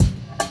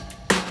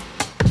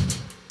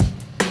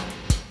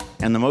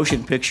And the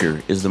motion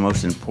picture is the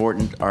most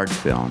important art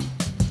film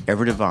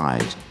ever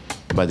devised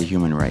by the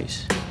human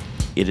race.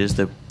 It is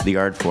the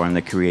art form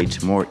that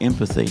creates more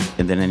empathy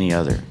than any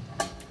other.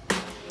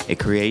 It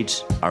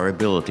creates our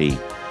ability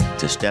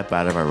to step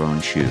out of our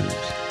own shoes.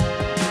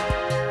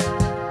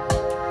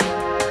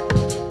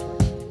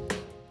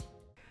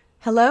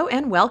 Hello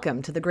and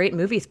welcome to the Great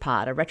Movies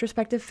Pod, a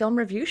retrospective film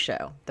review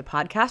show, the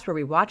podcast where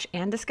we watch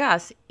and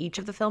discuss each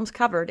of the films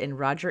covered in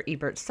Roger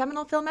Ebert's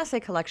seminal film essay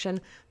collection,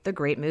 The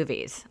Great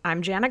Movies.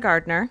 I'm Jana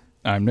Gardner.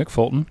 I'm Nick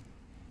Fulton.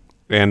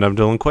 And I'm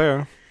Dylan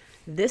Quare.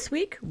 This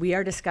week, we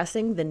are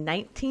discussing the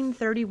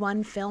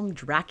 1931 film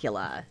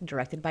Dracula,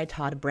 directed by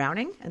Todd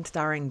Browning and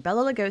starring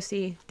Bela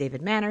Lugosi,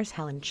 David Manners,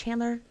 Helen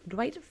Chandler,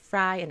 Dwight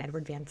Fry, and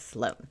Edward Van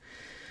Sloan.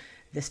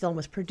 This film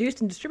was produced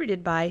and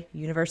distributed by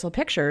Universal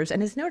Pictures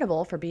and is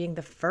notable for being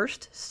the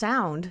first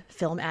sound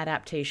film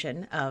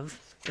adaptation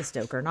of the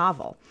Stoker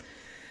novel.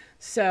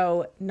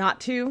 So,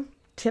 not to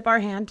tip our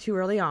hand too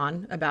early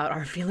on about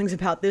our feelings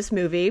about this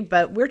movie,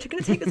 but we're going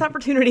to take this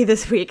opportunity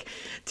this week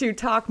to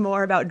talk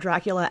more about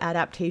Dracula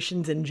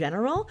adaptations in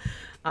general.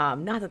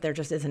 Not that there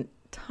just isn't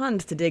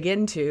tons to dig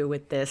into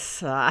with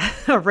this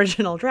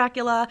original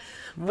Dracula.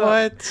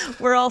 What?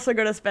 We're also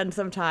going to spend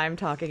some time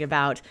talking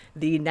about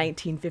the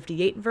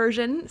 1958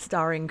 version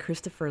starring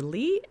Christopher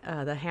Lee,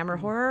 the Hammer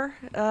horror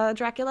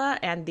Dracula,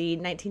 and the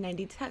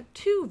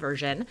 1992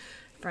 version,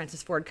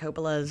 Francis Ford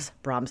Coppola's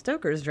Bram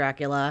Stoker's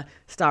Dracula,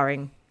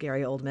 starring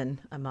Gary Oldman,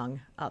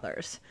 among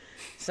others.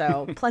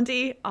 So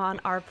plenty on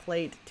our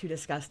plate to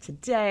discuss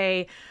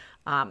today.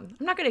 I'm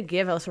not going to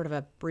give a sort of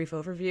a brief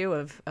overview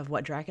of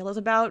what Dracula's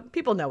about.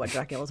 People know what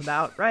Dracula's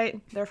about, right?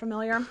 They're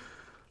familiar?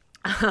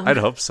 I'd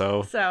hope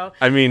so.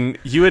 I mean,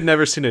 you had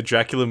never seen a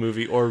Dracula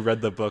movie or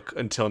read the book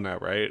until now,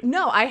 right?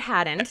 No, I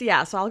hadn't.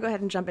 Yeah, so I'll go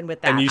ahead and jump in with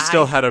that. And you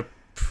still had a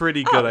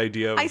pretty good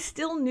idea. I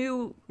still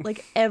knew,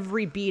 like,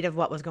 every beat of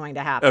what was going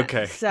to happen.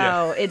 Okay.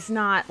 So it's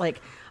not,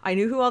 like, I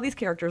knew who all these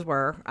characters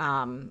were,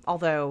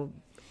 although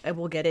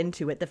we'll get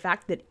into it. The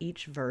fact that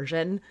each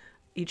version,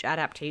 each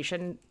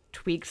adaptation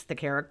tweaks the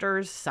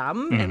characters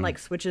some and like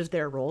switches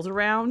their roles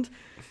around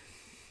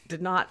did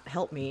not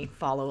help me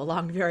follow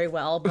along very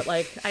well, but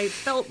like I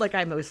felt like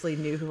I mostly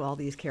knew who all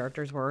these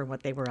characters were and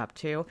what they were up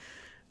to.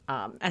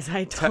 As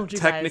I told you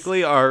guys,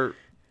 technically our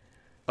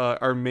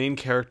main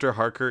character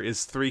Harker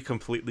is three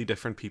completely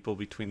different people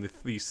between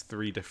these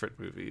three different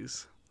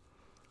movies.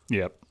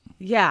 Yep.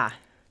 Yeah,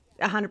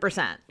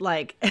 100%.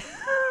 Like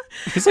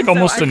he's like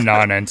almost a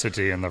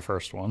non-entity in the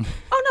first one.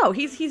 Oh no,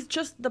 he's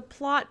just the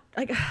plot.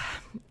 Like,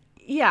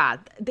 yeah,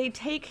 they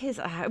take his.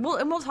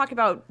 We'll talk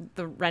about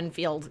the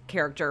Renfield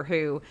character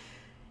who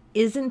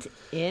isn't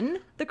in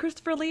the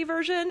Christopher Lee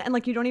version, and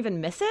like you don't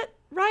even miss it,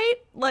 right?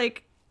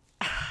 Like,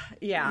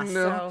 yeah.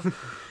 No.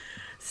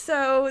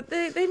 So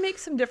they make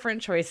some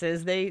different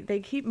choices.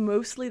 They keep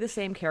mostly the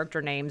same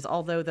character names,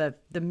 although the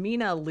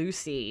Mina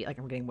Lucy, like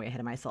I'm getting way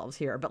ahead of myself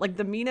here, but like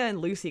the Mina and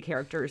Lucy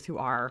characters who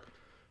are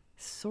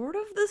sort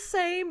of the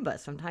same,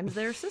 but sometimes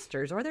they're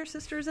sisters or they're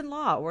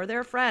sisters-in-law or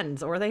they're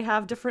friends or they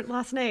have different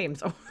last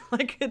names. Or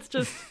like it's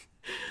just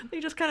they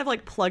just kind of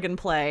like plug and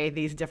play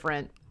these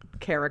different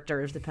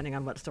characters depending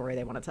on what story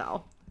they want to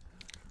tell.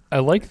 I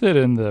like that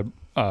in the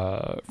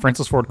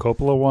Francis Ford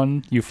Coppola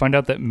one, you find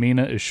out that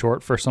Mina is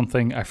short for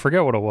something. I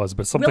forget what it was,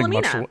 but something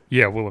Wilhelmina.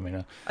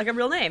 Wilhelmina. Like a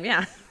real name,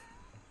 yeah.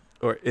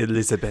 Or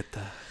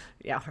Elisabetta.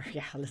 Yeah,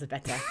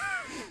 Elisabetta.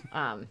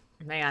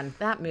 Man,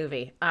 that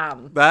movie.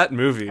 That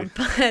movie.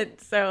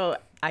 But so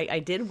I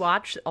did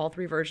watch all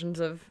three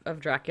versions of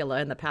Dracula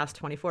in the past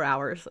 24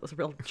 hours. It was a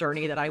real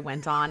journey that I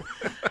went on,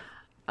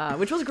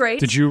 which was great.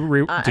 Did you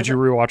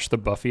rewatch the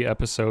Buffy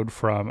episode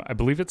from, I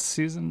believe it's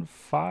season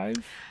 5,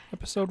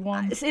 episode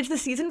 1? It's the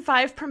season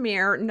 5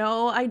 premiere.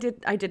 No, I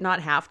did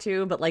not have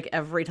to, but like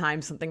every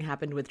time something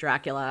happened with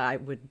Dracula, I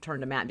would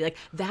turn to Matt and be like,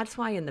 that's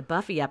why in the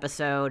Buffy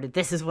episode,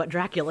 this is what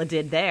Dracula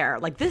did there.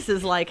 Like, this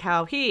is like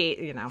how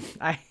he,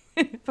 I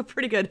have a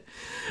pretty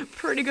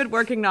good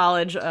working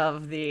knowledge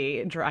of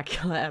the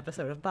Dracula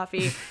episode of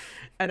Buffy.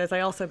 And as I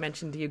also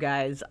mentioned to you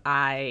guys,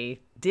 I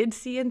did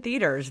see in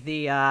theaters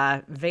the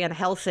Van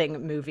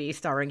Helsing movie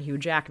starring Hugh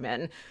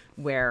Jackman,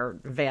 where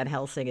Van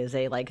Helsing is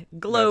a like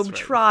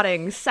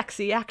globe-trotting,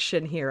 sexy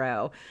action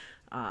hero.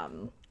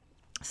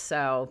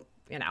 So,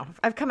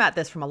 I've come at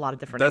this from a lot of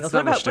different angles.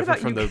 That's not much different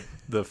from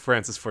the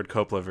Francis Ford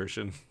Coppola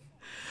version.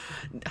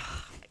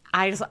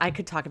 I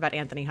could talk about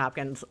Anthony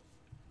Hopkins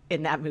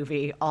in that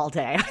movie all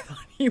day. I thought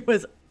he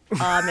was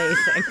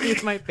amazing.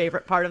 He's my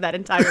favorite part of that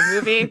entire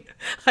movie.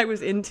 I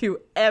was into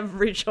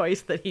every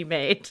choice that he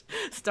made,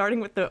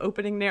 starting with the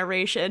opening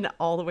narration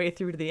all the way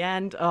through to the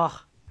end. Oh,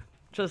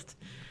 just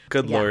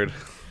good Lord.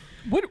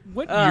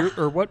 What year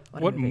or what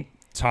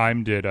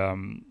time did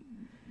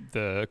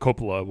the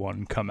Coppola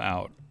one come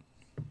out?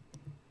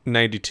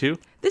 92.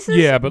 This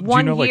is but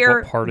one do you know year.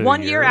 Like, what part of one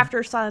the year year?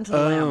 after Silence of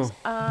the Lambs.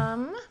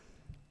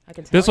 I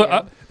can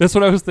tell That's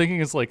what I was thinking.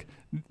 Is like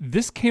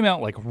this came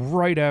out like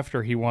right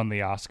after he won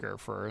the Oscar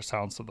for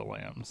Silence of the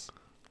Lambs.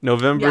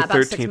 November about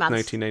 6 13th,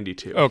 months.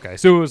 1992. Okay,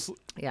 so it was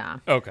Yeah.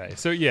 okay.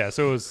 So it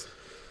was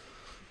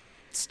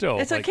still.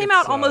 And so like, it came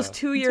out almost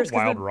 2 years. It's a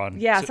wild run.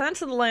 Yeah,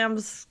 Silence of the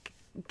Lambs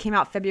came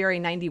out February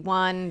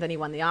 91. Then he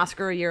won the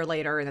Oscar a year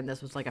later, and then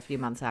this was like a few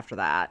months after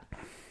that.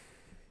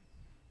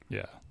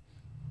 Yeah.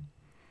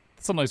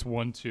 It's a nice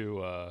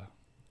 1-2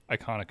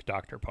 iconic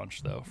Doctor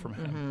punch, though, from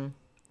him.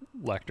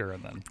 Lecter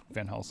and then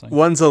Van Helsing.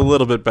 One's a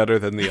little bit better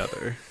than the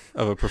other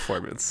of a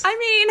performance. I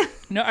mean,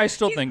 No, I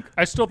still think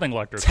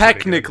Lecter's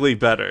Technically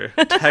better.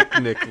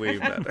 Technically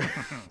better.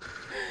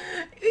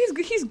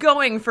 he's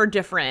going for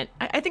different.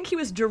 I think he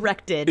was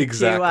directed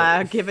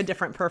to give a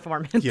different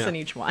performance in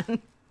each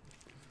one.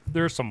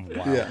 There's some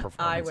wild performances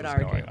I would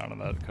argue. going on in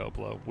that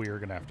Coppola. We are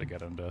going to have to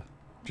get into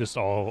just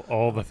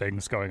all the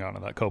things going on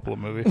in that Coppola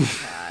movie.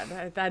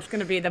 That's going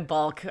to be the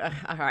bulk.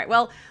 All right.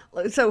 Well,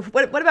 so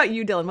what about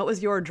you, Dylan? What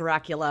was your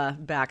Dracula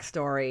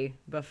backstory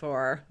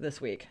before this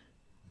week?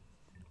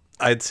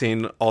 I'd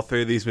seen all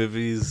three of these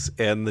movies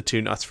and the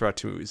two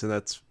Nosferatu movies, and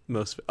that's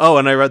most. Oh,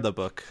 and I read the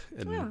book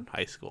in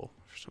high school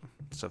or some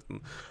stuff.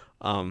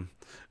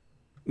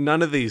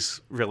 None of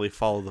these really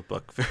follow the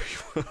book very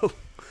well.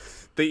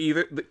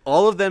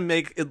 All of them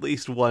make at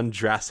least one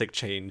drastic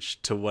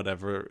change to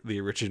whatever the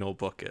original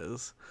book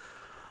is.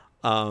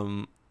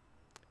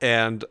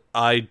 And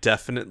I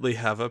definitely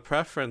have a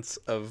preference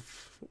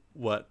of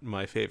what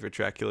my favorite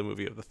Dracula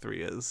movie of the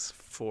three is,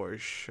 for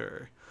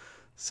sure.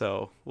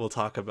 So we'll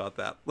talk about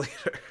that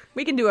later.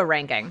 We can do a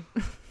ranking.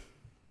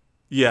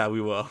 Yeah,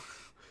 we will.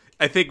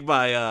 I think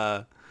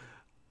my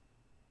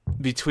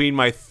between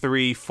my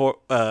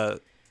 3-4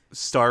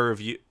 star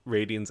review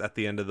ratings at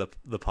the end of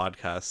the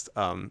podcast,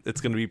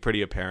 it's going to be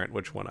pretty apparent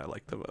which one I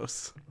like the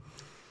most.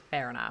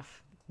 Fair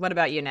enough. What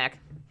about you, Nick?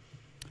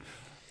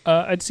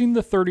 I'd seen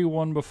the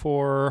 31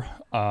 before.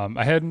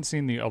 I hadn't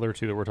seen the other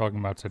two that we're talking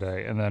about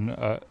today. And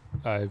then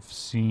I've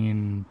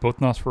seen both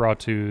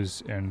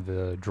Nosferatus and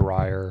the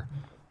Dryer,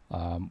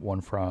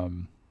 one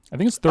from, I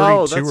think it's 32.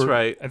 Oh, that's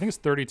right. I think it's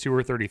 32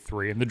 or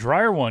 33. And the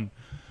Dryer one,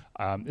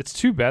 it's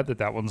too bad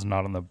that one's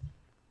not in the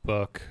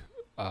book.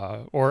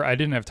 Or I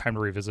didn't have time to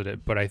revisit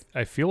it, but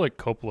I feel like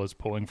Coppola's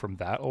pulling from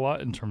that a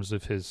lot in terms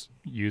of his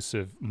use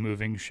of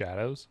moving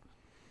shadows.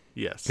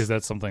 Yes. Because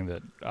that's something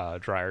that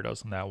Dreyer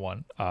does in that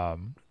one.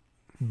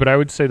 But I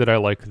would say that I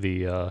like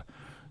the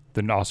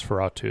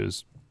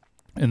Nosferatus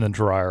in the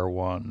Dreyer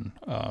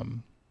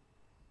one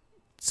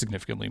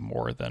significantly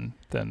more than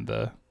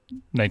the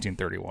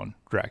 1931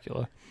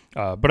 Dracula.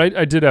 But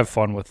I did have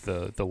fun with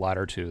the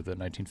latter two, the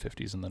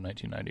 1950s and the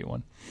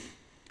 1991.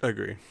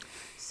 Agree.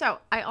 So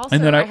I also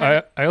and then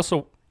I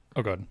also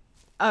oh god.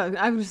 I was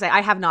going to say,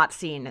 I have not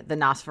seen the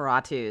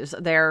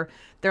Nosferatus. They're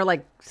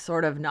like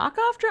sort of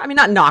knockoff, I mean,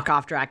 not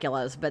knockoff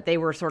Draculas, but they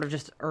were sort of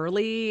just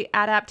early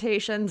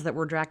adaptations that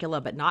were Dracula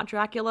but not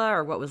Dracula,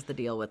 or what was the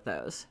deal with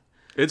those?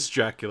 It's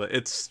Dracula.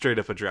 It's straight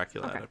up a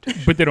Dracula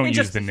adaptation. But they don't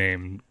use the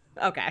name.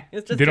 Okay,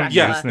 it's just they don't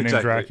Dracula. use the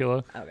name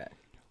Dracula. Okay.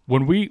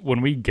 When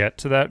we get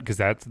to that, because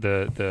that's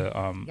the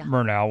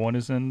Murnau one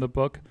is in the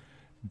book.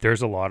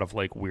 There's a lot of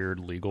like weird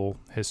legal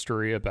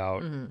history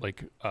about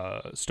like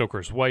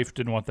Stoker's wife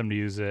didn't want them to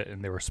use it,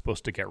 and they were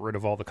supposed to get rid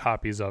of all the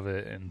copies of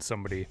it, and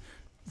somebody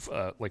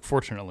like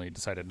fortunately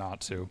decided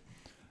not to.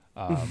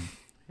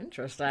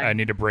 Interesting. I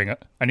need to bring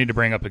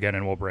up again,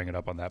 and we'll bring it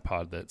up on that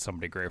pod that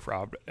somebody grave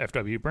robbed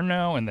F.W.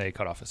 Murnau and they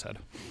cut off his head.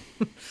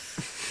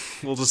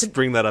 We'll just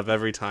bring that up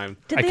every time.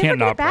 I can't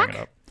not bring it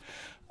up.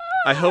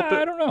 I hope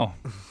I don't know.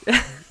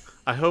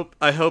 I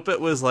hope it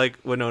was like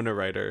Winona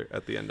Ryder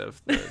at the end of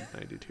the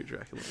 92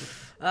 Dracula.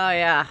 Oh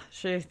yeah,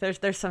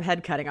 there's some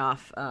head cutting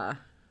off,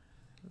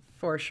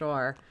 for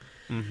sure.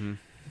 Mm-hmm.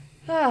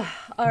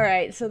 All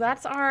right, so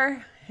that's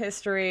our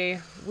history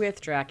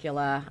with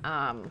Dracula.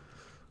 All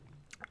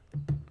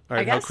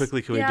right, how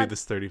quickly can we do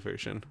this 30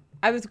 version?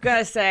 I was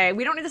gonna say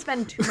we don't need to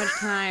spend too much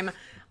time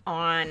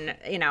on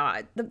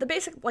the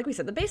basic, like we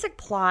said, the basic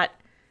plot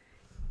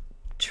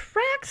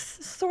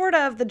tracks sort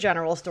of the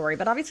general story,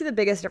 but obviously the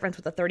biggest difference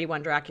with the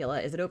 31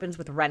 Dracula is it opens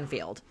with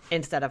Renfield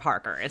instead of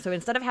Harker. And so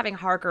instead of having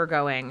Harker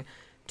going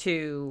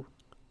to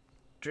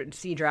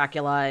see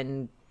Dracula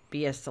and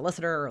be a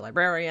solicitor or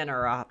librarian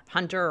or a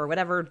hunter or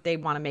whatever they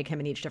want to make him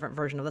in each different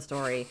version of the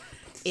story,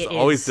 it's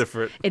always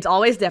different. It's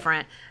always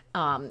different.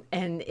 And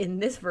in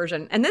this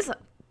version, and this,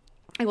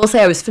 I will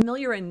say I was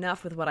familiar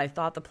enough with what I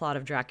thought the plot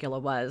of Dracula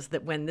was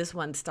that when this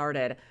one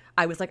started,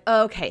 I was like,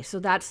 oh, okay, so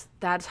that's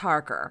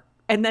Harker.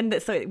 And then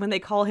so when they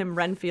call him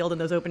Renfield in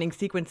those opening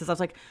sequences, I was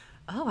like,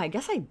 oh, I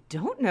guess I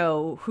don't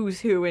know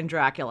who's who in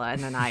Dracula.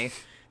 And then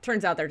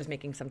turns out they're just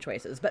making some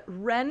choices. But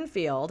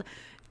Renfield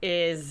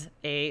is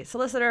a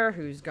solicitor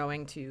who's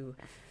going to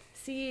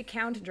see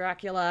Count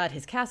Dracula at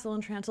his castle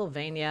in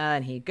Transylvania.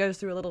 And he goes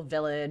through a little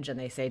village and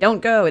they say,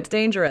 don't go, it's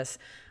dangerous.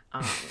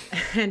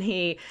 And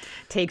he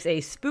takes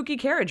a spooky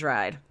carriage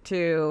ride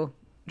to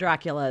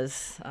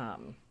Dracula's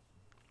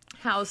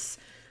house.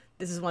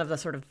 This is one of the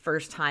sort of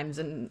first times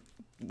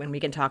when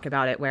we can talk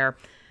about it, where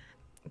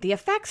the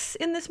effects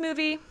in this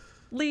movie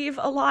leave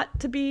a lot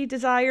to be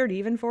desired,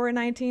 even for a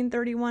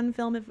 1931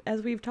 film,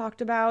 as we've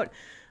talked about.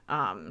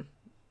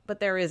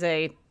 But there is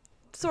a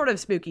sort of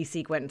spooky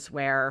sequence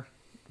where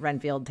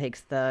Renfield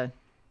takes the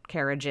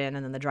carriage in,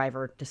 and then the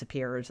driver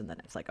disappears, and then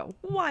it's like a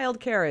wild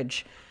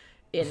carriage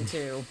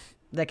into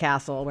the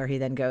castle where he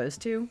then goes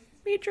to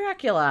meet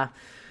Dracula.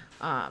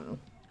 And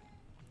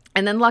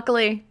then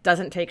luckily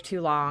doesn't take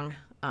too long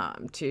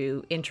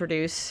to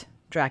introduce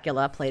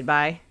Dracula, played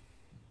by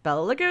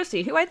Bela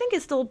Lugosi, who I think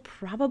is still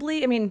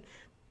probably, I mean,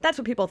 that's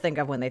what people think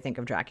of when they think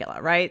of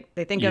Dracula, right?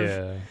 They think of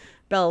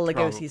Bela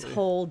Lugosi's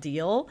whole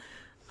deal.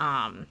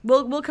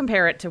 We'll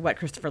compare it to what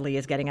Christopher Lee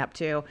is getting up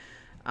to,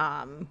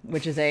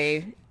 which is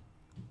a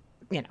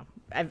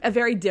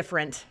very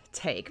different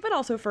take, but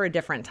also for a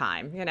different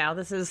time.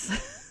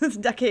 This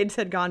decades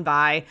had gone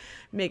by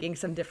making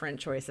some different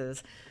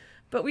choices.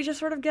 But we just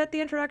sort of get the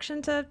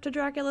introduction to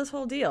Dracula's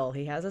whole deal.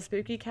 He has a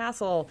spooky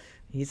castle.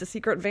 He's a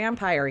secret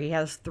vampire. He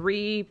has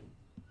three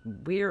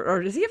weird,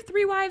 or does he have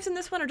three wives in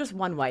this one, or just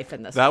one wife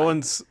in this one? That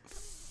one's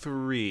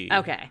 3.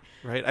 Okay.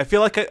 Right. I feel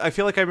like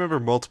I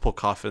remember multiple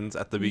coffins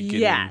at the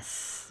beginning.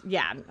 Yes.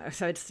 Yeah.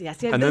 So it's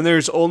yes. Yeah, and then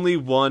there's only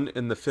one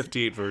in the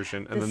 58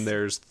 version, and then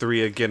there's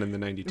 3 again in the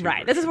 92. Right.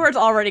 Version. This is where it's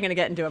already going to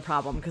get into a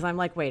problem, because I'm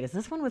like, wait, is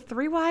this one with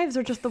 3 wives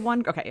or just the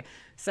one? Okay.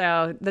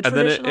 So the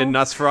traditional. And then in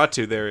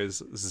Nosferatu there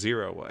is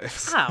 0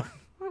 wives. Oh.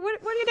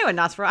 What are you doing,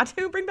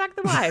 Nosferatu? Bring back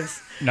the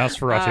wives.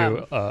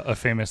 Nosferatu, a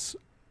famous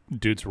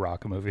dudes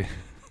rock movie.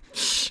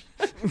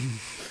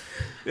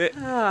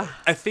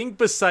 I think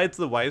besides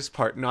the wives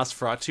part,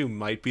 Nosferatu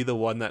might be the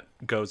one that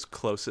goes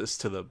closest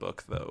to the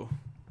book, though.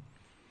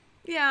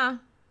 Yeah,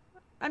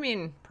 I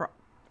mean,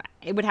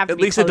 it would have to at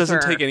be least closer. It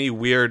doesn't take any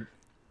weird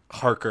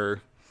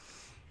Harker.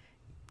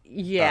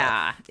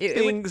 Yeah,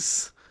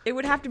 things. It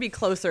would have to be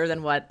closer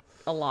than what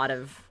a lot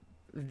of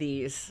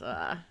these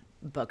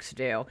books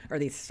do, or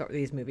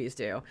these movies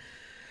do.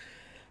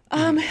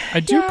 I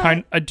do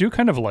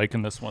kind of like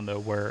in this one though,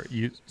 where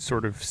you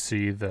sort of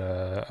see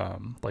the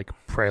like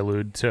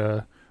prelude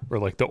to, or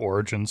like the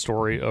origin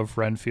story of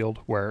Renfield,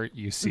 where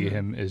you see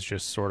him as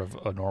just sort of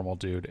a normal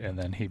dude, and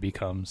then he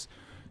becomes,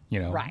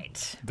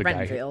 right,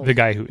 the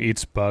guy who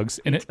eats bugs,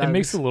 and it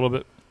makes a little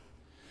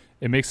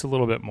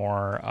bit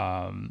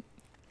more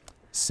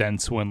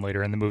sense when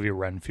later in the movie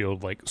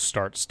Renfield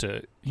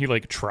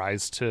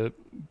tries to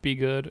be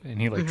good,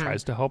 and he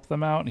tries to help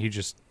them out, and he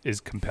just is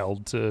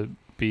compelled to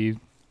be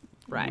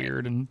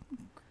weird and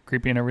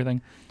creepy and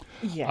everything.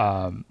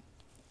 Yeah.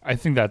 I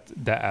think that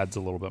adds a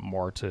little bit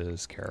more to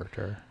his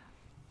character.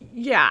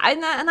 Yeah,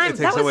 and it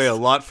takes away a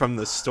lot from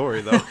the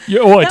story, though. Yeah,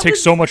 well, it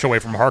takes so much away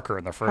from Harker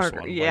in the first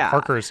one. Yeah,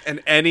 Harker's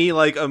and any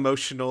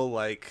emotional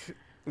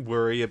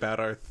worry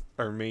about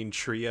our main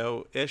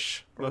trio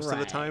ish most of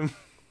the time.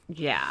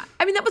 Yeah,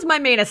 I mean that was my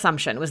main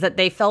assumption, was that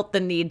they felt the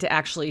need to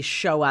actually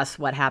show us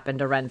what happened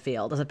to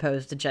Renfield, as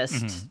opposed to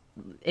just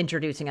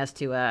introducing us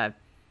to a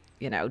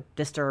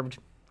disturbed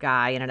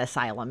guy in an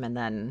asylum and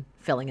then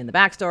filling in the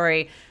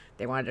backstory.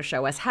 They wanted to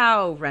show us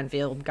how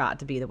Renfield got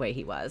to be the way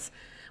he was,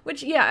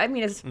 which I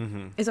mean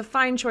is a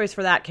fine choice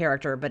for that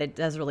character, but it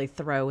does really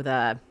throw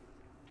the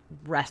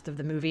rest of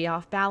the movie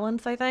off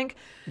balance, I think.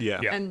 Yeah.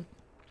 And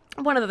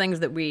one of the things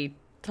that we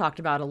talked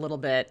about a little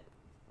bit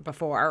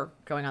before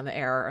going on the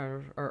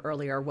air or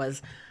earlier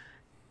was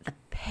the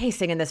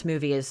pacing in this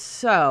movie is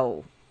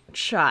so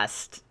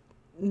just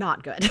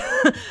not good.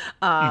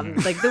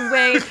 Like the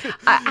way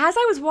as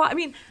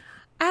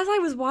I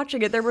was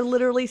watching it, there were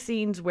literally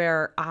scenes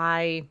where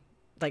I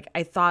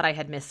thought I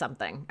had missed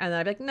something, and then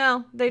I'd be like,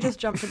 no, they just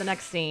jump to the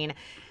next scene,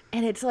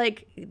 and it's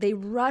like they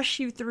rush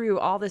you through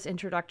all this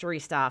introductory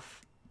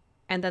stuff,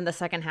 and then the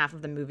second half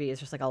of the movie is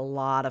just like a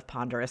lot of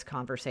ponderous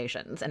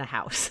conversations in a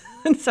house.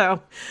 And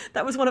so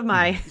that was one of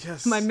my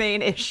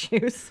main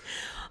issues.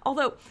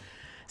 Although,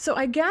 so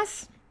I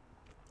guess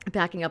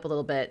backing up a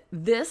little bit,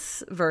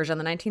 this version,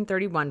 the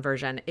 1931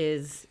 version,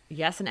 is,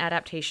 yes, an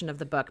adaptation of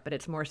the book, but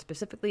it's more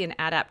specifically an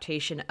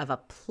adaptation of a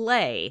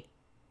play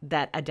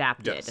that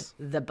adapted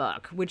the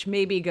book, which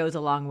maybe goes a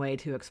long way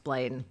to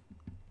explain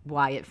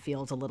why it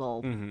feels a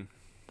little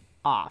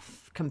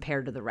off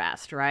compared to the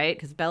rest, right?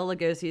 Because Bela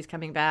Lugosi is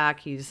coming back.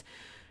 He's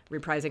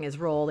reprising his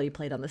role that he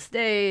played on the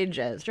stage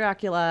as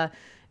Dracula,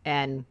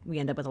 and we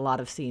end up with a lot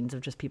of scenes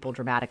of just people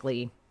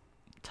dramatically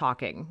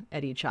talking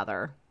at each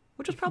other,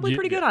 which was probably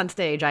pretty good on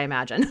stage, I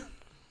imagine.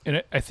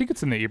 And I think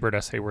it's in the Ebert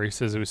essay where he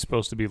says it was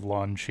supposed to be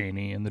Lon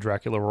Chaney in the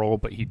Dracula role,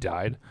 but he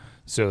died,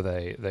 so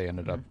they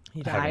ended up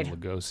having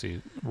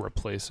Lugosi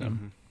replace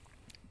him.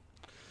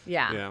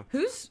 Yeah.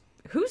 Who's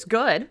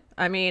good?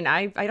 I mean,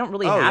 I don't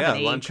really have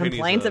any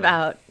complaints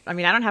about. I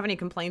mean, I don't have any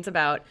complaints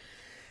about,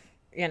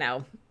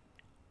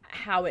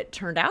 how it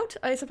turned out,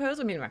 I suppose.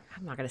 I mean,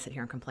 I'm not going to sit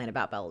here and complain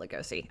about Bela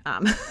Lugosi.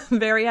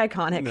 Very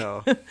iconic.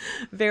 No.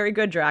 Very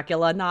good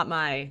Dracula. Not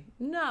my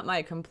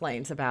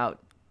complaints about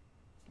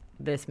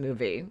this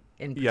movie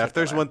in particular. Yeah, if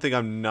there's one thing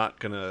I'm not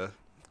going to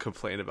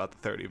complain about the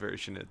 30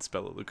 version, it's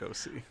Bela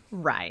Lugosi.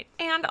 Right.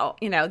 And,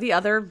 the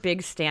other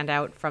big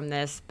standout from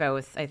this,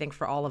 both I think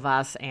for all of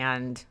us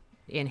and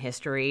in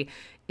history,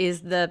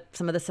 is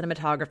some of the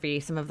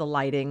cinematography, some of the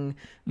lighting,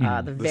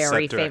 the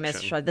very famous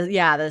shot.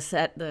 The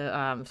set,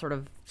 the sort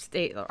of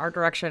state art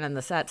direction and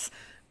the sets.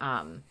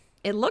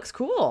 It looks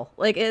cool.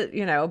 Like it,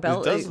 It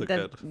does look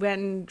good.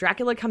 When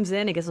Dracula comes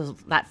in, he gets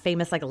that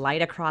famous like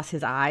light across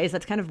his eyes.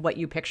 That's kind of what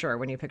you picture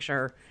when you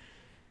picture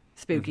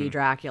spooky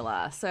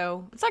Dracula.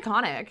 So it's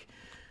iconic.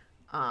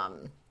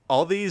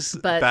 All these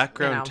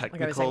background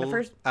like I was saying,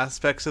 technical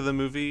aspects of the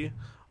movie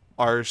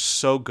are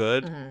so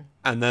good,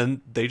 and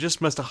then they just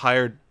must have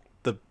hired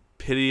the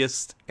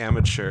pitiest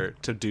amateur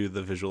to do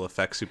the visual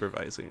effects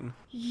supervising.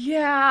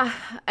 Yeah,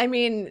 I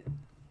mean,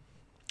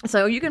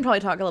 so you can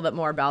probably talk a little bit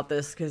more about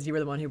this because you were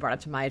the one who brought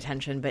it to my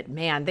attention. But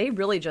man, they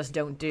really just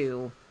don't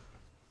do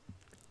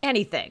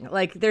anything.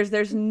 Like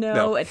there's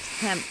no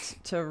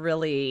attempt to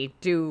really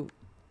do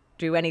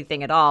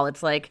anything at all.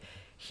 It's like,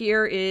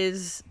 here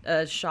is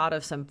a shot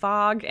of some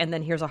fog, and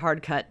then here's a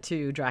hard cut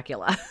to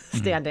Dracula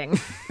standing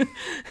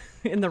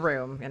in the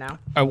room, you know?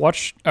 I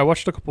watched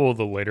a couple of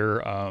the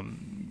later,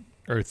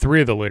 or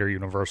three of the later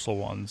Universal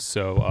ones.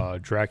 So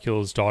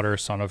Dracula's Daughter,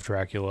 Son of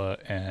Dracula,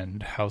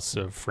 and House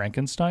of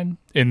Frankenstein.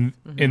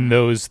 In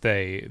those,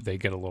 they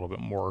get a little bit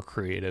more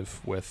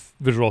creative with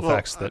visual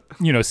effects that,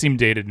 seem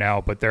dated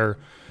now, but they're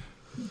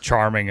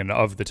charming and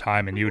of the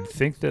time. And you would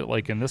think that,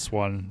 like, in this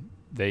one,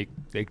 they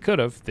could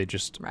have. They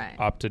just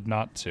opted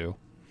not to.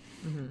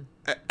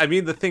 I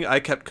mean, the thing I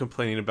kept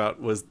complaining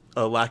about was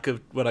a lack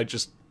of what I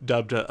just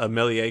dubbed a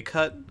Méliès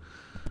cut,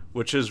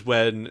 which is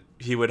when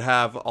he would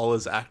have all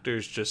his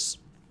actors just,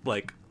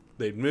 like,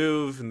 they'd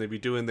move and they'd be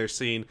doing their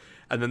scene,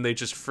 and then they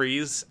just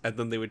freeze, and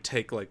then they would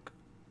take, like,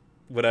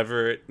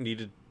 whatever it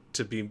needed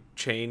to be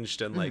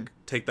changed and, like,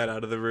 take that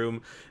out of the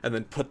room and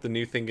then put the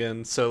new thing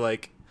in. So,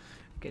 like,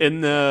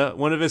 in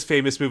one of his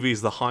famous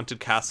movies, The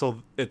Haunted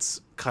Castle, it's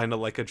kind of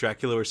like a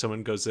Dracula where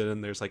someone goes in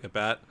and there's like a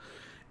bat,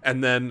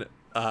 and then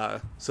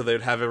so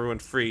they'd have everyone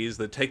freeze,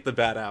 they'd take the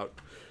bat out,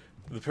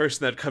 the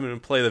person that'd come in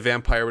and play the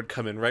vampire would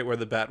come in right where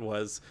the bat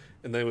was,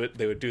 and they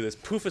would do this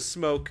poof of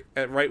smoke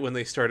right when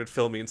they started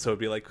filming. So it'd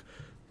be like,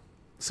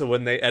 so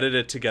when they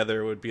edited it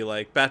together, it would be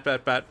like bat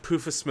bat bat,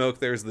 poof of smoke,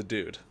 there's the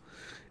dude.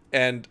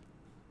 And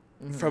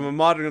from a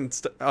modern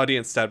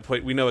audience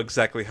standpoint, we know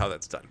exactly how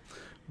that's done.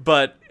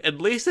 But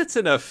at least it's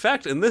an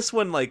effect. In this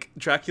one, like,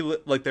 Dracula,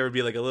 like, there would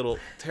be, like, a little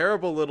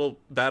terrible little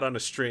bat on a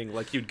string,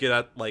 like you'd get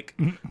at, like,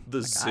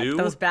 the zoo.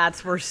 God, those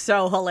bats were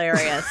so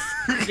hilarious.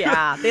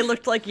 Yeah, they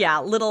looked like,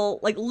 little,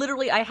 like,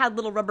 literally, I had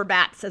little rubber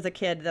bats as a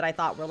kid that I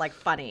thought were, like,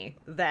 funny,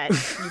 that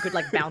you could,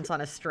 like, bounce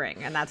on a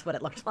string, and that's what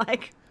it looked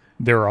like.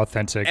 They're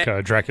authentic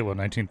Dracula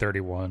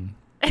 1931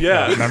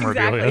 Yeah.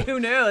 memorabilia. Exactly. Who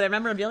knew? They're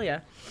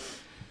memorabilia.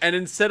 And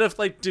instead of,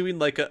 like, doing,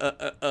 like,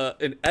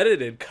 an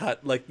edited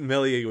cut like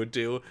Méliès would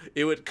do,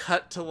 it would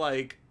cut to,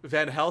 like,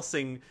 Van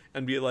Helsing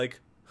and be like,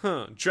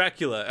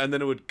 Dracula. And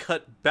then it would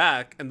cut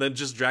back, and then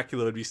just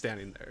Dracula would be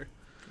standing there.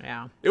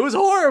 Yeah. It was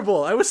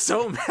horrible. I was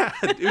so mad.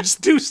 It would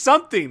just do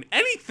something.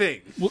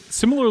 Anything. Well,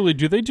 similarly,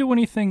 do they do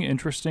anything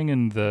interesting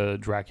in the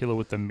Dracula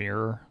with the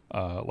mirror?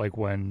 Like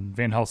when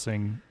Van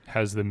Helsing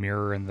has the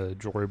mirror in the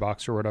jewelry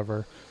box or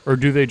whatever? Or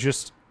do they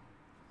just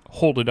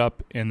hold it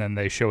up and then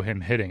they show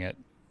him hitting it?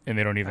 And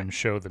they don't even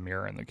show the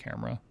mirror in the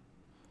camera.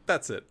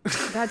 That's it.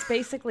 That's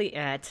basically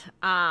it.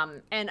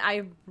 And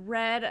I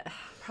read,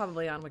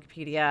 probably on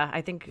Wikipedia,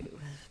 I think it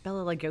was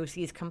Bela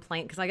Lugosi's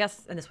complaint, because I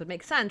guess, and this would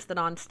make sense, that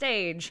on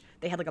stage,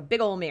 they had like a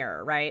big old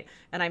mirror, right?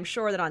 And I'm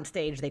sure that on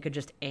stage, they could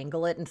just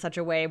angle it in such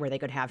a way where they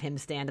could have him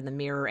stand in the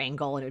mirror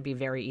angle, and it would be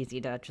very easy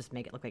to just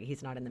make it look like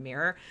he's not in the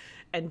mirror.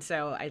 And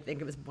so I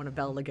think it was one of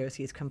Bela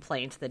Lugosi's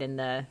complaints that in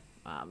the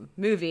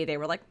movie, they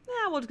were like,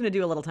 we're just going to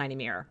do a little tiny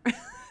mirror.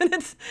 And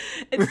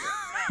it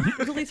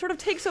really sort of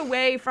takes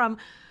away from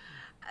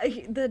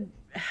I'm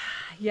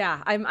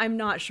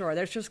not sure.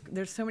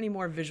 There's so many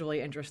more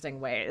visually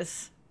interesting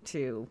ways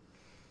to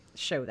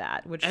show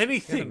that, which other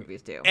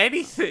movies do.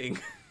 Anything.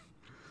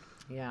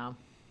 Yeah.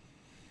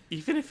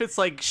 Even if it's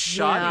like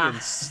shoddy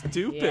and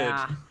stupid.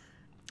 Yeah.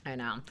 I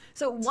know.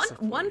 So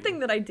one thing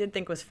that I did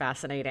think was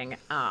fascinating,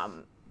 that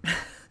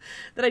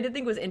I did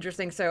think was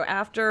interesting. So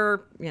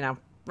after,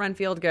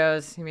 Renfield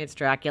goes, he meets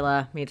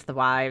Dracula, meets the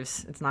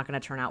wives. It's not going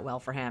to turn out well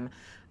for him.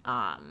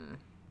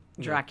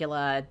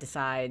 Dracula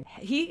decides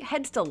he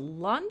heads to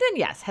London.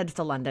 Yes, heads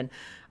to London.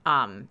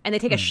 And they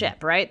take a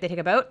ship, right? They take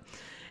a boat.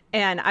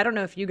 And I don't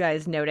know if you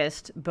guys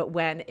noticed, but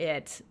when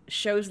it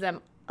shows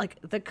them, like,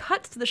 the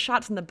cuts to the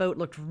shots in the boat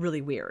looked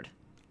really weird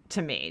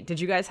to me. Did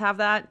you guys have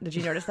that? Did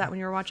you notice that when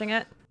you were watching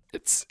it?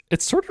 It's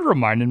sort of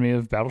reminded me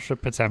of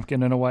Battleship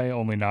Potemkin in a way,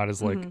 only not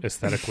as, like,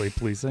 aesthetically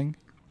pleasing.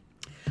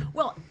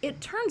 Well,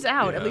 it turns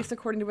out, at least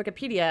according to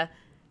Wikipedia,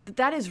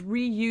 that is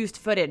reused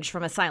footage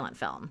from a silent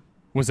film.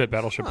 Was it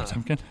Battleship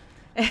Potemkin?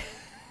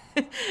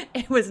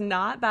 It was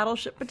not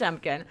Battleship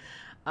Potemkin.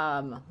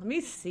 Let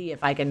me see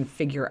if I can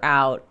figure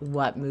out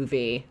what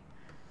movie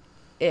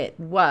it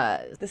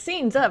was. The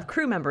scenes of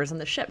crew members on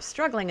the ship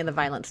struggling in the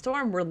violent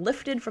storm were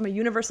lifted from a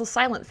Universal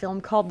silent film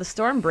called The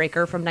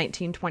Stormbreaker from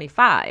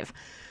 1925,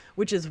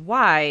 which is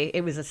why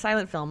it was a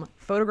silent film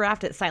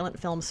photographed at silent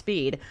film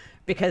speed,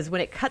 because when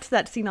it cuts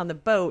that scene on the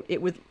boat,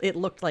 it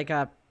looked like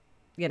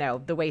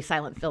the way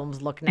silent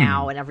films look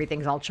now, and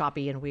everything's all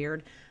choppy and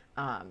weird.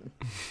 And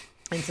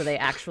so they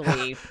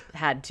actually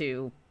had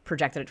to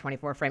projected at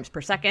 24 frames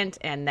per second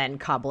and then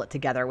cobble it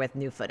together with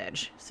new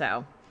footage.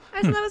 So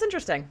I thought that was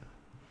interesting.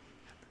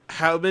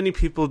 How many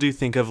people do you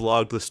think have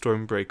logged the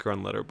Stormbreaker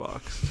on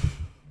Letterboxd?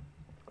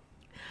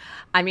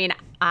 I mean,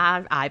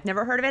 I've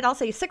never heard of it. I'll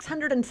say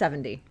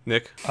 670.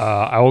 Nick?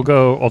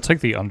 I'll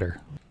take the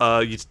under.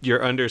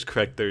 Your under is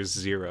correct. There's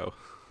 0.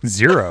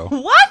 0?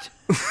 What?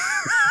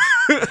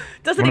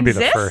 Does it I'm gonna exist?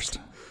 be the first.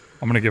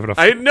 I'm gonna give it a.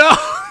 I know.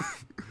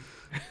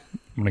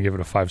 I'm gonna give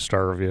it a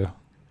 5-star review.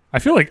 I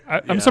feel like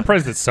I'm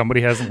surprised that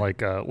somebody hasn't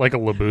like a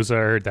Labuza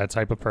or that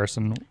type of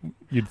person.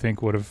 You'd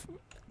think would have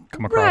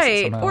come across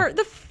it somehow. Or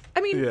the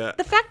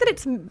fact that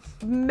it's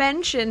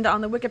mentioned on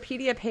the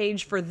Wikipedia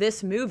page for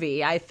this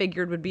movie, I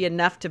figured would be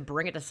enough to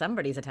bring it to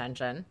somebody's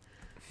attention.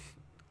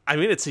 I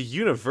mean, it's a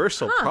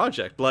Universal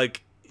project.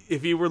 Like,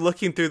 if you were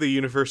looking through the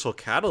Universal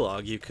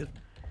catalog, you could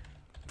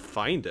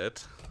find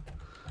it.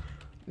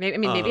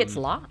 Maybe it's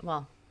lost.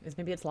 Well,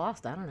 maybe it's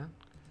lost. I don't know.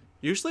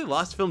 Usually,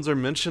 lost films are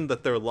mentioned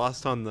that they're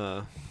lost on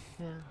the.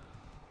 Yeah.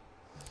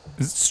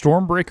 Is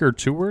Stormbreaker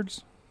 2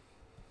 words?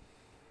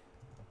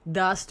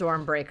 The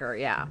Stormbreaker,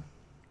 yeah.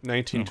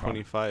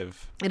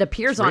 1925. It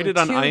appears It's on rated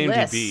two on IMDb.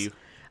 lists.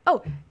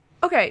 Oh,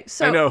 okay.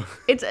 So I know.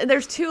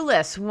 There's 2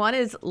 lists. One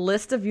is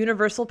list of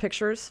Universal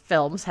Pictures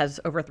films, has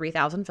over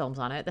 3,000 films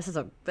on it. This is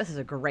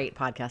a great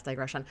podcast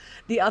digression.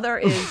 The other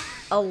is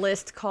a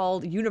list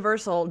called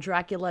Universal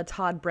Dracula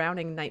Todd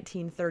Browning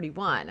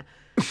 1931,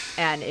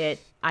 and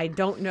I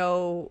don't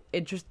know.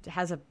 It just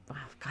has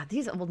God,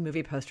 these old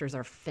movie posters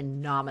are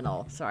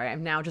phenomenal. Sorry,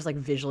 I'm now just like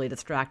visually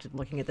distracted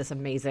looking at this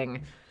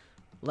amazing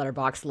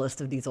letterbox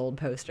list of these old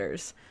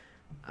posters.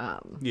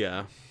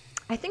 Yeah.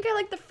 I think I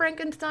like the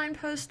Frankenstein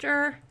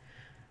poster.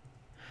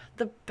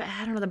 I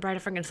don't know, the Bride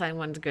of Frankenstein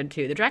one's good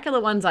too. The Dracula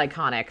one's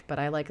iconic, but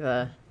I like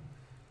the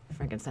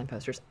Frankenstein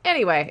posters.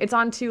 Anyway, it's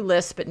on 2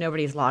 lists, but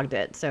nobody's logged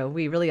it, so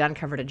we really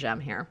uncovered a gem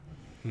here.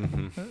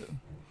 Mm-hmm.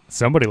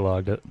 Somebody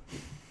logged it.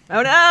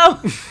 Oh no!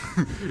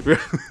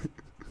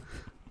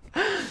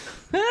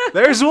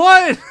 There's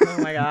one! Oh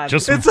my god.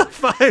 It's a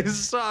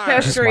 5-star!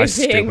 History is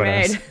being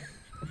made.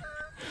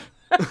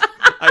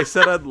 I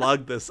said I'd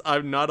log this.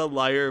 I'm not a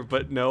liar,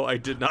 but no, I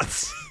did not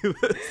see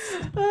this.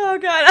 Oh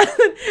god.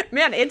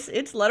 Man,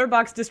 it's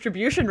letterbox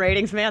distribution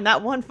ratings, man.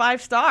 That 1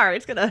 5-star.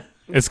 It's gonna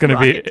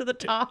be to the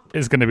top.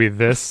 It's gonna be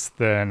this,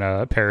 then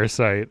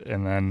Parasite,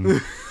 and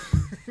then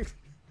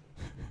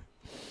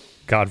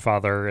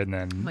Godfather, and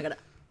then Oh my god.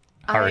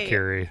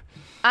 Harakiri.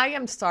 I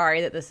am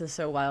sorry that this is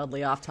so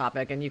wildly off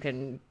topic, and you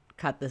can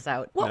cut this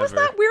out. What was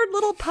Never. that weird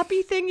little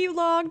puppy thing you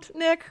logged,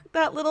 Nick?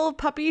 That little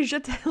puppy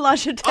La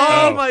Jetée?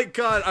 Oh my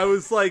god, I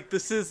was like,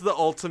 this is the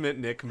ultimate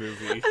Nick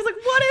movie. I was like,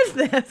 what is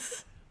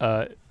this?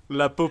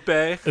 La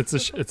Poupée.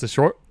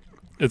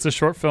 It's a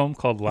short film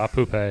called La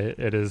Poupée.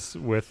 It is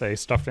with a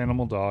stuffed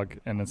animal dog,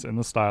 and it's in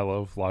the style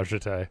of La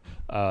Jetée.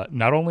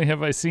 Not only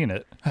have I seen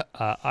it,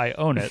 I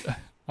own it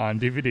on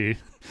DVD.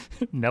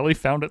 Nellie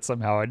found it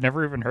somehow. I'd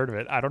never even heard of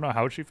it. I don't know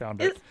how she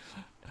found it.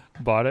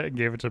 Bought it and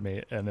gave it to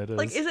me, and it is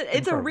like, it's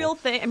incredible. a real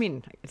thing. I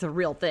mean, it's a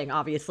real thing.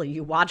 Obviously,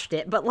 you watched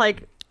it, but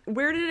like,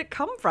 where did it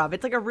come from?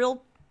 It's like a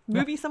real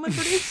movie someone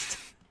produced.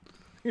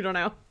 You don't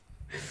know.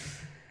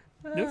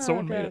 Yeah,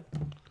 someone made it.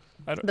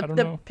 I don't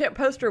The know.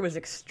 poster was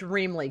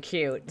extremely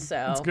cute,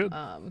 so It's good.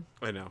 I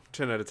know,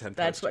 10 out of 10.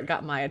 That's poster. what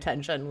got my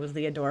attention, was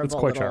the adorable It's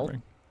quite little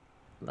charming.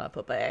 La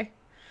Poupée.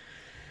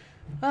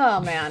 Oh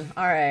man!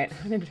 All right.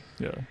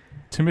 Yeah.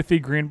 Timothy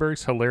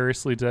Greenberg's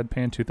hilariously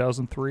deadpan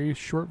 2003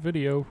 short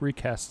video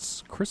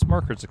recasts Chris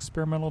Marker's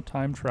experimental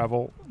time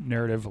travel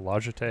narrative La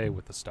Jetée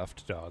with the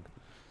stuffed dog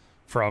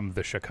from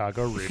the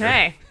Chicago Reader.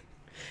 Okay.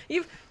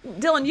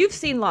 Dylan, you've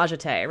seen La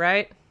Jetée,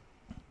 right?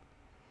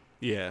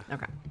 Yeah.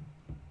 Okay.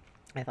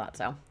 I thought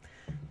so.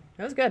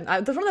 It was good. La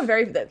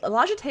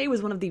Jetée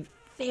was one of the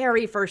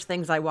very first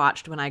things I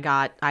watched when I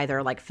got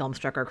either like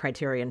Filmstruck or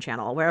Criterion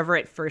Channel, wherever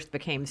it first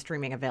became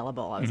streaming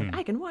available. I was like,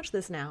 I can watch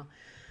this now.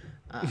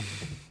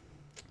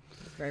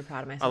 Very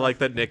proud of myself. I like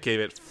that Nick gave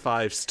it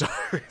 5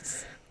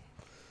 stars.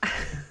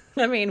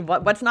 I mean,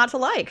 what's not to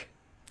like?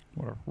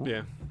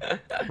 Yeah.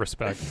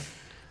 Respect.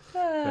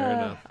 Fair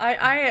enough.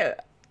 I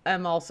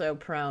am also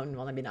prone,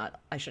 well, maybe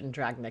not, I shouldn't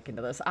drag Nick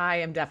into this. I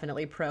am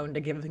definitely prone to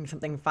giving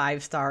something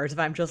 5 stars if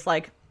I'm just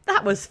like,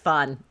 that was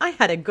fun. I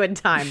had a good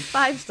time.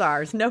 5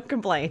 stars, no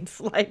complaints.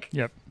 Like,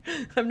 Yep.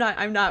 I'm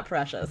not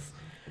precious.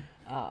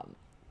 I'm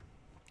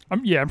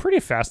pretty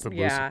fast and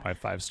loose Yeah. with my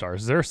 5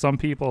 stars. There are some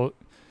people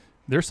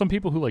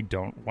who like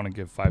don't want to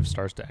give 5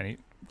 stars to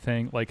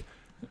anything. Like,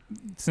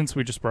 since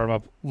we just brought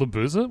up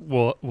Labuza,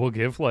 we'll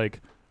give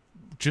like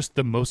just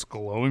the most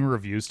glowing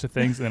reviews to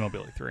things, and then it'll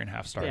be like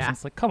 3.5 stars. Yeah. And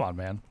it's like, come on,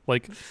 man.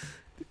 Like, you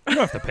don't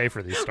have to pay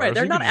for these stars. Right,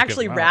 they're You can not just give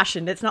actually them out.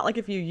 rationed. It's not like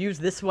if you use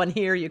this one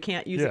here, you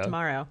can't use it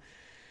tomorrow.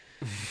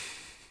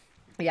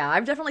 Yeah,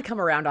 I've definitely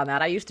come around on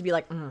that. I used to be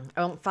like,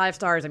 5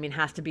 stars, I mean,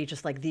 has to be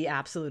just like the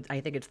absolute,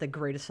 I think it's the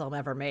greatest film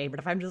ever made.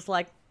 But if I'm just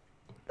like,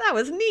 that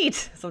was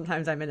neat,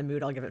 sometimes I'm in the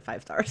mood, I'll give it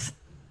 5 stars.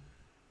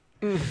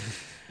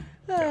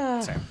 Yeah,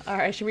 same. All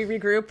right, should we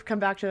regroup, come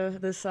back to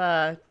this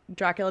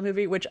Dracula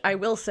movie, which I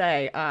will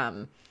say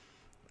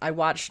I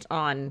watched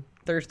on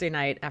Thursday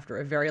night after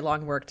a very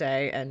long work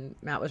day, and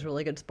Matt was a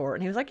really good sport,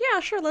 and he was like, yeah,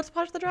 sure, let's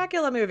watch the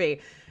Dracula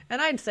movie.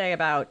 And I'd say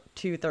about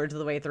 2/3 of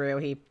the way through,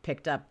 he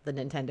picked up the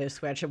Nintendo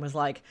Switch and was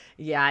like,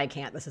 yeah, I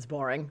can't, this is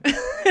boring.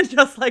 And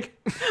just like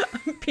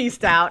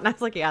peaced out. And I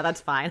was like, yeah,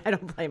 that's fine, I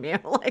don't blame you.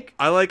 Like,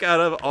 I like,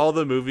 out of all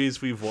the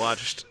movies we've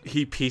watched,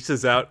 he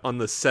pieces out on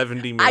the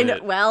 70-minute. I know,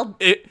 well,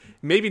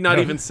 maybe not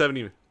even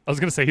 70. I was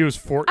going to say he was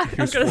 40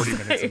 minutes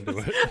into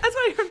it. That's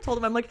what I told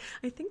him. I'm like,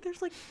 I think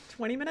there's like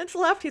 20 minutes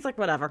left. He's like,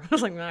 whatever. I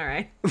was like, all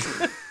right.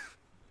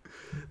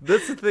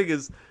 That's the thing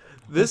is,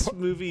 this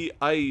movie,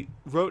 I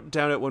wrote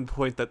down at one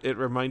point that it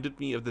reminded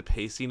me of the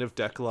pacing of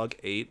Decalogue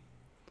 8,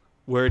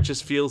 where it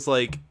just feels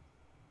like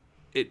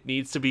it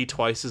needs to be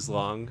twice as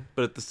long,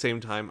 but at the same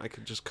time, I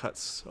could just cut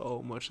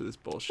so much of this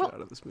bullshit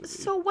out of this movie.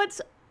 So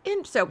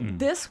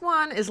this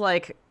one is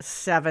like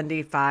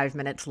 75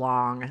 minutes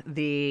long.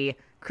 The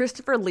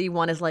Christopher Lee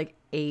one is like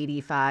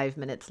 85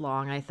 minutes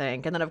long, I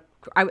think. And then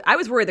I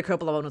was worried the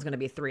Coppola one was going to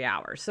be 3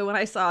 hours. So when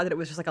I saw that it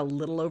was just like a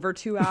little over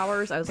 2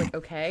 hours, I was like,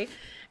 okay.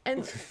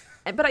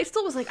 But I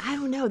still was like, I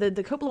don't know. The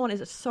Coppola one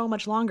is so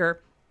much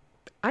longer.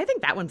 I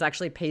think that one's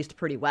actually paced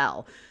pretty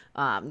well.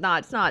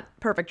 It's not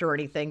perfect or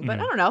anything, but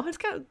I don't know. It's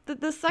got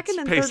the second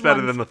and third paced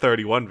better ones, than the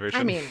 31 version.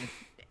 I mean,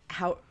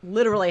 how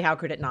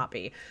could it not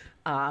be?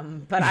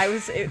 But I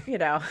was,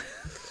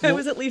 I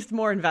was at least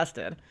more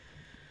invested.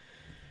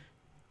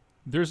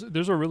 There's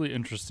a really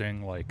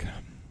interesting like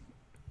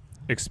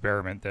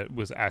experiment that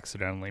was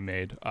accidentally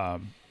made,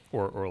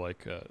 or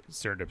like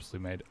serendipitously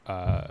made,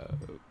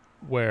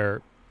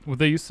 where what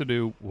they used to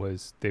do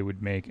was they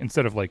would make,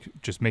 instead of like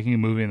just making a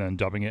movie and then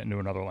dubbing it into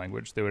another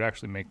language, they would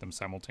actually make them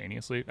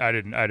simultaneously. I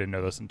didn't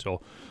know this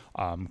until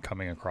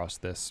coming across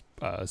this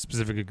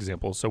specific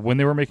example. So when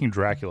they were making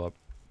Dracula,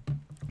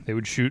 they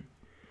would shoot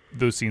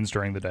those scenes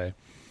during the day.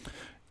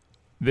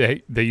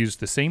 They used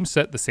the same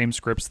set, the same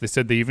scripts. They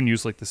said they even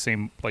used like the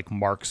same like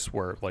marks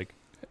where like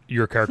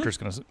your character's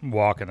going to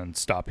walk and then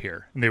stop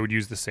here. And they would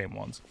use the same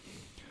ones.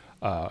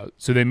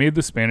 So they made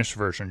the Spanish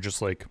version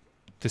just like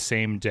the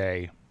same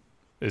day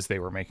as they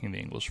were making the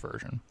English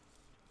version.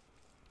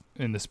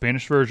 And the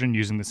Spanish version,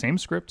 using the same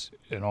script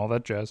and all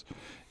that jazz,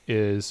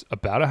 is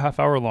about a half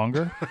hour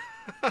longer.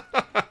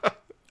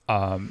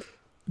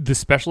 The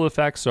special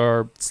effects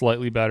are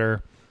slightly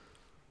better.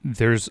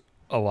 There's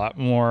a lot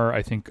more,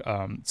 I think,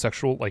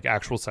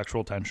 actual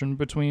sexual tension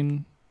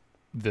between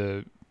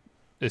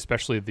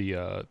especially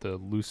the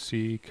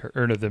Lucy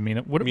or no, the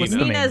Mina. What's the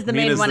name? Mina's the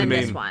main one in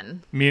this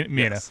one. Mina.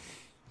 Yes.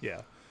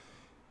 Yeah.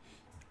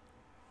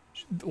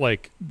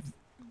 Like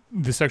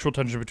the sexual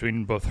tension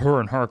between both her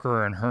and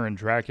Harker and her and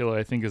Dracula,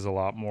 I think, is a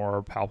lot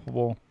more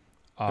palpable.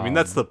 I mean,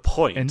 that's the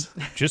point. And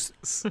just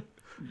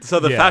so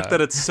the fact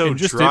that it's so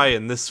dry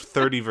in this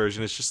 30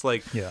 version is just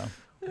like,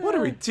 what are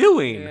we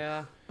doing?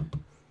 Yeah.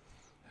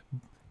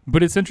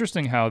 But it's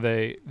interesting how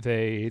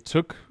they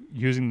took,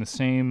 using the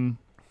same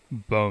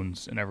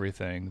bones and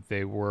everything,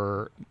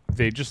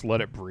 they just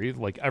let it breathe.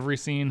 Like every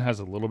scene has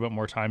a little bit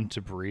more time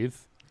to breathe,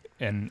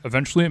 and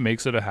eventually it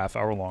makes it a half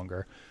hour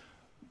longer.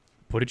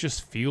 But it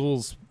just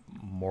feels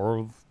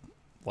more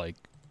like,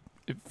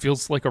 it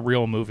feels like a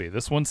real movie.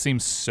 This one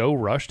seems so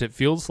rushed. It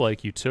feels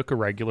like you took a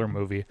regular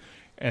movie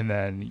and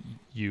then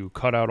you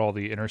cut out all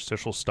the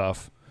interstitial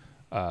stuff.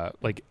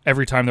 Like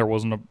every time there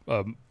wasn't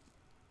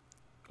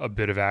a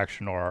bit of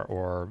action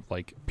or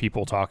like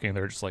people talking,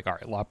 they're just like, all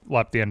right,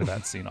 lop the end of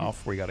that scene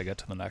off. We got to get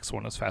to the next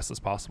one as fast as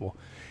possible.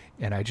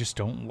 And I just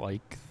don't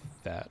like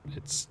that.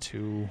 It's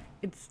too...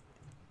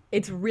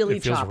 It's really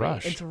choppy.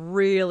 Rushed. It's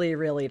really,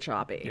 really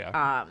choppy.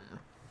 Yeah.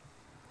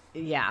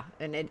 Yeah.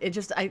 And it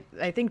just, I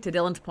think to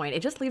Dylan's point,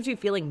 it just leaves you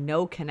feeling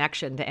no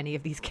connection to any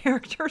of these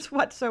characters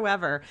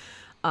whatsoever.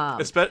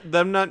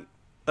 Them not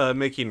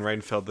making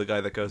Reinfeld the guy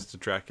that goes to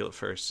Dracula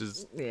first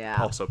is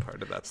also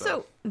part of that.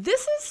 So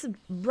this is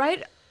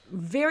very,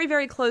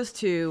 very close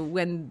to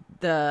when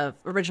the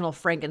original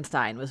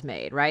Frankenstein was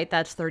made, right?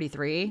 That's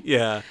 33.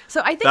 Yeah.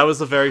 So I think that was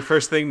the very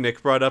first thing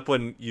Nick brought up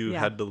when you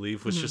had to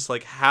leave, was just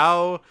like,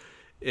 how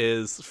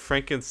is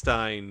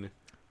Frankenstein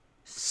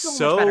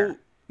so much better.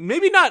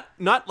 Maybe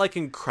not like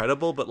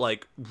incredible, but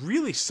like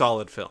really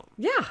solid film.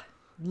 Yeah.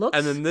 Looks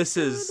and then this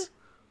good. is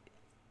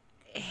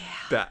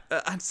bad.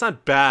 It's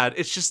not bad.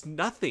 It's just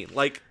nothing.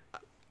 Like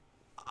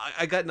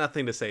I got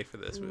nothing to say for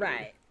this movie.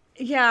 Right.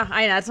 Yeah,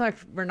 that's why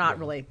we're not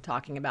really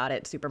talking about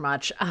it super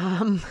much.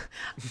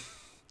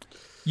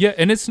 Yeah,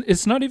 and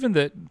it's not even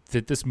that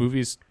this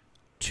movie's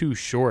too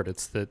short.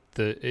 It's that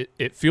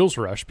it feels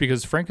rushed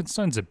because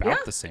Frankenstein's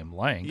about the same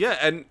length.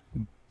 Yeah,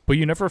 but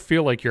you never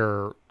feel like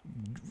you're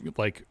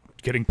like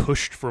getting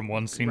pushed from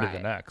one scene to the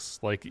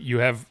next. Like you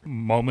have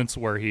moments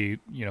where he,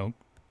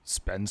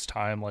 spends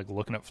time like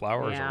looking at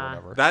flowers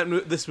or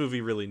whatever. This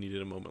movie really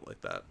needed a moment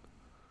like that.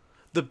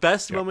 The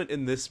best moment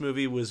in this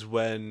movie was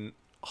when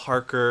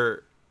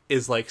Harker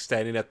is like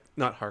standing at,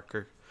 not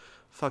Harker,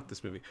 fuck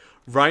this movie.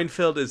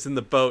 Reinfeld is in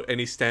the boat and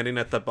he's standing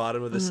at the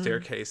bottom of the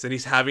staircase and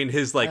he's having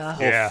his like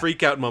whole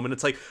freak out moment.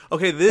 It's like,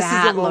 okay, this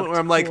is the moment where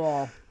I'm like,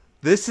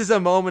 this is a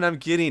moment I'm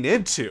getting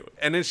into.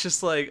 And it's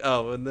just like,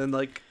 oh, and then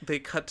like they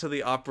cut to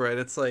the opera and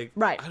it's like,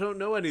 right. I don't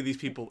know any of these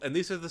people. And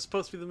these are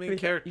supposed to be the main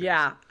characters.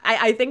 Yeah.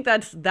 I think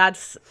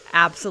that's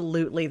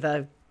absolutely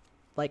the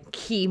like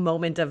key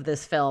moment of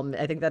this film.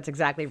 I think that's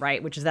exactly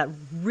right, which is that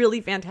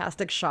really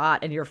fantastic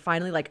shot. And you're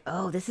finally like,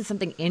 oh, this is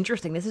something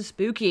interesting. This is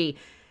spooky.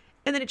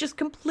 And then it just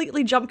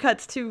completely jump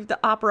cuts to the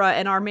opera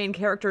and our main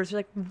characters are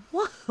like,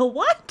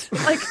 what?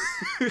 Like,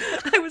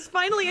 I was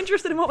finally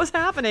interested in what was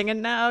happening.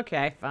 And now,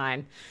 okay,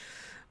 fine.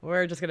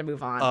 We're just going to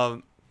move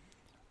on.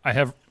 I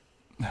have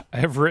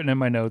written in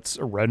my notes,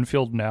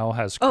 Renfield now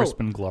has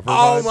Crispin Glover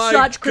vibes. Oh my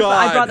God.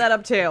 I brought that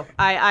up too.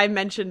 I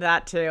mentioned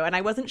that too. And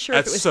I wasn't sure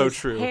if it was so his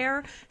true.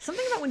 hair.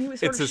 Something about when he was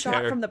sort of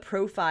shot from the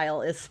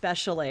profile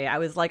especially. I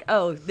was like,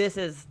 oh, this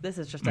is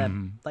just a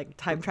like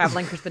time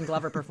traveling Crispin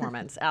Glover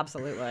performance.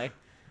 Absolutely.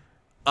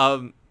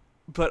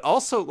 But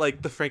also,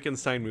 like, the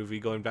Frankenstein movie,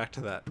 going back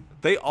to that,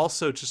 they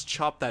also just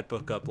chopped that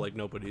book up like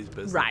nobody's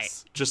business.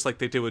 Right. Just like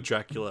they did with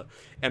Dracula.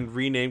 And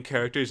rename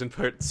characters and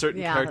put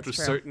certain characters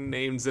certain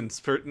names and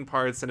certain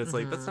parts, and it's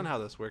like, that's not how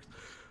this works.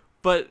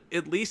 But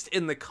at least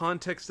in the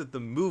context of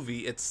the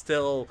movie, it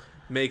still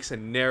makes a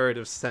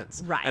narrative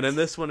sense. Right. And in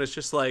this one, it's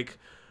just like,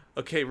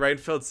 okay,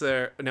 Reinfeld's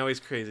there, now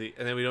he's crazy,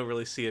 and then we don't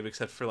really see him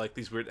except for, like,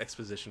 these weird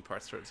exposition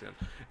parts towards the end.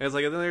 And it's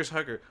like, and then there's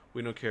Harker.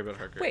 We don't care about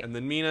Harker. Wait. And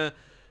then Mina...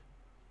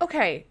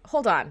 Okay,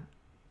 hold on.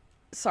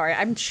 Sorry,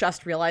 I'm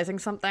just realizing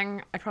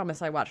something. I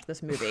promise I watched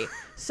this movie.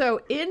 So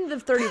in the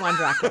 31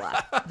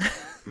 Dracula,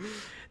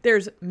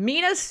 there's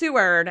Mina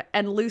Seward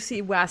and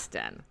Lucy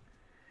Weston.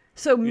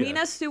 So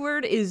Mina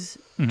Seward is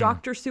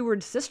Dr.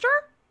 Seward's sister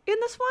in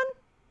this one?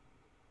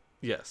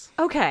 Yes.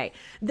 Okay.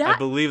 I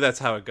believe that's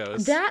how it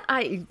goes.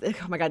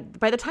 Oh my God.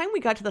 By the time we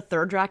got to the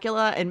third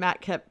Dracula and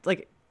Matt kept,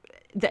 like,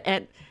 the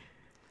end...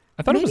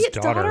 I thought maybe it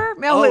was daughter.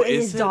 No, it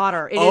is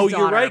daughter. It is daughter.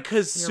 You're right,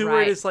 because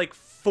Seward is like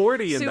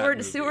 40 in that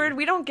movie. Seward,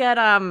 we don't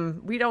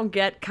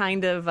get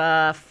kind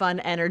of fun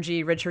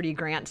energy Richard E.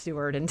 Grant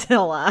Seward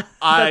until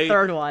the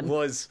third one.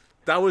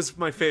 That was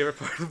my favorite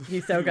part of the movie.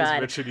 He's so good.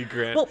 Richard E.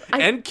 Grant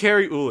and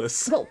Carrie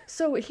Ullis. Well,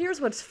 so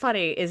here's what's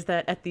funny is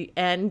that at the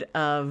end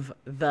of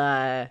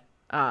the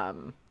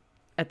Bram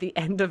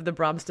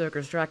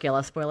Stoker's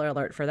Dracula, spoiler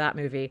alert for that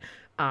movie,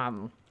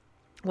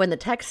 when the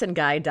Texan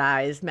guy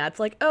dies, Matt's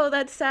like, oh,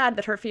 that's sad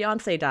that her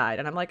fiance died.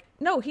 And I'm like,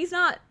 no, he's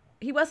not.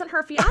 He wasn't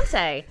her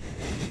fiance.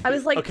 I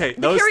was like, okay,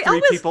 those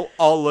three people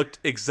all looked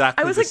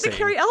exactly the same. I was like, the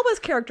Carrie Elwes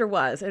character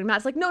was. And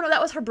Matt's like, no,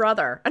 that was her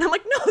brother. And I'm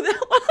like, no, that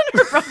wasn't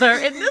her brother.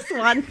 In this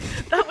one,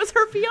 that was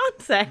her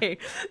fiance.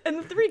 And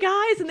the three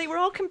guys, and they were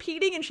all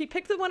competing, and she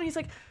picked the one, and he's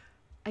like,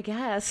 I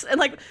guess. And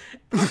like,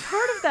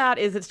 part of that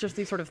is it's just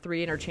these sort of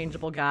three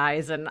interchangeable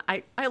guys. And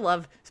I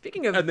love,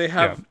 speaking of... And they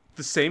have...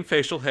 the same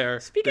facial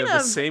hair. Speaking they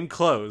have of the same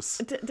clothes.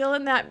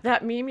 Dylan,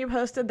 that meme you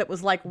posted that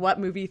was like, what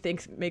movie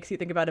makes you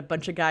think about a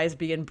bunch of guys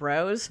being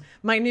bros?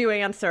 My new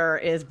answer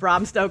is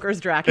Bram Stoker's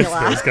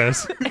Dracula. Those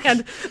guys.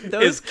 And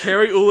is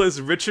Carrie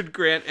Ullis, Richard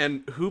Grant,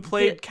 and who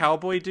played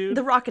Cowboy Dude?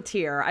 The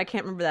Rocketeer. I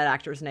can't remember that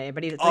actor's name,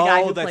 but he's the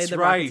guy who played the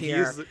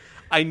Rocketeer.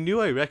 I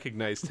knew I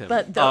recognized him.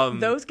 But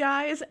those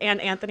guys and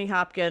Anthony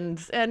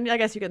Hopkins, and I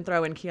guess you can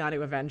throw in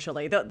Keanu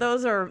eventually.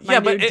 Those are my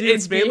new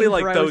it's mainly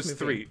like those movie.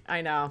 three.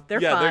 I know they're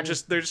fun.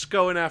 they're just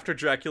going after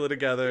Dracula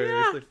together.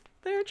 Yeah,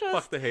 they're just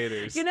fuck the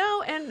haters.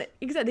 And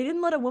exactly, they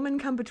didn't let a woman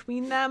come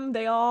between them.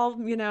 They all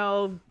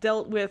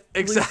dealt with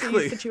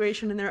Lucy's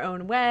situation in their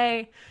own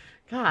way.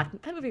 God,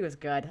 that movie was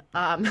good.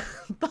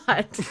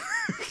 But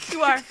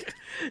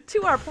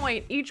to our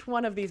point, each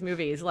one of these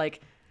movies,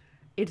 like,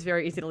 it's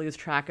very easy to lose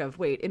track of,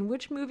 wait, in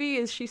which movie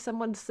is she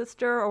someone's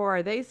sister, or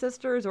are they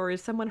sisters, or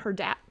is someone her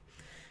dad?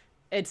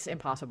 It's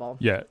impossible.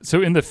 Yeah,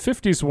 so in the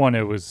 50s one,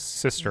 it was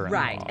sister-in-law.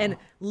 Right, and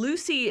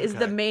Lucy is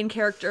the main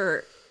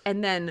character,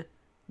 and then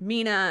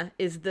Mina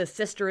is the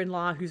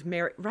sister-in-law who's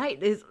married.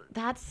 Right,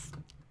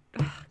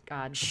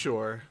 God.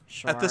 Sure.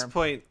 At this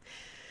point,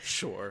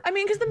 sure. I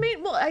mean, because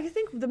I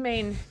think the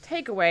main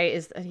takeaway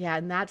is,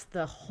 and that's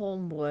the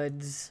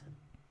Holmwoods,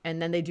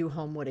 and then they do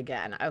Homewood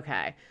again.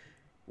 Okay.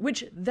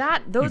 Which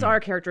those are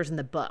characters in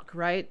the book,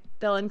 right?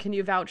 Dylan, can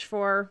you vouch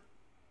for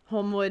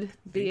Homewood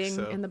being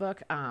in the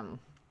book?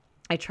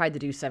 I tried to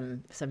do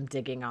some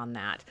digging on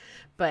that,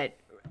 but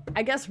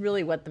I guess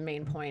really what the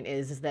main point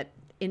is that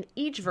in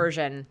each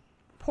version,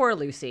 poor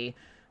Lucy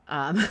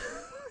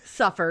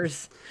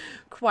suffers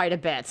quite a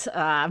bit,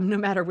 no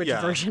matter which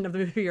version of the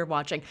movie you're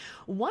watching.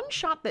 One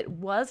shot that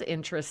was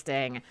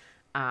interesting,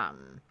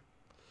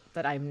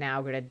 that I'm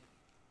now going to...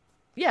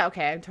 Yeah,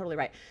 okay, I'm totally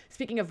right.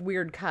 Speaking of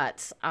weird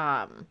cuts,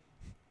 the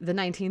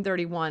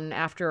 1931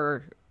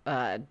 after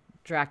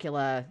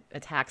Dracula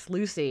attacks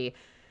Lucy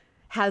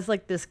has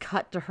like this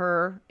cut to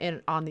her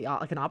on the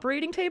like an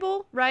operating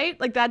table, right?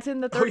 Like that's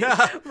in the third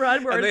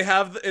run where and they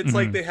have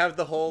like they have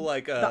the whole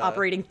like the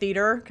operating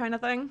theater kind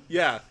of thing.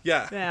 Yeah.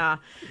 And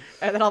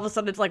then all of a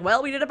sudden it's like,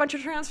 well, we did a bunch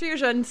of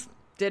transfusions.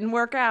 Didn't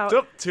work out.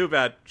 Nope, too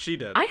bad. She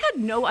did. I had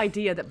no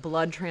idea that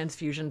blood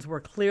transfusions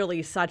were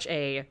clearly such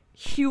a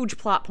huge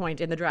plot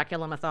point in the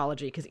Dracula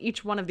mythology, because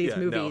each one of these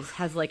movies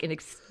has like an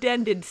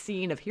extended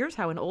scene of here's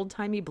how an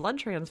old-timey blood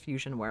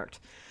transfusion worked.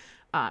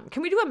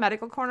 Can we do a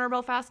medical corner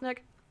real fast,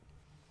 Nick?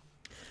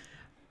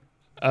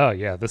 Oh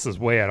yeah, this is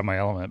way out of my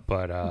element,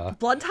 but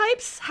blood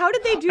types? How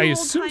did they do? I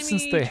assume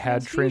since they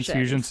had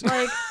transfusions,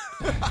 like,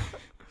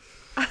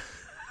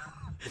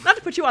 not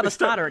to put you on the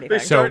spot or anything.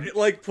 They start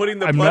like putting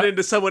the blood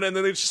into someone, and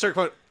then they just start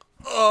going,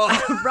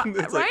 "Oh,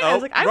 right." Like, I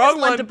was like, I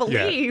was led to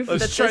believe that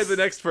let's try the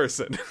next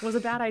person. Was a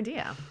bad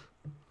idea.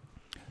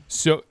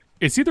 So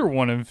it's either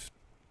one of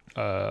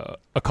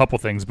a couple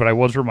things, but I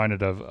was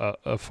reminded of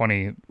a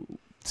funny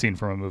scene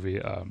from a movie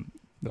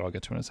that I'll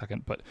get to in a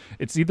second. But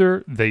it's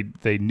either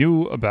they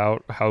knew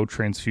about how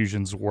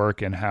transfusions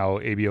work and how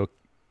ABO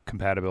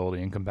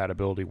compatibility and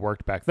compatibility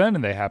worked back then,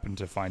 and they happened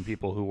to find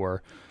people who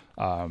were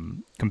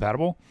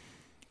compatible,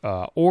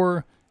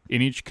 or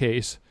in each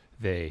case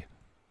they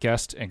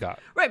guessed and got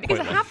right, because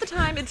half the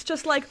time it's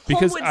just like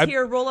Homewood's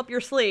here, roll up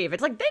your sleeve.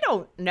 It's like they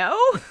don't know.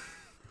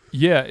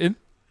 Yeah,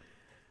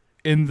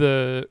 in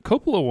the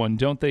Coppola one,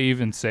 don't they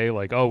even say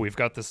like, "Oh, we've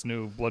got this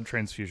new blood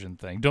transfusion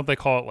thing"? Don't they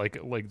call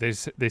it like they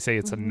say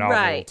it's a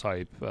novel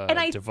type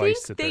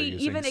device that they're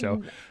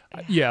using?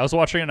 Yeah, I was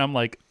watching it and I'm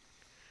like,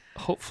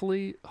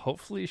 hopefully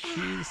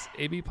she's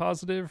AB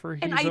positive or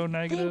he's O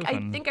negative.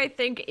 I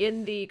think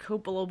in the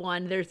Coppola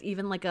one, there's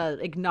even like a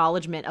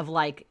acknowledgement of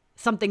like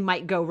something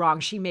might go wrong.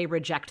 She may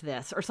reject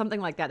this or something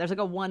like that. There's like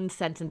a one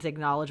sentence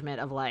acknowledgement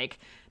of like,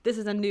 this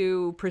is a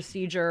new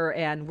procedure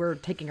and we're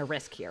taking a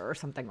risk here or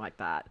something like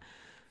that.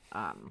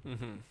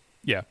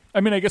 Yeah.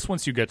 I mean, I guess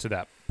once you get to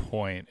that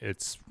point,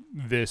 it's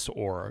this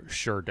or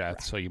sure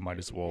death. So you might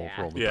as well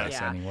roll the dice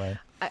anyway.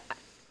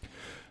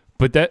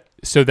 But that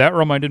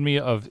reminded me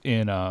of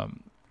in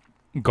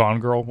Gone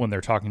Girl when they're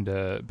talking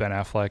to Ben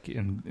Affleck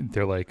and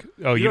they're like,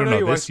 "Oh, you don't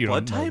know this, you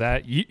don't know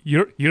that, you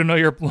don't know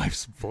your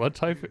wife's blood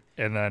type."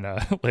 And then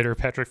later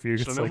Patrick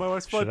Fuchs is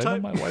like, "Should I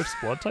know my wife's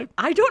blood type?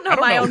 I don't know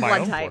my own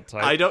blood type.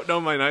 I don't know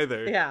mine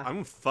either. Yeah,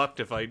 I'm fucked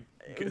if I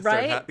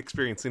start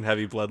experiencing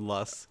heavy blood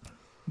loss."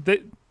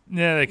 They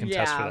can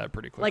test for that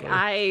pretty quickly. Like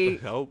I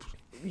hope.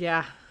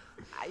 Yeah,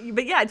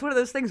 but yeah, it's one of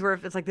those things where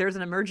if it's like there's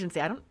an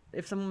emergency,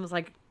 if someone was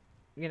like,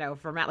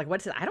 for Matt, like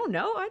what's it? I don't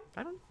know.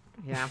 I don't.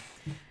 Yeah.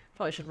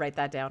 Probably should write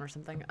that down or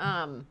something.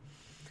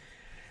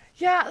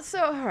 Yeah,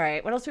 so, all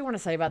right. What else do we want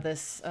to say about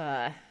this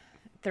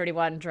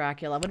 31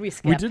 Dracula? What did we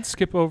skip? We did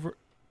skip over...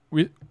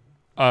 we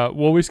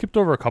skipped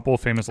over a couple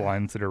of famous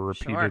lines that are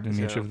repeated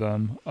in each of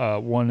them.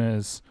 One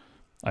is,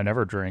 "I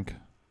never drink."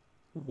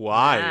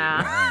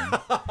 Why?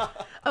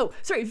 Oh,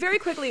 sorry. Very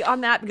quickly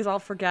on that, because I'll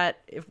forget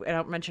if I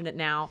don't mention it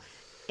now.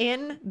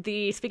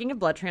 Speaking of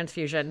blood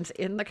transfusions,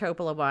 in the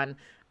Coppola one,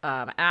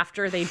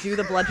 after they do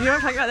the blood, you know what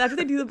I'm talking about? After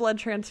they do the blood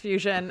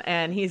transfusion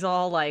and he's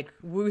all like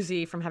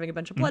woozy from having a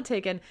bunch of blood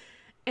taken,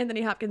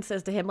 Anthony Hopkins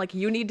says to him, like,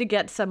 you need to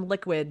get some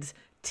liquids,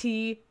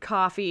 tea,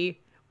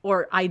 coffee,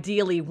 or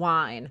ideally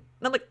wine.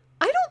 And I'm like,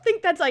 I don't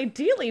think that's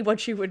ideally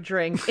what you would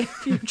drink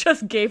if you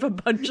just gave a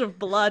bunch of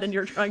blood and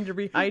you're trying to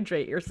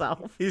rehydrate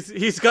yourself.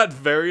 He's got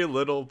very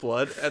little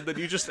blood, and then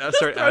you just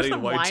start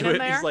adding wine to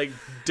it. He's like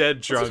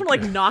dead drunk. Just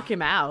want to like knock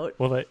him out.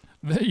 Well,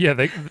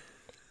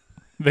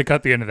 they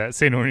cut the end of that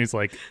scene when he's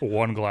like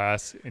one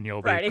glass and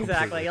you'll be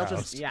exactly. You'll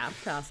housed.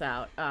 just pass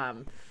out.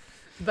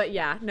 But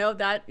yeah, no,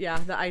 the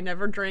I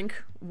never drink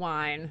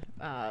wine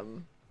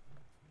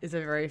is a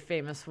very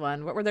famous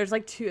one. There's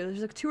like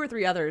two or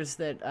three others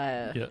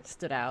that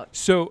stood out.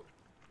 So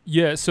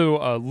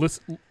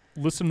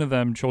listen to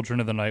them, Children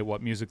of the Night.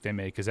 What music they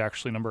make is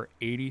actually number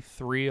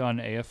 83 on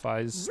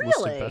AFI's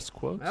list of best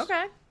quotes.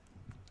 Okay,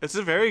 it's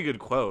a very good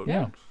quote.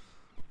 Yeah.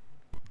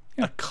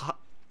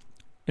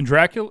 And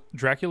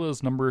Dracula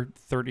is number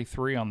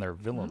 33 on their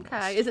villain list.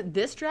 Okay, is it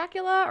this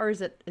Dracula or is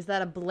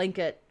that a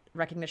blanket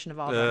recognition of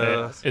all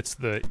Draculas?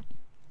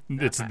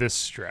 It's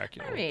this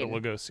Dracula, the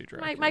Lugosi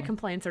Dracula. My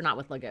complaints are not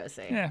with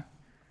Lugosi. Yeah.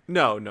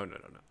 No.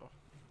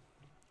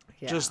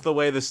 Yeah. Just the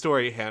way the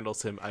story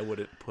handles him, I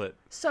wouldn't put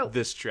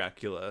this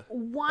Dracula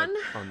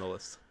on the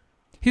list.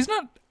 He's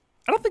not.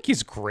 I don't think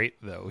he's great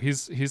though.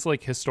 He's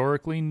like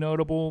historically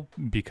notable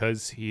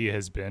because he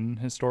has been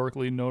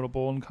historically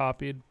notable and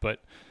copied,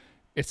 but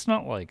it's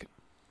not like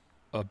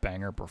a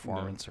banger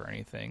performance or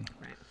anything.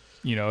 Right.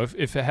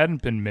 If it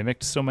hadn't been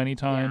mimicked so many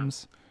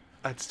times,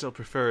 I'd still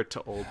prefer it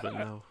to Oldman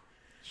though.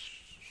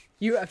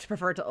 You have to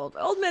prefer it to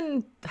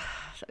Oldman.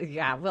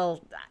 Yeah,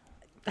 well,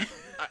 I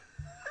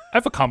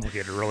have a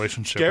complicated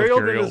relationship. Gary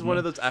with Oldman is one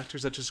of those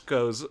actors that just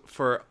goes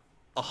for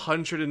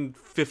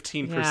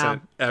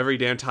 115% every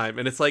damn time,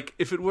 and it's like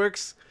if it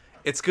works,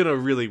 it's gonna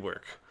really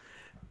work.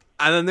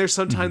 And then there's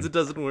sometimes it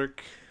doesn't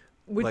work,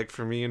 like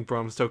for me in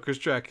Bram Stoker's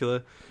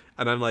Dracula,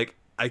 and I'm like,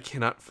 I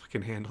cannot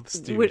fucking handle this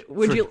dude.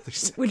 Would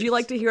you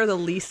like to hear the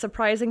least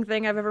surprising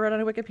thing I've ever read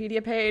on a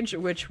Wikipedia page,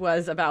 which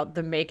was about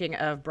the making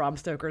of Bram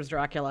Stoker's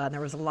Dracula, and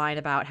there was a line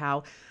about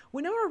how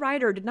Winona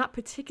Ryder did not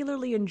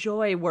particularly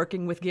enjoy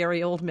working with Gary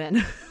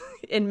Oldman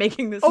in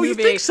making this movie. Oh, you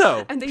think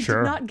so? And they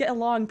did not get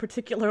along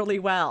particularly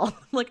well.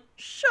 I'm like,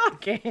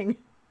 shocking.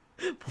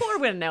 Poor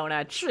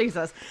Winona.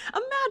 Jesus.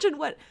 Imagine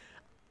what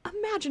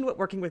imagine what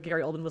working with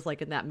Gary Oldman was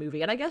like in that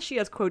movie. And I guess she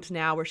has quotes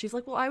now where she's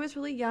like, well, I was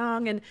really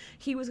young and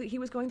he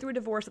was going through a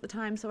divorce at the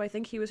time, so I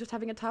think he was just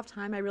having a tough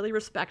time. I really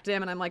respect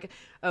him. And I'm like,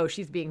 oh,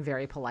 she's being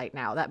very polite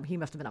now. That he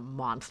must have been a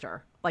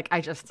monster. Like,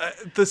 I just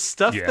the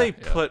stuff they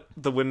put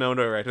the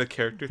Winona Ryder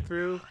character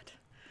through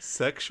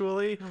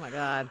sexually. Oh my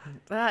God,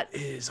 that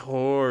is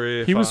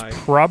horrifying.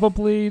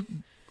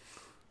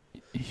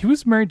 He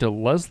was married to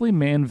Leslie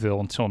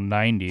Manville until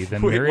 90,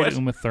 then married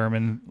Uma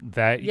Thurman.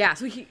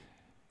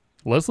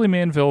 Leslie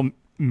Manville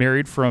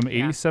married from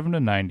 87 to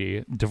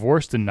 90,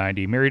 divorced in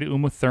 90, married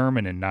Uma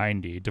Thurman in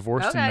 90,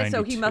 divorced in 92.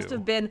 So he must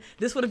have been,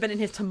 this would have been in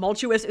his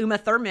tumultuous Uma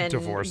Thurman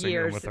Divorcing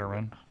years. Uma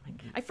Thurman. Oh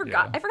I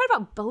forgot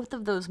about both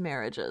of those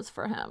marriages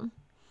for him.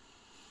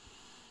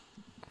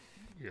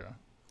 Yeah.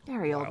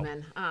 Gary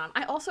Oldman.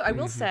 I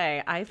will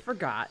say, I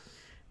forgot.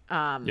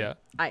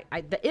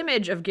 The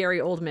image of Gary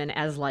Oldman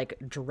as like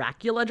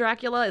Dracula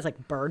is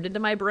like burned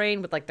into my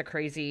brain with like the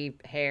crazy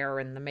hair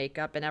and the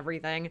makeup and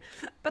everything.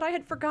 But I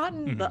had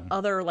forgotten the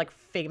other like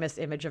famous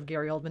image of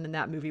Gary Oldman in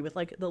that movie with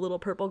like the little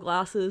purple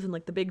glasses and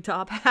like the big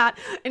top hat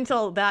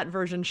until that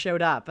version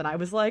showed up. And I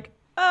was like,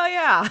 oh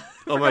yeah.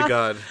 Oh my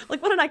God.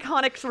 Like what an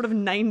iconic sort of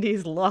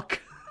 90s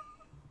look.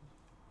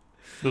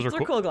 Those are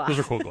cool glasses.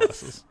 Those are cool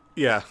glasses.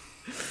 Yeah.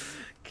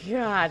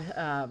 God,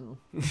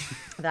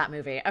 that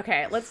movie.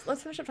 Okay, let's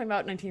finish up talking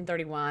about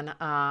 1931.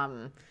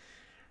 I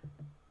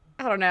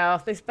don't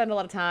know. They spend a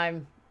lot of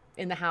time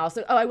in the house.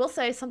 Oh, I will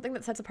say something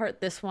that sets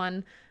apart this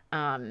one.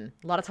 A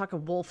lot of talk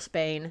of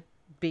wolfsbane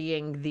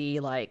being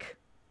the like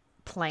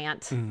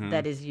plant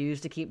that is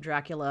used to keep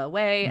Dracula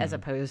away, as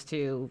opposed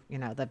to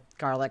the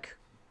garlic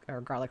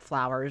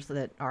flowers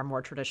that are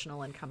more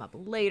traditional and come up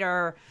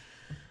later.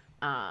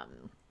 A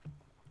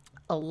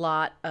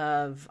lot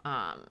of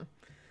I'm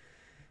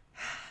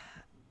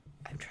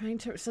trying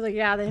to. So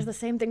there's the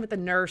same thing with the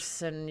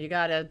nurse, and you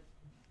gotta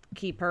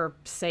keep her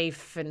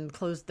safe and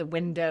close the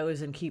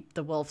windows and keep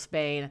the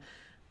wolfsbane.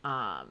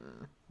 A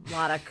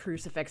lot of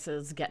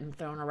crucifixes getting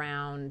thrown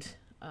around.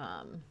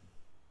 I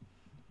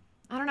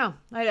don't know.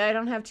 I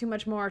don't have too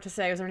much more to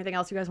say. Was there anything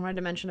else you guys wanted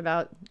to mention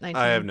about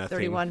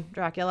 1931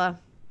 Dracula?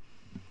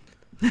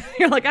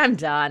 You're like, I'm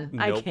done.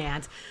 Nope. I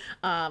can't.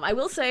 I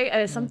will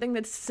say something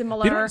that's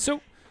similar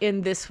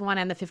in this one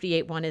and the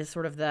 58 one is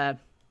sort of the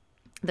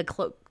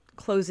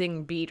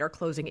closing beat or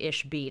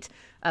closing-ish beat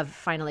of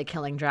finally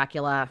killing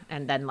Dracula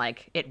and then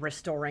like it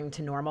restoring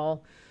to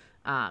normal.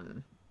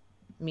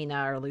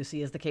 Mina or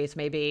Lucy, as the case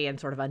may be, and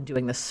sort of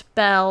undoing the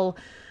spell.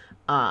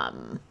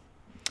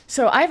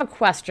 So I have a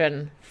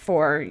question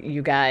for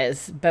you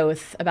guys,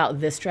 both about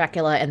this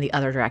Dracula and the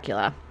other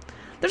Dracula.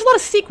 There's a lot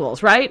of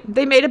sequels, right?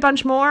 They made a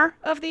bunch more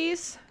of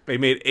these. They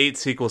made 8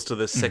 sequels to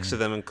this, 6 of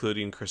them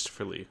including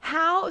Christopher Lee.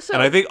 How? So,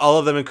 and I think all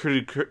of them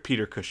included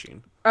Peter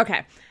Cushing.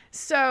 Okay.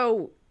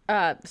 So,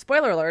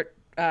 spoiler alert,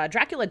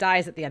 Dracula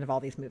dies at the end of all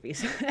these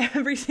movies.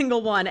 Every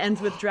single one ends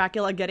with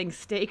Dracula getting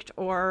staked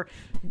or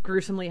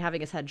gruesomely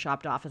having his head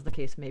chopped off, as the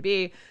case may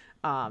be.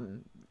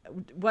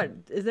 What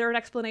is there an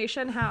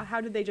explanation? How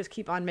did they just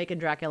keep on making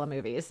Dracula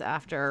movies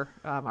after?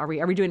 Are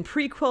we doing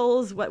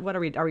prequels? What are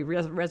we? Are we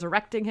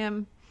resurrecting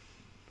him?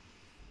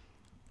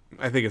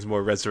 I think it's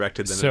more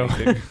resurrected than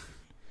anything.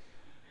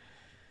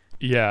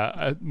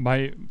 Yeah,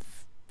 my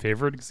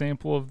favorite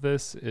example of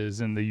this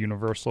is in the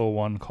Universal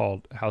one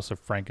called House of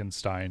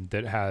Frankenstein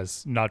that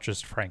has not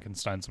just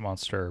Frankenstein's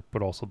monster,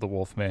 but also the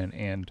Wolfman.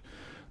 And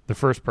the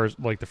first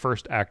the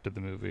first act of the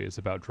movie is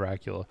about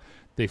Dracula.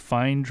 They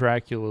find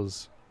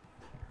Dracula's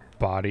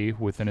body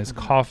within his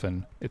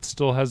coffin. It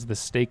still has the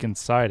stake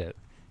inside it.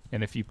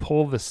 And if you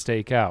pull the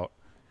stake out,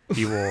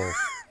 he will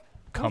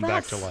come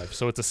back to life.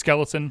 So it's a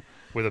skeleton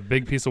with a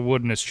big piece of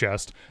wood in his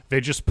chest.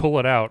 They just pull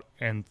it out,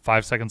 and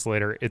 5 seconds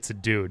later, it's a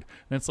dude.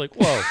 And it's like,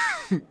 whoa,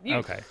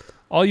 okay.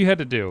 All you had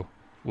to do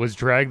was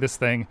drag this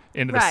thing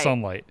into the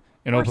sunlight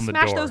and open the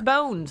door. Smash those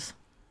bones.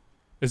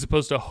 As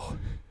opposed to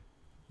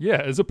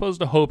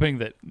hoping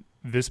that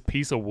this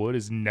piece of wood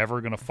is never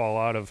going to fall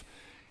out of...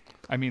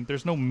 I mean,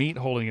 there's no meat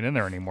holding it in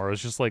there anymore.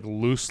 It's just like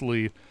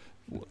loosely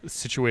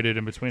situated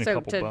in between a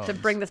couple bones. To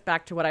bring this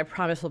back to what I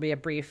promise will be a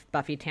brief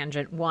Buffy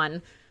tangent,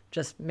 one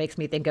just makes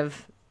me think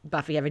of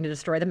Buffy having to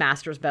destroy the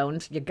Master's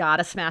bones. You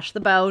gotta smash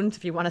the bones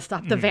if you want to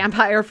stop the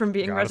vampire from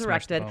being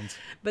resurrected.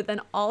 But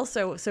then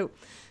also,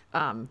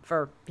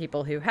 for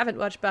people who haven't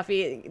watched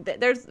Buffy,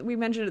 we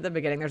mentioned at the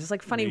beginning, there's this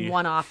like funny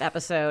one-off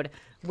episode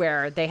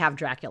where they have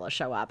Dracula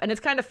show up, and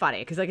it's kind of funny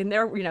because like in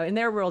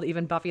their world,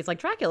 even Buffy's like,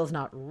 Dracula's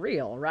not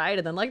real, right?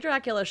 And then like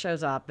Dracula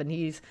shows up, and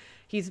he's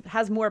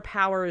has more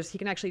powers. He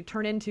can actually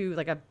turn into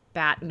like a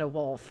bat and a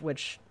wolf,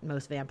 which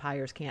most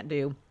vampires can't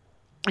do,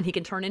 and he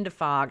can turn into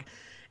fog.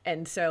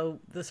 And so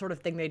the sort of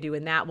thing they do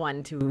in that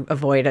one to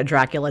avoid a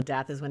Dracula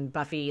death is when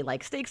Buffy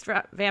like stakes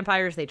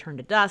vampires, they turn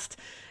to dust,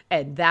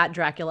 and that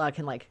Dracula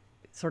can like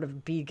sort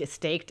of be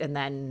staked and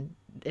then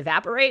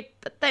evaporate,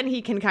 but then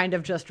he can kind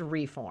of just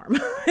reform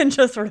and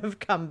just sort of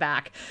come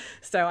back.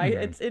 So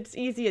it's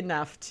easy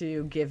enough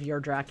to give your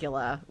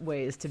Dracula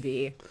ways to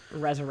be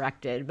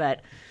resurrected,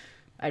 but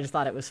I just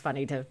thought it was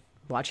funny to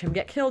watch him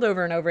get killed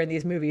over and over in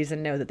these movies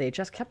and know that they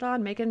just kept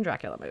on making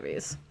Dracula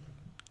movies.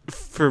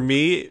 For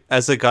me,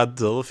 as a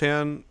Godzilla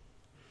fan,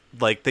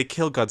 like, they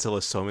kill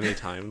Godzilla so many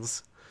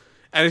times.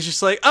 And it's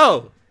just like,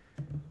 oh,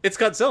 it's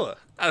Godzilla.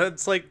 And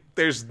it's like,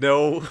 there's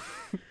no...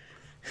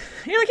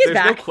 You're like, he's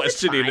back. No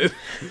questioning it.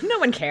 No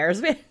one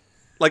cares.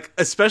 Like,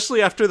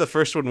 especially after the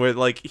first one where,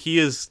 like, he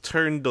is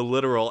turned to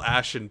literal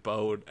ash and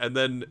bone. And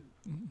then...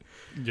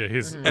 Yeah,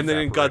 he's And then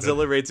in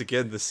Godzilla Raids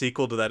Again, the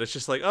sequel to that, it's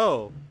just like,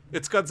 oh,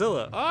 it's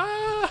Godzilla.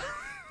 Ah!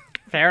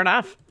 Fair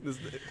enough.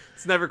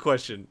 It's never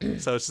questioned.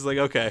 So it's just like,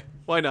 okay,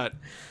 why not?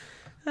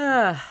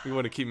 We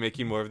want to keep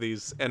making more of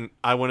these, and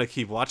I want to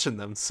keep watching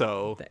them,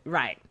 so...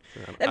 Right.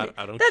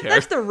 I don't care.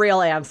 That's the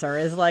real answer,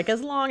 is like,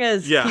 as long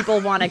as people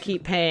want to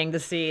keep paying to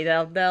see,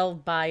 they'll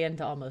buy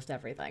into almost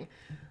everything.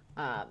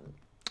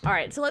 All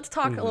right, so let's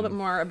talk a little bit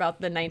more about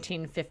the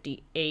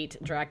 1958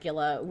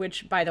 Dracula,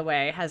 which, by the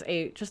way, has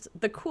just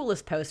the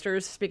coolest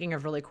posters. Speaking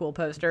of really cool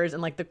posters,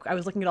 and like I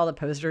was looking at all the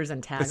posters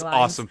and taglines. It's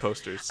awesome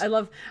posters. I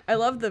love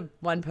the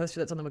one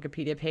poster that's on the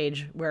Wikipedia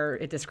page where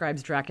it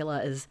describes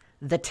Dracula as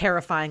the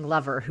terrifying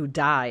lover who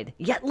died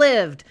yet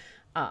lived.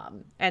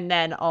 And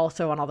then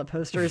also on all the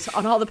posters,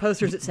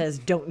 it says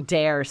 "Don't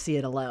dare see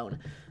it alone,"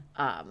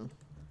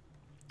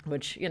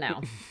 which, you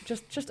know,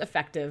 just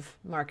effective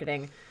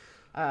marketing.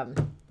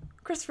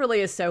 Christopher Lee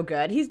is so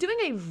good. He's doing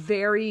a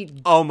very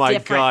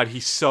God,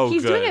 he's so good.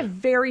 He's doing a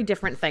very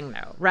different thing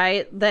though,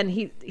 right? Then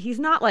he's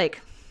not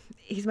like,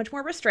 he's much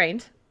more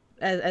restrained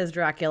as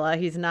Dracula.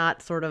 He's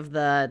not sort of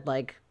the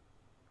like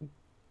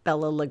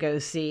Bela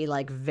Lugosi,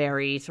 like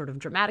very sort of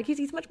dramatic.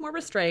 He's much more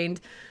restrained.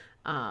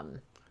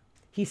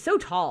 He's so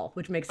tall,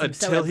 which makes him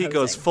so imposing. Until he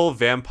goes full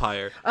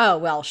vampire. Oh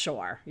well,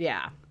 sure,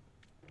 yeah.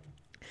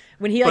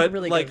 When he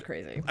really goes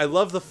crazy. I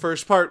love the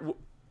first part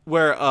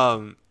where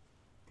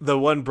the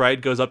one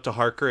bride goes up to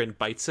Harker and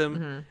bites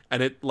him,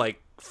 and it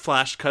like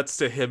flash cuts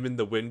to him in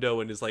the window,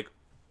 and his like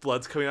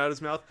blood's coming out of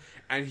his mouth,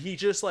 and he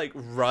just like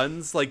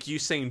runs like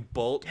Usain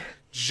Bolt,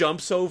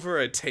 jumps over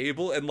a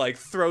table and like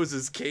throws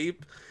his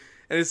cape,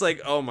 and it's like,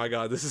 oh my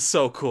god, this is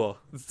so cool.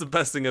 It's the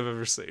best thing I've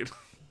ever seen.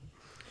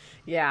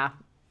 Yeah,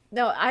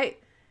 no,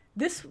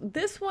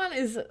 this one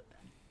is,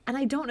 and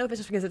I don't know if it's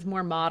just because it's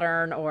more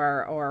modern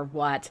or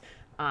what.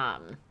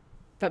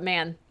 But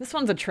man, this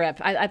one's a trip.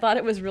 I thought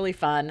it was really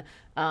fun.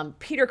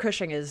 Peter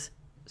Cushing is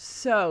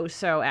so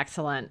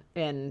excellent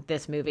in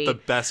this movie. The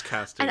best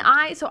casting. And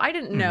I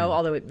didn't know,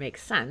 although it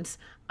makes sense,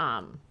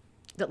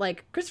 that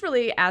like Christopher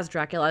Lee as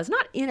Dracula is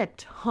not in a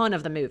ton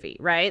of the movie,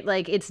 right?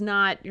 Like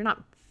you're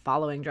not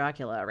following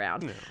Dracula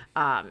around.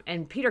 No.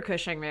 And Peter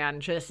Cushing, man,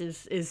 just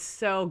is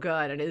so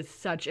good and is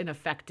such an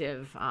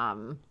effective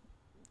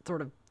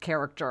sort of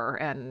character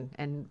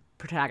and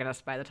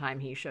protagonist by the time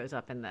he shows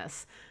up in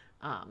this.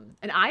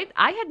 And I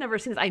had never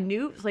seen this. I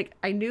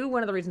knew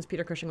one of the reasons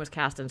Peter Cushing was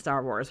cast in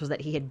Star Wars was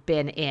that he had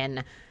been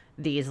in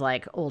these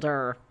like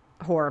older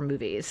horror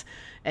movies,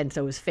 and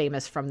so was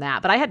famous from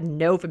that. But I had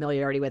no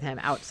familiarity with him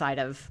outside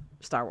of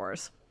Star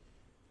Wars,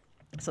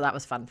 so that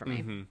was fun for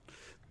me.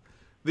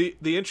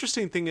 The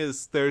interesting thing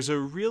is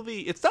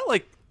it's not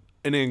like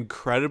an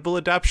incredible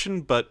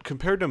adaptation, but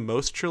compared to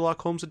most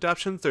Sherlock Holmes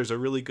adaptations, there's a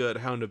really good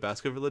Hound of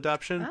Baskerville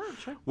adaptation,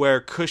 where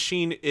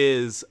Cushing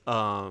is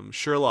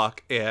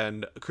Sherlock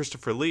and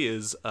Christopher Lee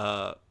is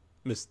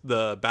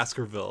the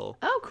Baskerville.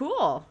 Oh,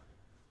 cool!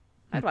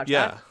 I'd watch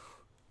that.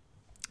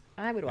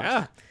 I would watch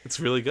that. Yeah,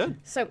 it's really good.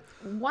 So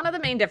one of the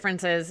main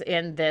differences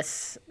in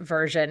this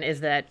version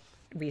is that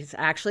we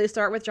actually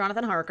start with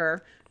Jonathan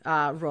Harker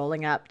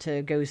rolling up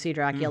to go see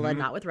Dracula,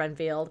 not with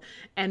Renfield.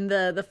 And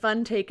the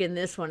fun take in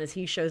this one is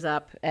he shows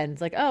up and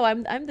it's like, oh,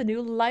 I'm the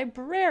new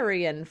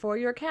librarian for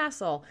your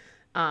castle.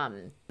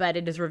 But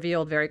it is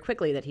revealed very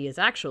quickly that he is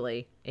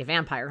actually a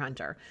vampire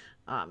hunter,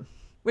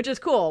 which is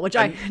cool, which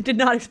I did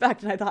not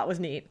expect and I thought was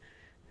neat.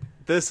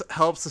 This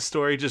helps the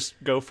story just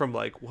go from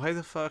like, why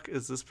the fuck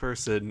is this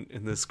person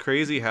in this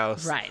crazy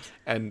house? Right.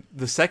 And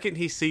the second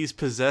he sees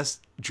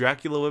possessed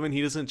Dracula women,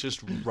 he doesn't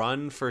just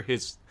run for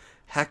his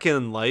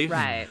heckin' life.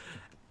 Right.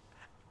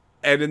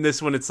 And in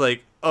this one, it's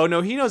like, oh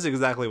no, he knows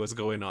exactly what's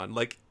going on.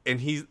 Like, and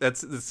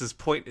that's his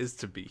point is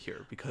to be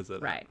here because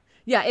of that. Right.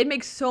 Yeah, it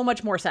makes so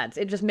much more sense.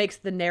 It just makes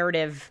the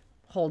narrative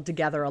hold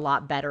together a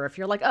lot better if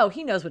you're like, oh,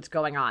 he knows what's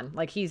going on.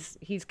 Like he's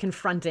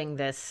confronting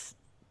this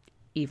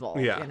evil,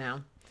 you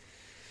know?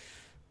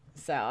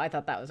 So I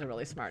thought that was a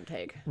really smart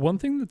take. One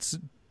thing that's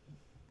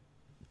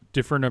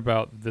different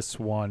about this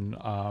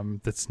one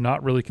that's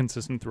not really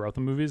consistent throughout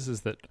the movies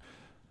is that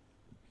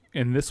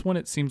in this one,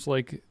 it seems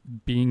like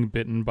being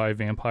bitten by a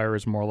vampire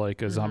is more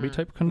like a zombie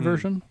type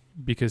conversion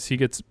because he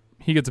gets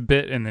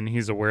bit and then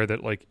he's aware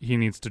that like he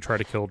needs to try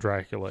to kill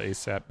Dracula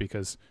ASAP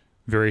because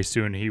very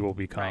soon he will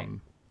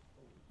become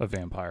a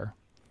vampire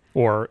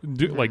or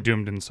like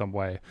doomed in some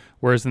way.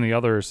 Whereas in the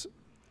others,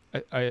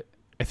 I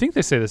think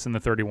they say this in the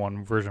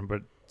 31 version,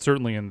 but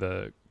certainly in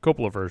the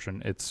Coppola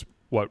version, it's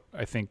what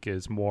I think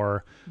is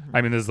more.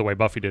 I mean, this is the way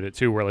Buffy did it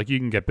too, where like you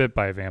can get bit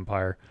by a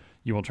vampire.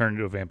 You will turn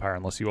into a vampire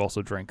unless you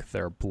also drink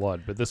their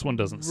blood. But this one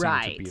doesn't seem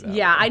to be that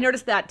Yeah, way. I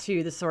noticed that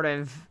too, the sort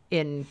of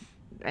in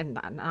and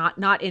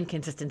not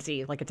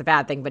inconsistency, like it's a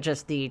bad thing, but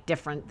just the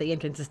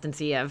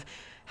inconsistency of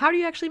how do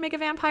you actually make a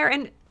vampire?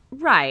 And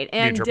right.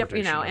 And,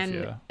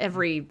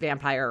 every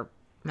vampire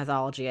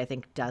mythology, I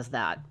think, does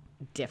that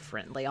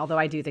differently. Although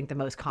I do think the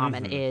most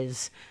common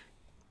is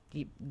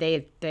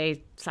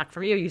they suck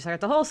from you, you suck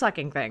at the whole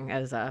sucking thing,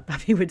 as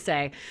Buffy would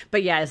say.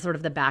 But yeah, it's sort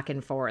of the back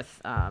and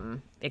forth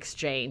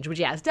exchange, which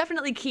is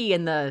definitely key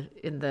in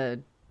the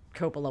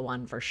Coppola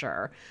one for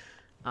sure.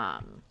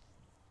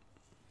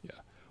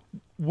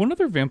 One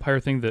other vampire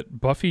thing that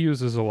Buffy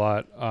uses a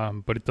lot,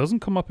 but it doesn't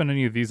come up in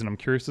any of these, and I'm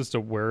curious as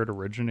to where it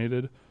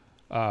originated.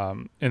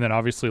 And then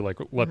obviously, like,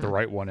 Let the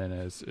Right One In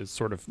is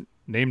sort of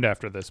named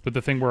after this. But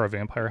the thing where a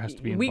vampire has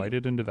to be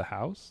invited into the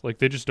house, like,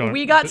 they just don't.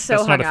 We got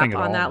so hung up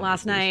on that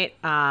last night,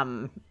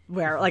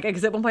 where, like,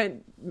 because at one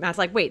point Matt's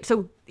like, "Wait,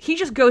 so he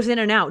just goes in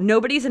and out?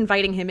 Nobody's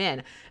inviting him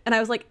in?" And I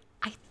was like,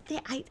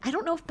 I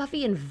don't know if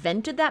Buffy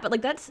invented that, but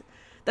like that's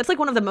like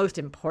one of the most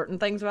important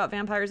things about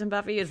vampires and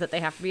Buffy is that they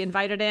have to be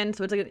invited in.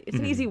 So it's like it's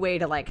an easy way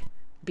to like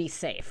be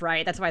safe,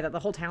 right? That's why the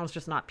whole town's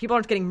just not, people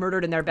aren't getting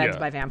murdered in their beds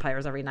by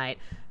vampires every night.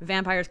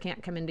 Vampires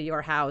can't come into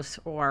your house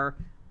or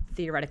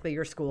theoretically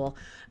your school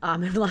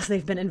unless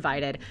they've been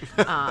invited.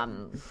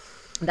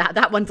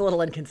 That one's a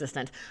little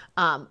inconsistent.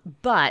 So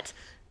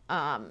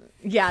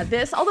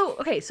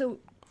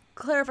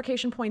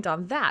clarification point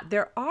on that.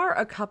 There are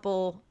a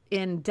couple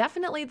in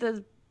definitely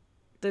the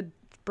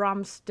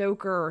Bram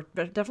Stoker,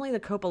 but definitely the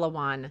Coppola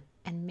one,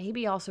 and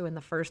maybe also in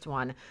the first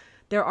one,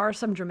 there are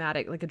some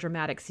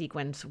dramatic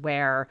sequence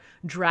where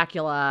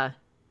Dracula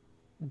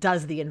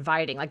does the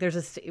inviting. Like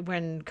there's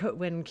when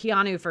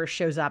Keanu first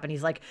shows up and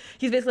he's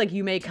basically like,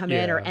 you may come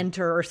in or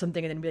enter or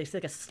something, and then it's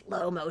like a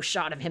slow-mo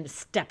shot of him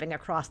stepping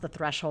across the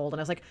threshold. And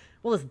I was like,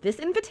 well, is this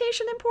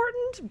invitation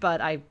important? But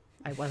I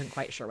wasn't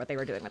quite sure what they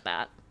were doing with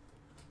that.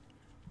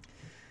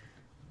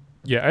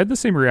 Yeah, I had the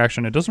same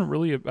reaction. It doesn't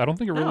really, I don't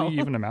think it really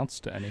even amounts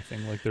to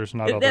anything. Like there's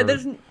not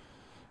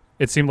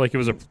it seemed like it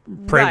was a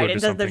prelude to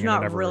something. There's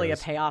not really a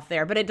payoff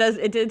there, but it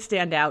did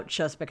stand out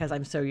just because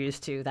I'm so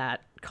used to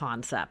that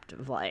concept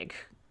of like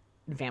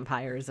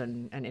vampires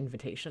and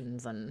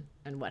invitations and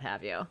what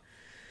have you.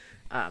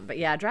 But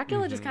yeah,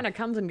 Dracula just kind of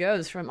comes and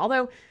goes from,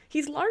 although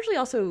he's largely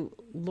also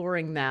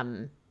luring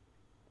them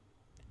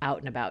out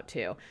and about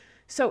too.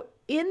 So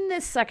in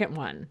this second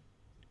one,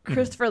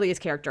 Christopher Lee's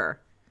character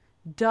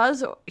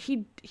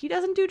he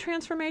doesn't do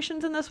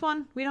transformations in this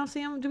one. We don't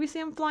see him. Do we see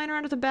him flying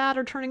around as a bat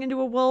or turning into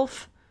a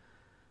wolf?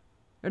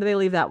 Or do they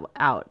leave that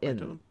out? I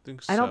don't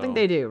think so. I don't think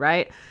they do,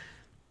 right?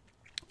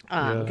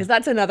 Because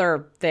that's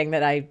another thing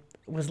that I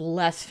was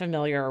less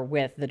familiar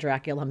with the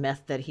Dracula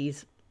myth, that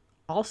he's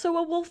also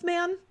a wolf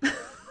man.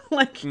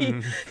 Like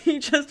he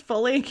just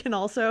fully can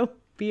also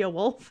be a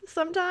wolf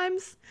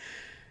sometimes.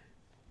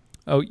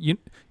 Oh, you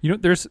know,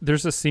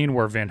 there's a scene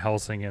where Van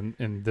Helsing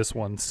in this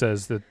one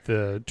says that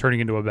the turning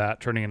into a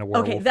bat, turning into a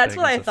werewolf. Okay, that's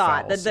what I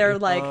thought. That they're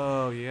like,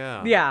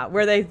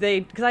 where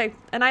they because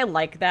I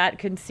like that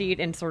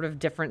conceit in sort of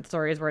different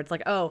stories where it's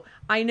like, oh,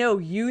 I know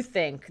you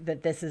think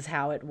that this is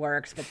how it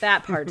works, but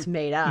that part's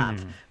made up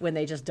when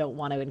they just don't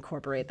want to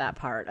incorporate that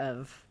part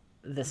of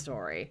the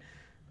story.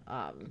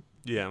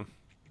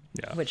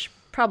 Which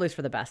probably is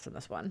for the best in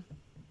this one.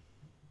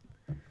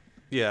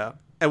 Yeah.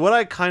 And what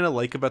I kind of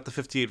like about the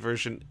 58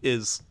 version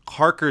is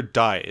Harker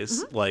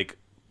dies like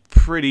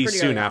pretty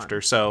soon after.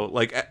 So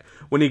like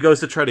when he goes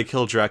to try to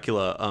kill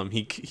Dracula,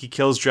 he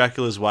kills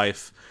Dracula's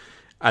wife,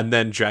 and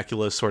then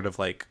Dracula sort of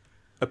like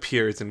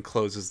appears and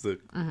closes the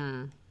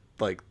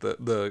like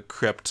the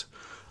crypt,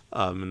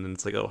 and then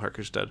it's like, oh,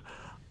 Harker's dead.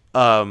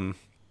 Then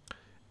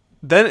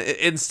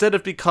instead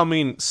of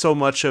becoming so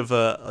much of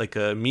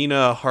a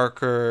Mina,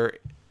 Harker,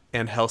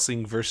 and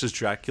Helsing versus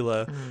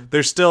Dracula,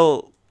 there's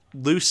still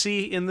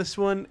Lucy in this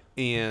one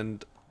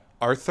and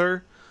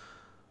Arthur,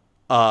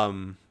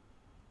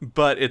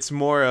 but it's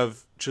more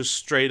of just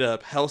straight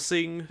up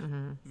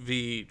Helsing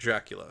v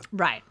Dracula,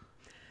 right?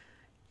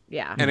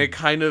 Yeah, and it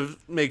kind of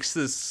makes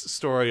this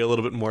story a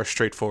little bit more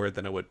straightforward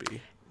than it would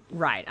be.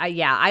 Right.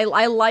 I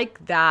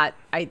like that.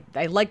 I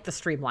like the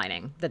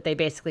streamlining that they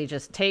basically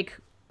just take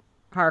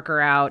Harker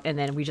out, and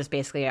then we just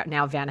basically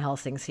now Van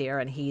Helsing's here,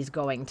 and he's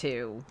going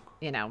to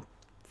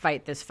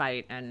fight this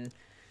fight and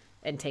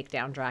take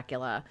down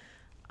Dracula.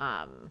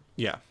 And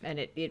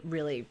it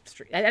really,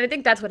 and I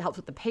think that's what helps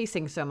with the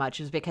pacing so much,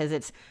 is because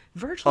it's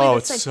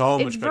virtually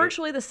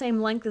virtually the same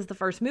length as the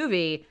first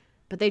movie,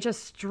 but they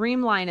just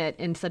streamline it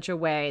in such a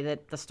way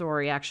that the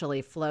story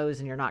actually flows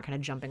and you're not kind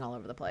of jumping all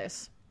over the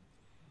place.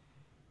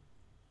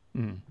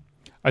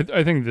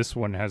 I think this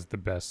one has the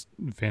best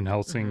Van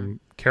Helsing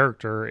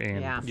character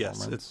and performance.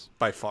 Yes, it's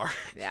by far.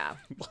 Yeah,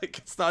 like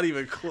it's not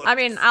even close. I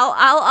mean,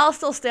 I'll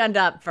still stand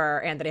up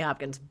for Anthony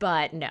Hopkins,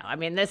 but no, I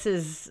mean this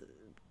is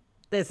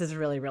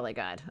really, really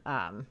good,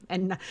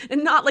 and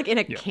not like in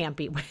a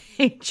campy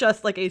way,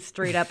 just like a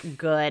straight up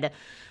good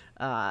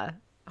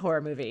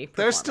horror movie.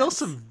 There's still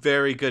some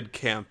very good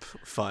camp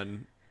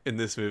fun in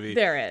this movie.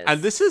 There is,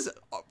 and this is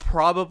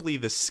probably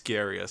the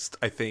scariest,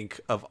 I think,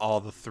 of all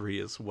the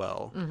three as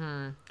well,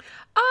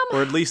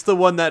 or at least the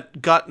one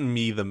that got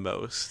me the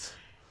most.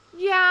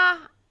 Yeah.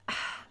 I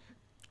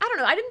don't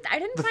know. I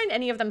didn't find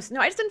any of them.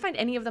 No, I just didn't find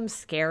any of them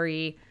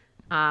scary.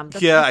 I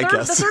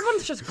guess the third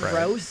one's just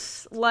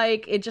gross.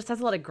 Like, it just has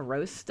a lot of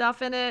gross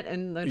stuff in it,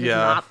 and they're just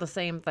not the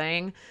same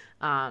thing.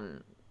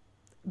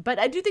 But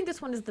I do think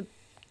this one is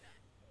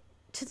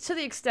to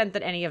the extent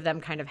that any of them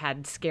kind of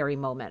had scary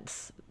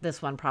moments, this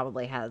one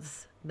probably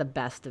has the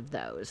best of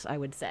those, I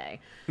would say.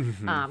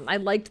 Mm-hmm. I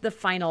liked the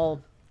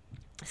final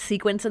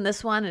sequence in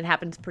this one. It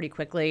happens pretty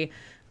quickly.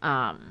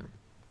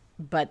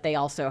 But they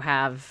also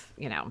have,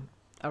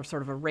 a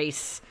sort of a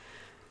race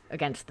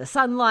against the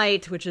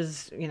sunlight, which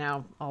is,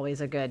 always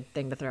a good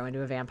thing to throw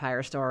into a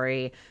vampire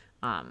story.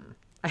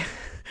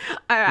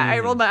 I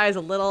rolled my eyes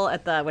a little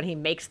at when he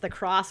makes the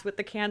cross with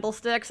the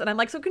candlesticks, and I'm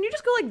like, so can you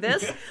just go like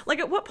this? Yeah. Like,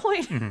 at what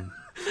point?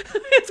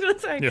 It's gonna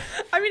say. Yeah.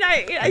 I mean,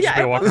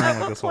 at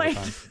what point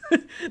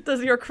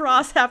does your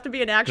cross have to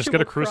be an actual? Just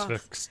get a cross?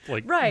 crucifix,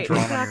 like right,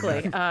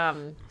 exactly.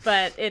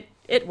 But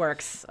it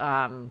works.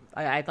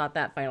 I thought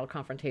that final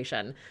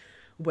confrontation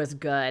was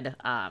good.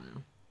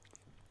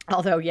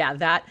 Although,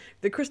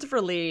 the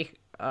Christopher Lee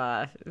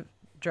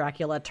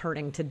Dracula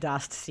turning to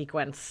dust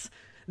sequence.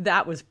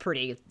 That was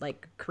pretty,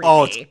 creepy.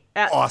 Oh, it's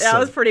awesome. That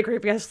was pretty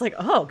creepy. I was just like,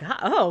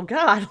 oh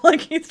god,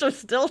 like, he's just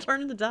still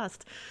turning to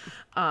dust.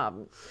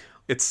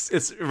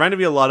 It reminded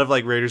me a lot of,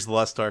 Raiders of the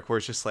Lost Ark, where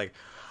it's just like,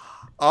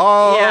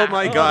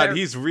 my god,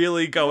 he's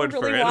really going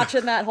for it.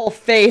 Watching that whole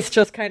face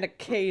just kind of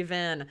cave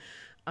in.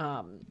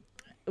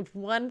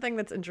 One thing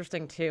that's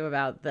interesting, too,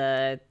 about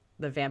the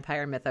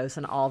vampire mythos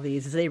and all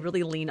these is they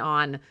really lean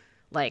on,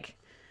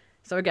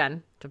 so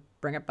again, to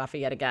bring up Buffy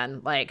yet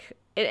again,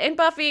 in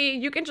Buffy,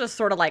 you can just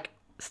sort of,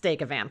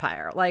 stake a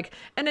vampire.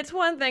 And it's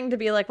one thing to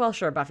be like, well,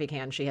 sure, Buffy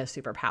can. She has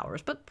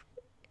superpowers. But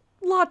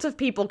lots of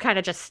people kind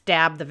of just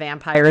stab the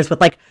vampires with,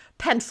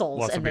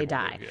 pencils and they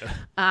die. Do,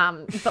 yeah.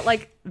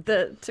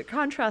 But, to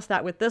contrast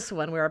that with this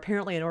one, where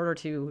apparently in order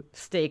to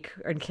stake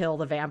and kill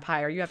the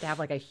vampire, you have to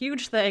have, a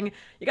huge thing.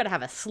 You got to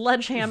have a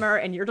sledgehammer,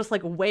 and you're just,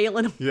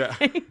 wailing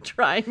away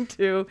trying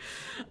to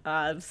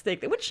stake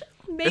it, which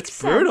makes sense.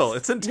 It's brutal.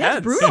 It's intense. Yeah,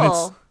 it's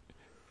brutal.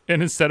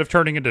 And instead of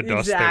turning into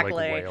dust,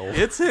 exactly. they wail.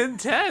 It's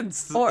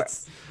intense.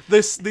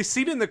 The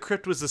scene in the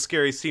crypt was a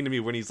scary scene to me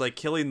when he's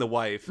killing the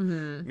wife. Mm-hmm.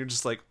 And you're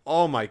just like,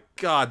 oh my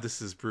god,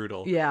 this is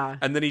brutal. Yeah.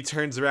 And then he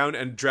turns around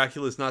and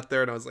Dracula's not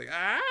there, and I was like,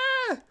 ah.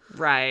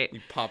 Right. He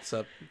pops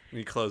up and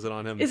you close it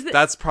on him.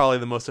 That's probably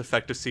the most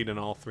effective scene in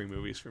all three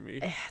movies for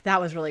me.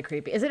 That was really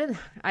creepy. Is it in?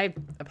 I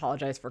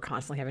apologize for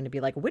constantly having to be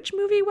like, which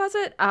movie was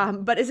it?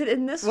 But is it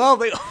in this? Well,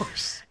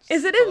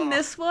 is it in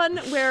this one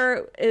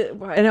where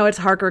I know it's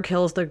Harker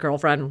kills the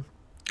girlfriend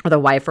or the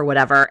wife or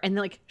whatever, and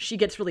then she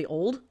gets really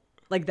old?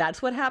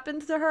 That's what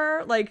happens to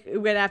her.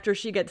 When after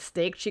she gets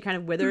staked, she kind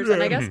of withers.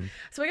 And I guess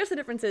the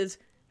difference is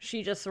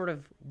she just sort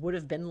of would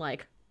have been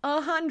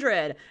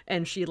 100,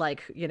 and she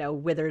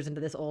withers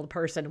into this old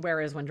person.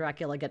 Whereas when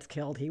Dracula gets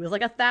killed, he was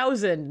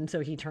 1,000, and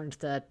so he turns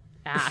to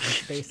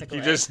ash basically.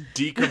 He just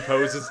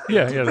decomposes.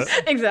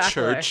 Exactly.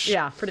 Church.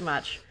 Yeah, pretty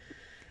much.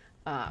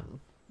 I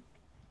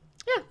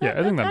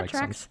think that makes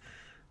tracks.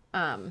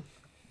 sense.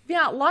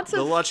 Lots of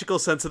the logical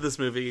sense of this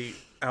movie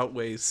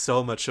outweighs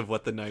so much of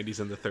what the 90s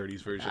and the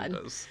 30s version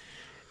does.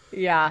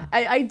 Yeah,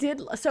 I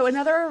did. So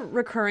another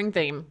recurring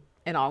theme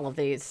in all of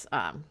these,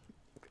 and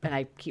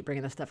I keep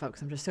bringing this stuff up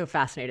because I'm just so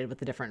fascinated with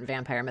the different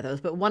vampire mythos,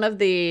 but one of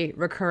the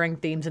recurring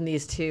themes in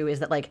these two is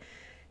that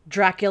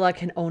Dracula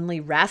can only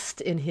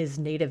rest in his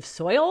native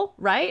soil,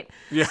 right?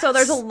 Yes. So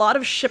there's a lot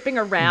of shipping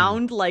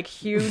around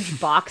huge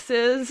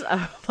boxes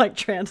of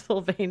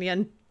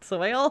Transylvanian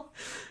soil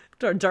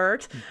or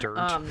dirt.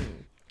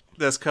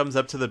 This comes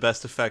up to the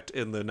best effect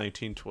in the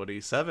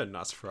 1927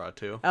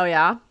 Nosferatu. Oh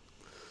yeah.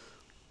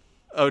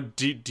 Oh,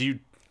 do you?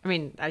 I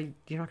mean,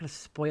 you're not going to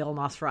spoil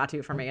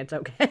Nosferatu for me. It's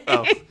okay.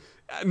 Oh.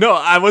 No,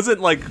 I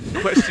wasn't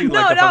questioning.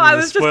 I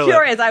was just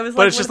curious. I was,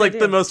 but it's just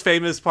the most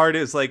famous part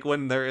is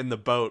when they're in the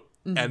boat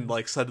and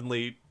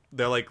suddenly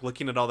they're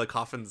looking at all the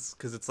coffins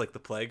because it's the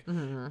plague,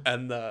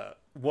 and the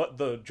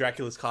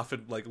Dracula's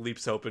coffin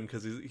leaps open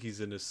because he's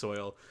in his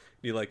soil.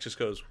 And he just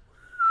goes.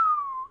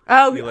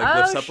 Oh, he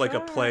lifts up like a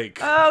plague.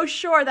 Oh,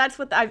 sure. That's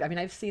what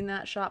I've seen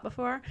that shot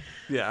before.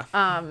 Yeah.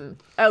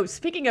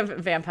 Speaking of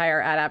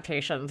vampire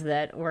adaptations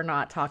that we're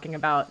not talking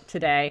about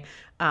today,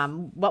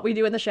 What We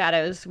Do in the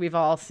Shadows, we've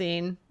all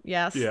seen.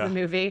 Yes, the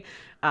movie.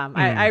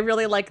 I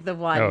really like the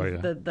one,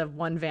 the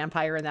one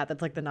vampire in that's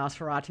the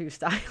Nosferatu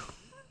style.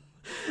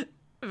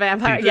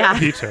 Vampire,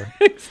 Peter.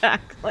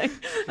 Exactly.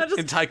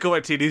 And Taika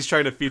Waititi's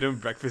trying to feed him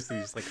breakfast, and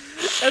he's like...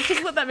 That's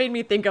just what that made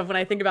me think of when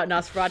I think about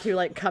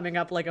Nosferatu, coming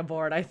up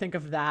aboard. I think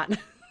of that.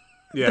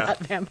 Yeah. That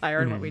vampire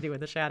and What We Do in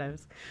the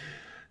Shadows.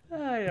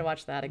 I need to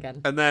watch that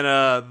again. And then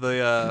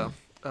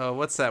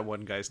what's that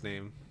one guy's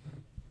name?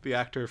 The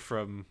actor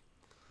from...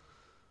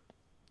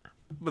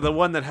 The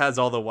one that has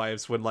all the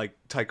wives when, Taika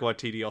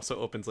Waititi also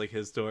opens,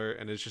 his door,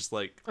 and it's just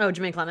Oh,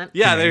 Jimmy Clement?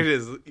 Yeah, there it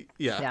is.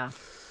 Yeah. Yeah.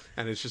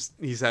 And it's just,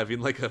 he's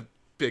having, a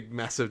big,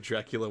 massive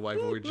Dracula wife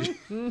orgy.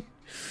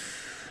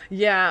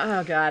 Yeah,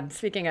 oh god.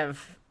 Speaking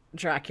of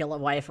Dracula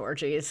wife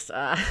orgies.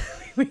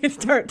 We can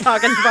start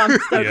talking Bram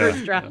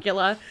Stoker's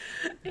Dracula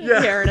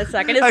here in a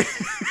second.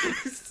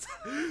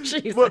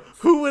 Jesus. Well,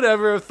 who would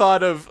ever have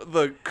thought of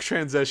the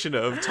transition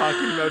of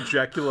talking about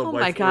Dracula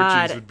wife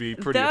orgies would be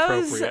pretty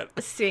appropriate.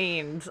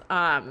 Scenes.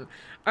 All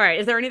right.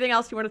 Is there anything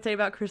else you want to say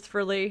about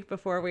Christopher Lee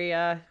before we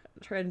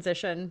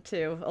transition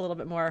to a little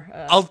bit more?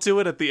 I'll do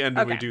it at the end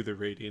when we do the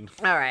rating.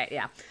 All right.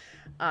 Yeah.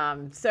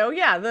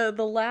 The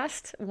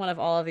last one of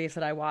all of these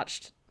that I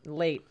watched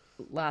late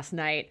last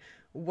night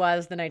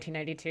was the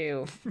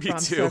 1992 Bram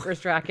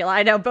Stoker's Dracula.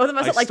 I know both of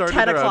us at like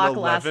 10 o'clock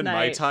last night.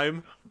 My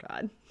time. Oh,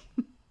 God.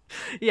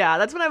 Yeah,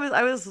 that's when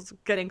I was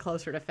getting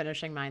closer to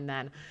finishing mine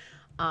then.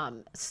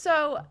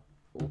 So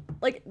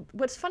like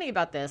what's funny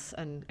about this,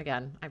 and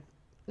again,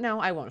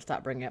 I won't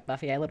stop bringing up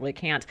Buffy. I literally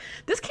can't.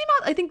 This came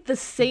out, I think, the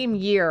same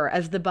year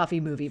as the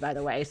Buffy movie, by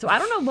the way. So I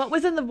don't know what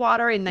was in the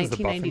water in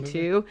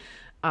 1992.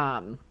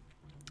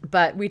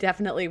 But we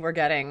definitely were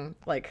getting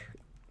like,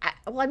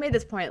 I made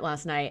this point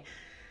last night.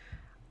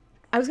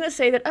 I was going to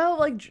say that,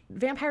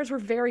 vampires were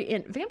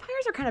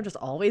vampires are kind of just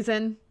always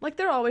in, like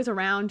they're always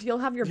around. You'll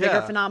have your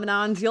bigger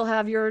phenomenons. You'll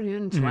have your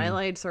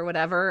Twilights or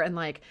whatever. And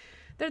like,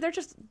 they're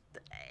just,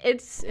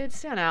 it's,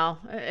 eternal.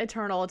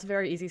 It's a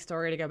very easy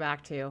story to go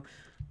back to.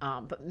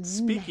 But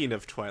speaking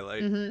of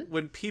Twilight,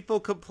 when people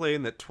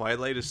complain that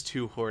Twilight is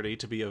too horny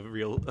to be a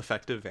real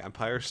effective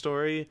vampire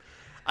story,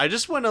 I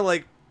just want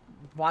to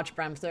watch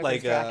Bram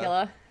Stoker's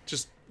Dracula.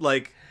 Just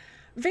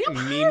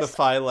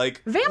memify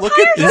vampires look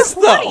at this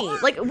though.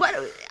 Like what?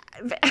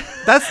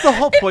 That's the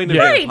whole point of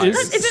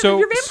vampires. If your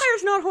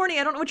vampire's not horny,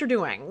 I don't know what you're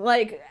doing.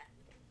 Like,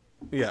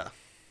 yeah.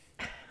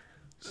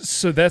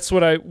 So that's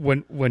what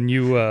when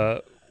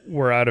you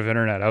were out of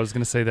internet, I was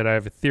going to say that I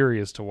have a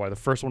theory as to why the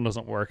first one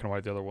doesn't work and why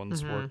the other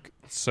ones work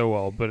so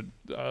well.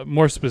 But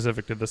more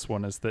specific to this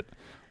one is that,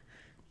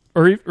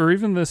 or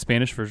even the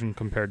Spanish version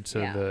compared to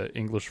the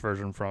English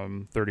version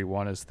from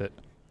 31, is that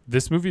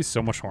this movie is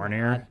so much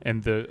hornier,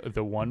 and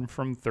the one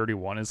from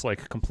 31 is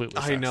like completely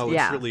sexless. I know,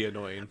 it's really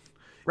annoying.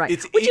 Right.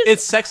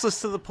 It's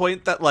sexless to the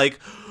point that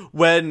like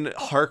when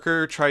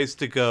Harker tries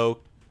to go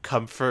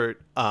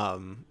comfort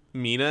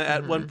Mina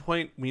at one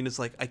point, Mina's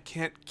like, I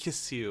can't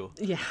kiss you.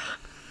 Yeah.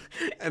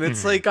 And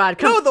it's like,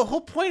 no, the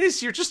whole point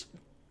is you're just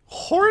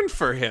horned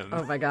for him.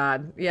 Oh my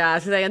God. Yeah.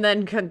 So and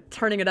then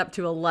turning it up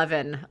to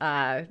 11,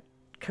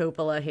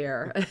 Coppola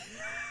here.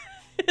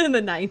 In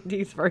the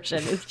 90s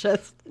version is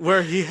just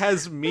where he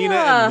has Mina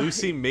and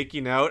Lucy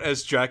making out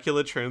as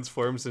Dracula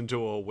transforms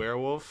into a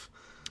werewolf.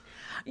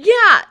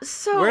 Yeah,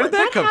 so where did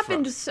that come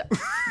happened from?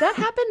 That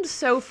happened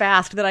so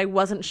fast that I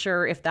wasn't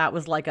sure if that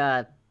was like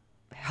a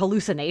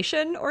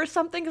hallucination or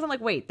something, because I'm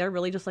like, wait, they're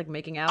really just like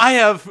making out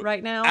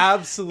right now?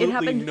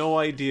 Absolutely no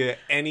idea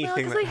anything that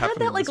happened. They had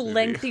that like movie.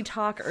 lengthy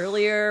talk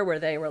earlier where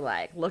they were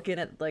like looking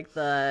at like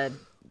the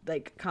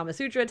Kama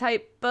Sutra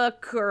type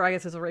book, or I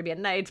guess it's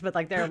Arabian Nights, but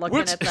like they're looking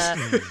at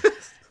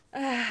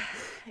the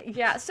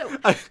yeah. So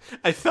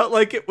I felt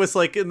like it was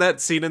like in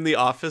that scene in The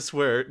Office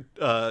where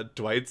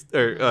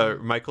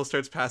Michael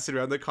starts passing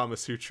around the Kama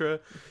Sutra,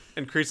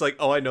 and Creed's like,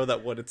 "Oh, I know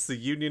that one. It's the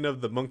Union of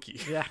the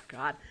Monkey." Yeah,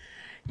 God.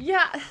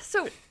 Yeah.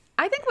 So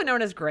I think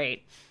Winona's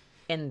great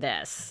in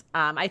this.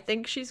 I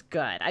think she's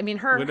good. I mean,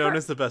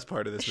 Winona's the best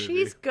part of this movie.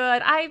 She's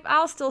good.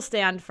 I'll still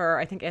stand for.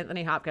 I think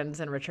Anthony Hopkins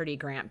and Richard E.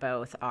 Grant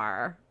both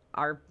are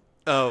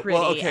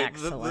pretty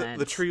excellent.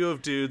 The trio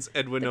of dudes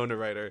and Winona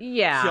Ryder.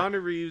 Yeah.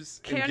 Keanu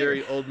Reeves and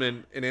Gary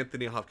Oldman and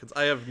Anthony Hopkins.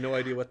 I have no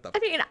idea what the... I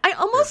mean, I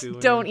almost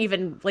don't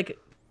even, like,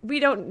 we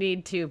don't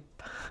need to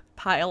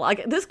pile...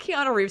 Like, this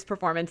Keanu Reeves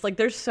performance, like,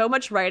 there's so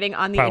much writing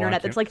on the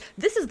internet that's like,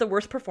 this is the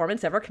worst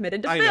performance ever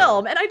committed to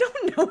film. And I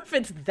don't know if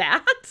it's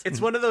that.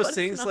 It's one of those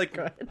things, like,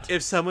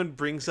 if someone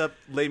brings up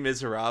Les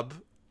Miserables,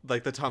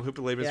 like the Tom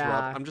Hooper Les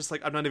Miserables, I'm just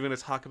like, I'm not even going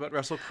to talk about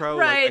Russell Crowe.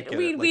 Right,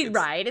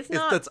 like, it's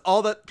not... That's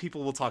all that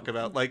people will talk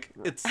about. Like,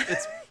 it's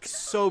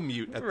so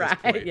mute at this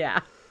point. Yeah,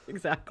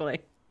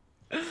 exactly.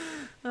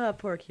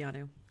 Poor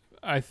Keanu.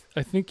 I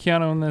think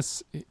Keanu in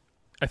this,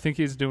 I think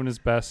he's doing his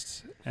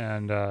best,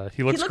 and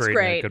he looks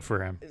great. Good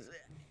for him.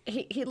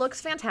 He looks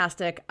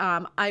fantastic.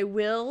 I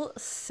will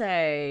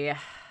say...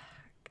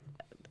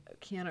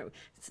 Keanu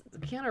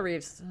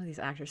Reeves, some of these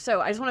actors.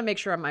 So I just want to make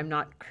sure I'm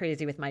not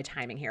crazy with my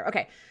timing here.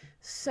 Okay,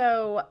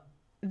 so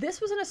this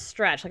was in a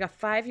stretch, like a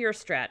 5-year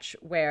stretch,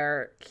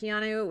 where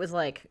Keanu was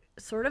like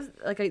sort of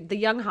like the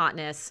young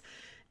hotness,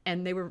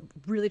 and they were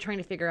really trying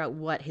to figure out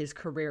what his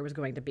career was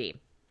going to be.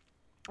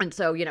 And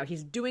so,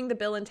 he's doing the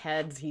Bill and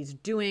Ted's, he's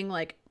doing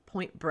like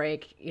Point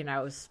Break,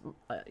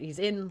 he's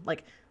in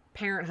like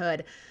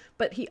Parenthood,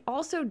 but he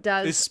also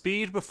does... Is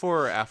Speed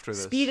before or after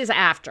this? Speed is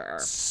after.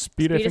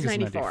 Speed I think is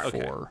 94.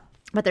 Okay.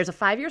 But there's a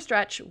 5-year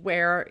stretch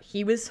where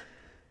he was...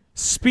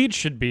 Speed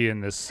should be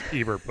in this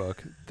Ebert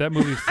book. That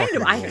movie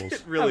fucking rules.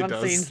 It really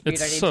does. Speed,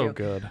 it's so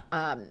good.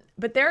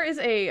 But there is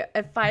a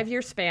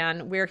 5-year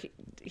span where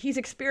he's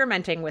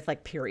experimenting with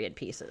like period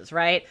pieces,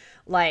 right?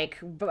 Like,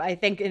 I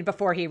think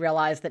before he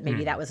realized that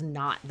maybe that was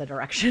not the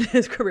direction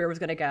his career was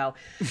going to go.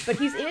 But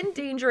he's in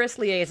Dangerous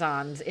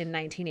Liaisons in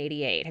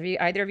 1988. Have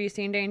either of you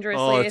seen Dangerous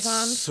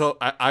Liaisons? So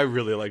I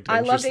really like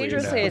Dangerous I love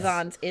Dangerous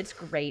Liaisons. It's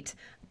great.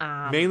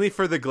 Mainly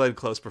for the Glenn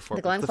Close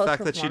performance. The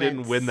fact that she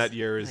didn't win that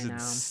year is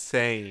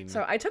insane.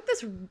 So I took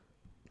this.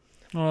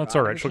 Oh, that's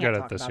all right. She'll get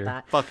it this year.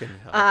 That. Fucking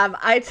hell.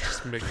 I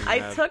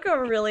took a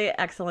really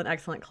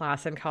excellent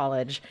class in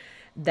college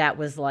that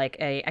was like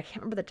I can't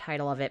remember the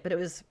title of it, but it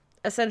was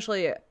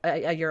essentially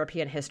a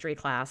European history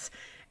class.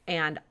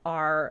 And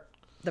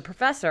the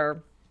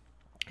professor,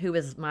 who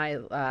was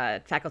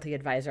my faculty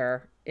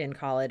advisor in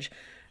college,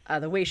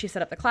 the way she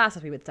set up the class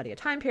is we would study a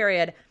time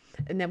period,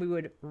 and then we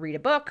would read a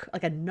book,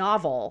 like a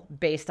novel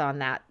based on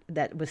that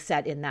was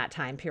set in that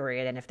time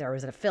period. And if there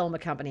was a film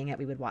accompanying it,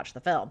 we would watch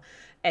the film.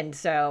 And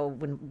so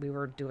when we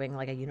were doing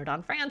like a unit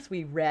on France,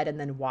 we read and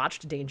then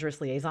watched Dangerous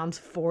Liaisons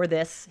for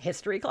this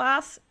history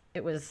class.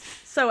 It was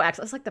so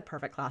excellent. It's like the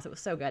perfect class. It was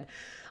so good.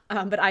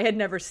 But I had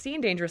never seen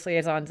Dangerous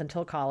Liaisons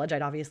until college.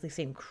 I'd obviously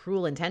seen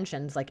Cruel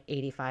Intentions like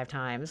 85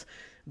 times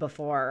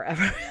before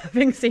ever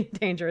having seen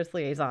Dangerous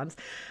Liaisons.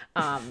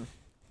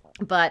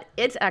 But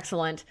it's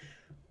excellent.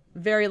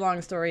 Very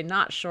long story,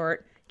 not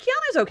short.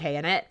 Keanu's okay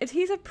in it.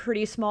 He's a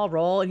pretty small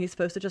role, and he's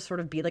supposed to just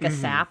sort of be like a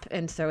sap,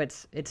 and so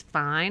it's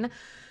fine.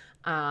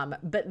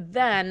 But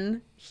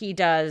then he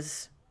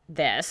does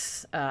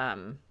this.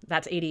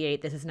 That's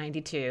 88. This is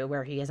 92,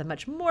 where he has a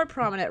much more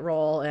prominent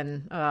role.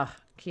 And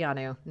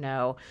Keanu,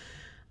 no.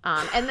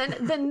 And then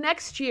the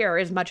next year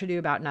is Much Ado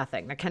About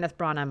Nothing. The Kenneth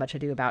Branagh Much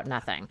Ado About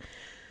Nothing.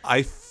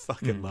 I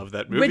fucking love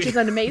that movie. Which is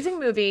an amazing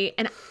movie.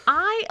 And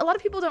a lot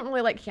of people don't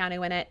really like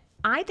Keanu in it.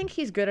 I think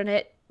he's good in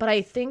it, but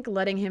I think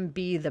letting him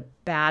be the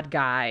bad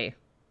guy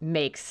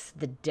makes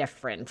the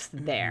difference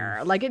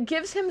there. Like it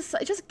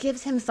just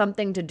gives him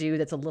something to do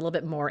that's a little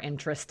bit more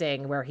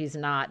interesting, where he's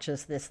not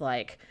just this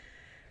like,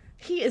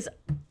 he is,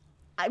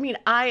 I mean,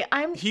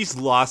 he's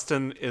lost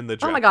in the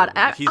Dracula. Oh my God.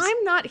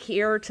 I'm not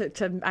here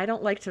to I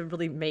don't like to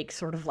really make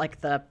sort of like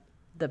the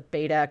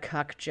beta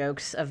cuck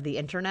jokes of the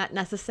internet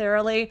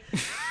necessarily.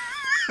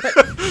 But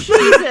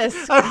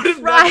Jesus I would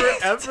have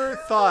Christ. never ever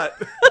thought.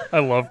 I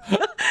love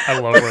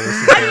where this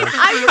is going.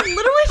 I'm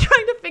literally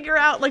trying to figure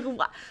out like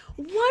what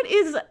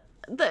is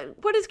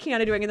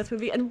Keanu doing in this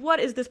movie, and what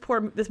is this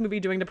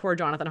movie doing to poor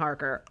Jonathan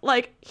Harker?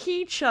 Like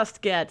he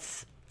just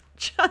gets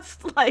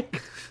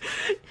like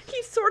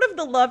he's sort of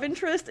the love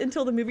interest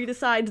until the movie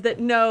decides that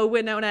no,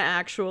 Winona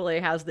actually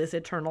has this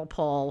eternal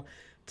pull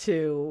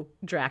to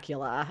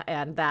Dracula,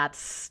 and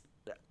that's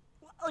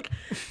like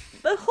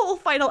the whole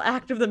final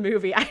act of the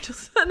movie. And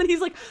then he's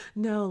like,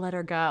 no, let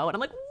her go. And I'm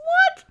like,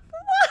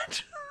 what?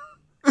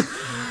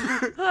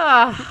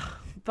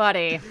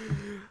 Buddy.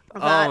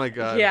 Oh my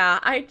God. Yeah,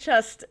 I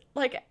just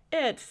like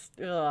it's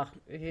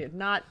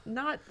not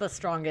the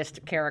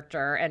strongest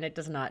character, and it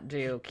does not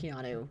do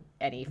Keanu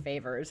any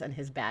favors and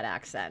his bad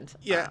accent.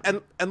 Yeah,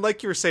 and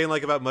like you were saying,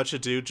 like about Much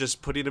Ado,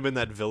 just putting him in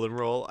that villain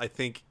role, I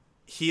think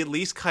he at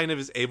least kind of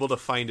is able to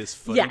find his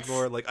footing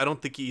more. Like I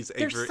don't think he's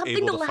There's ever something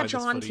able to to find latch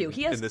his onto. footing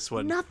He has in this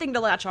one. nothing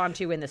to latch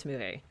onto in this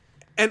movie.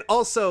 And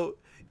also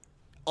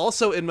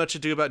in Much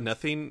Ado About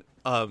Nothing,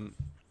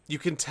 you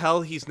can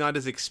tell he's not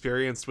as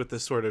experienced with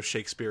this sort of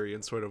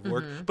Shakespearean sort of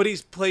work, but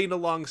he's playing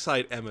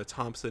alongside Emma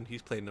Thompson.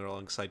 He's playing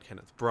alongside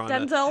Kenneth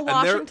Branagh. Denzel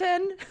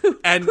Washington,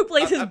 and who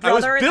plays his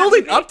brother. I was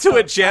building up to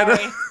it, Jana.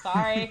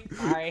 Sorry.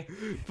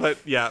 But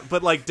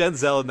like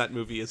Denzel in that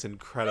movie is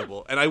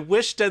incredible, and I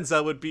wish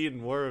Denzel would be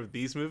in more of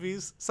these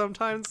movies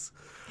sometimes.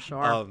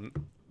 Sure.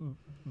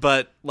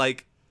 But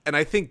like, and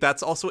I think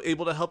that's also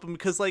able to help him,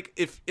 because like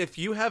if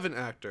you have an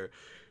actor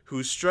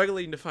who's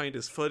struggling to find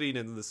his footing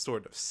in this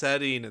sort of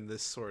setting and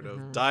this sort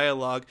of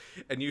dialogue,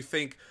 and you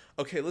think,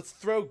 okay, let's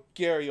throw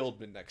Gary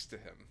Oldman next to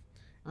him.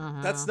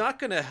 That's not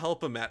going to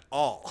help him at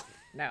all.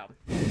 No,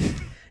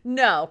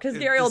 because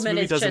Gary Oldman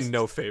is doesn't just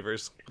know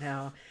favors.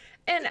 No,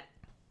 and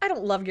I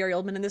don't love Gary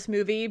Oldman in this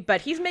movie,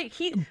 but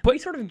we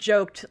sort of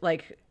joked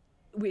like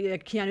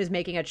Keanu's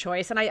making a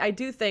choice, and I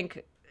do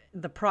think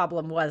the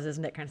problem was, as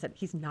Nick kind of said,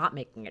 he's not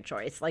making a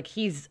choice. Like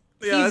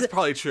that's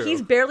probably true.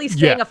 He's barely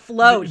staying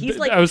afloat. He's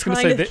like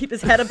trying to keep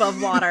his head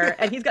above water,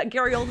 and he's got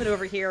Gary Oldman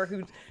over here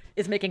who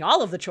is making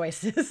all of the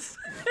choices.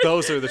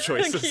 Those are the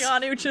choices. And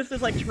Keanu just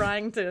is like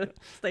trying to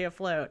stay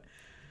afloat.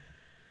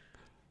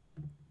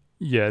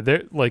 Yeah,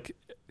 they're like,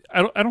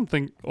 I don't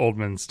think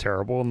Oldman's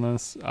terrible in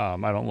this. I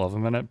don't love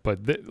him in it,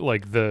 but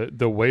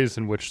the ways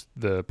in which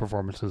the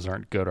performances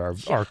aren't good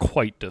are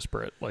quite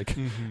disparate. Like.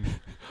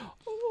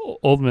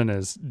 Oldman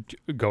is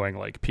going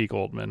like peak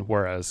Oldman,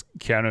 whereas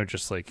Keanu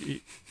just like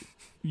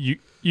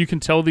you can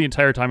tell the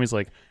entire time he's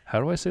like, how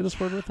do I say this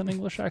word with an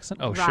English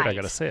accent? Oh shit, I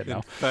gotta say it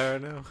now. Fair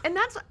enough. And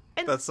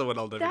that's the one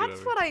I'll never That's get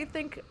over. what I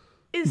think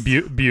is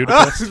beautiful.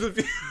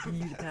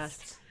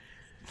 best.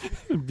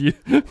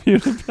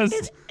 Beautiful. And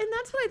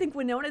that's what I think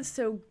Winona's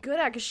so good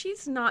at, because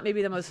she's not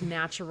maybe the most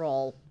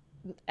natural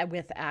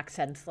with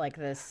accents like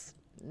this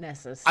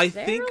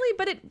necessarily,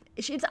 but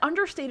it's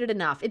understated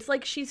enough. It's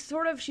like she's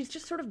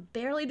just sort of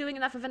barely doing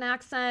enough of an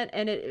accent,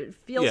 and it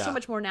feels so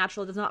much more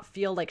natural. It does not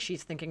feel like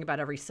she's thinking about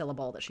every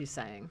syllable that she's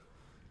saying.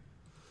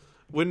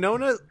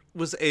 Winona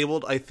was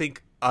able, I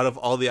think, out of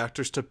all the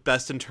actors, to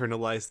best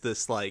internalize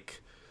this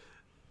like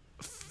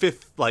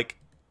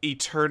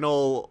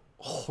eternal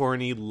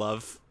horny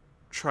love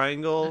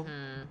triangle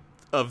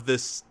of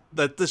this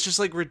that's just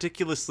like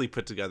ridiculously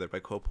put together by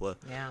Coppola.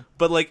 Yeah.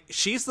 But like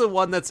she's the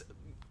one that's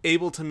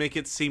able to make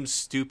it seem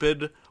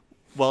stupid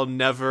while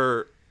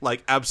never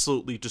like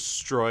absolutely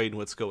destroying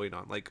what's going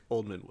on like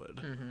Oldman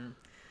would.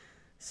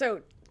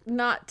 So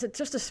not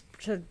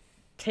to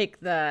take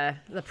the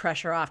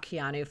pressure off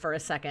Keanu for a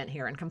second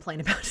here and complain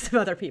about some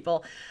other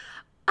people.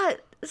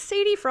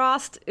 Sadie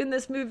Frost in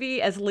this movie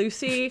as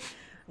Lucy.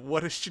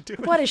 What is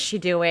she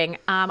doing?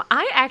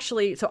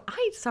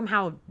 I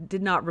somehow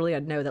did not really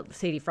know that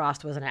Sadie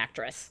Frost was an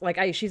actress.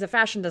 Like, she's a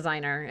fashion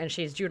designer, and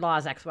she's Jude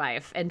Law's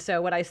ex-wife. And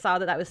so when I saw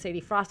that was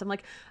Sadie Frost, I'm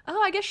like,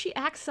 oh, I guess she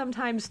acts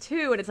sometimes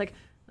too. And it's like,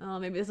 oh,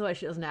 maybe this is why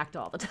she doesn't act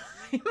all the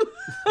time.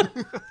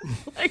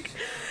 Like,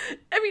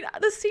 I mean,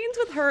 the scenes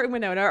with her and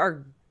Winona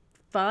are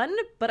fun,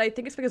 but I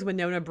think it's because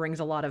Winona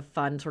brings a lot of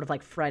fun sort of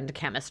like friend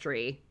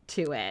chemistry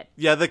to it.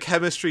 Yeah, the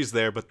chemistry's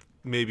there, but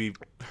maybe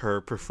her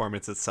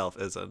performance itself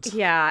isn't.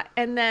 Yeah,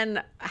 and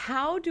then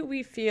how do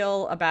we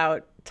feel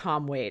about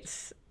Tom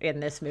Waits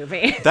in this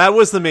movie? That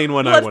was the main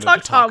one I wanted to talk about.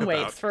 Let's talk Tom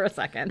Waits for a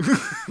second.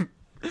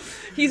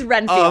 He's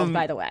Renfield,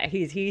 by the way.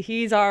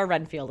 He's our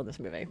Renfield in this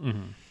movie.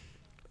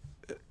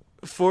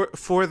 For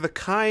the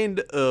kind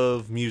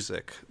of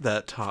music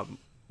that Tom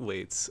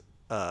Waits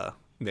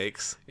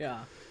makes. Yeah.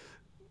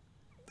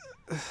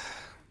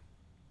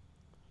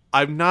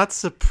 I'm not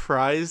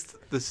surprised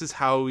this is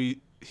how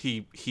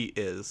he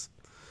is.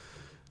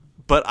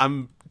 But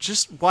I'm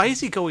just, why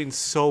is he going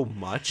so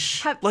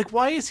much?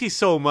 Why is he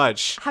so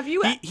much?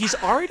 He's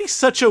already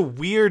such a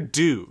weird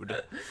dude.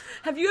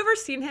 Have you ever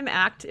seen him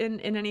act in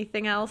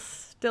anything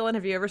else, Dylan?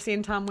 Have you ever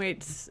seen Tom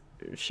Waits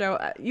show?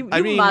 You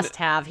must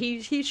have.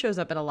 He shows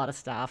up in a lot of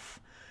stuff.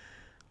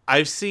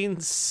 I've seen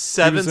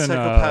Seven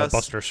Psychopaths.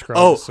 Buster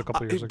Scruggs a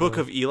couple years ago. Book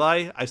of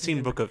Eli. I've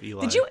seen Book of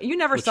Eli. Did you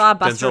never saw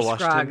Buster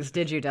Scruggs?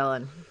 Did you,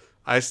 Dylan?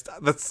 I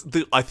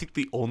think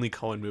the only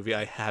Coen movie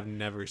I have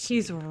never seen.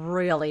 He's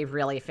really,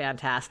 really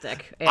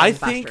fantastic in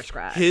Buster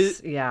Scruggs.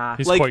 He's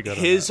quite good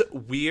his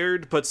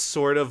weird but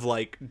sort of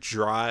like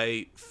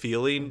dry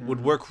feeling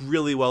would work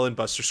really well in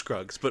Buster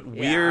Scruggs, but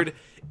weird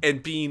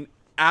and being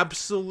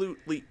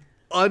absolutely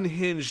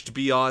unhinged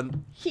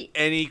beyond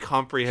any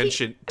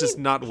comprehension does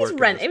not work.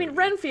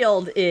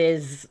 Renfield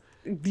is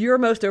your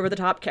most over the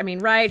top. I mean,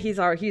 right? He's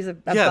a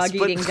bug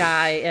eating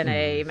guy in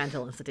a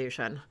mental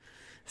institution.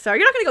 So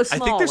you're not going to go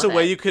small. I think there's a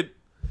way you could.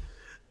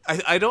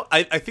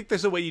 I think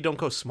there's a way you don't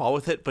go small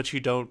with it, but you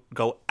don't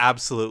go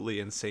absolutely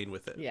insane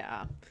with it.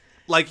 Yeah.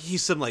 Like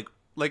he's some like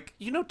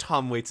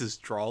Tom Waits'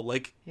 drawl.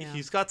 Like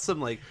he's got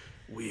some like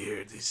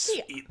weird. He's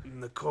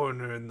eating the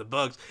corner and the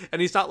bugs, and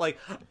he's not like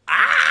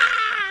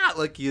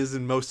like he is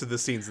in most of the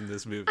scenes in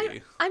this movie.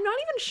 I'm not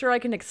even sure I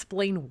can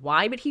explain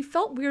why, but he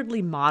felt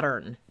weirdly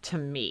modern to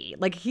me.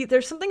 Like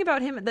there's something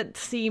about him that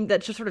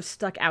just sort of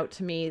stuck out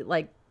to me,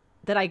 like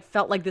that I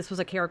felt like this was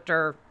a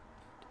character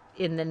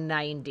in the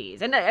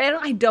 90s. And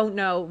I don't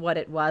know what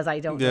it was. I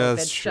don't know if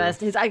it's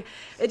just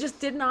it just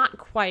did not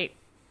quite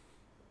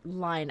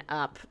line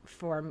up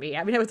for me.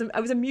 I mean, I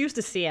was amused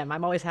to see him.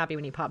 I'm always happy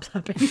when he pops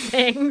up in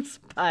things,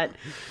 but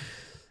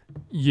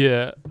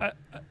yeah,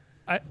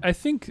 I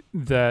think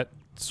that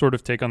sort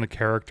of take on the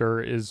character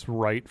is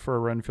right for a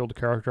Renfield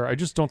character. I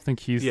just don't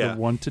think he's the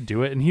one to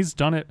do it, and he's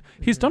done it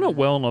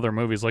well in other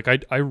movies. Like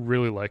I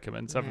really like him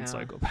in Seven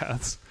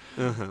Psychopaths.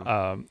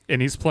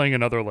 And he's playing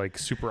another like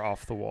super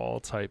off the wall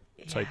type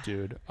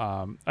dude.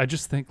 I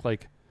just think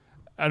like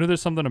I know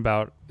there's something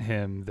about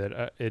him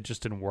that it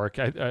just didn't work.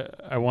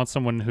 I want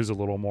someone who's a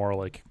little more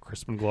like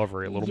Crispin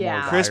Glover, a little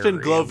more Crispin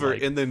Glover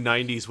in the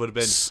 90s would have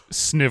been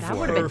Sniveler. That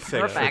would have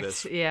been perfect.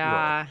 This.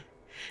 Yeah,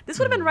 this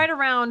would have been right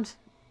around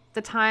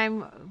the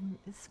time.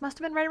 This must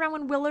have been right around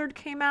when Willard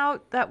came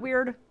out. That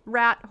weird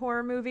rat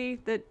horror movie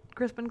that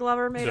Crispin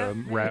Glover made.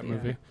 The rat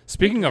movie.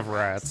 Speaking of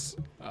rats,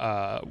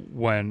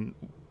 when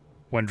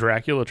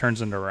Dracula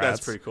turns into rats,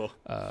 that's pretty cool.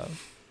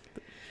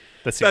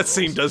 That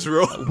scene does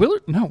rule.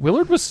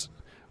 Willard was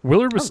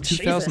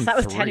 2003. That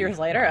was 10 years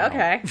later. Wow.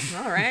 Okay,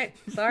 all right.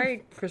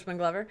 Sorry, Crispin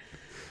Glover.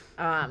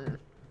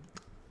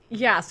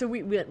 Yeah, so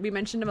we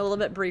mentioned him a little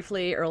bit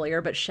briefly earlier,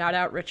 but shout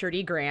out Richard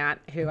E. Grant,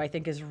 who I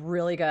think is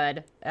really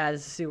good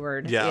as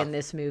Seward in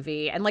this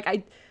movie. And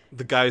like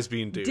the guys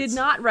being dudes. Did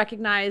not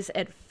recognize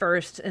at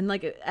first, and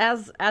like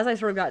as I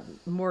sort of got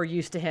more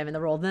used to him in the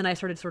role, then I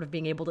started sort of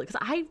being able to, because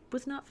I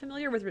was not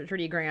familiar with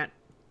Richard E. Grant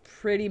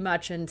pretty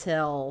much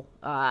until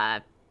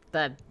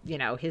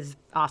his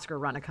Oscar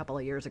run a couple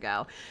of years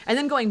ago, and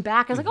then going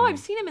back, I was like, oh, I've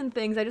seen him in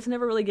things. I just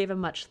never really gave him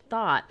much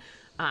thought.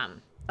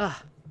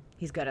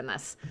 He's good in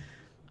this.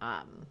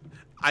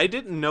 I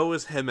didn't know it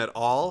was him at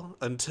all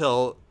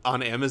until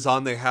on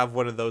Amazon they have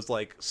one of those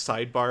like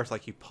sidebars,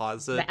 like you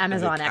pause it, the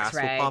Amazon and the cast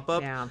X-ray will pop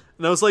up, yeah.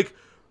 And I was like,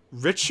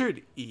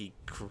 Richard E.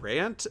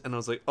 Grant, and I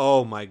was like,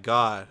 oh my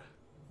god.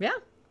 Yeah.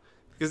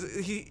 Because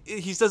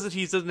he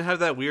doesn't have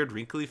that weird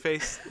wrinkly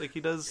face like he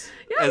does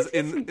Yeah,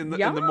 in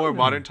the more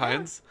modern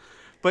times,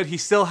 but he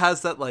still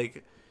has that,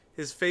 like,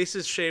 his face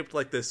is shaped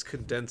like this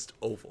condensed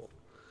oval.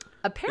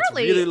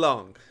 Apparently, it's really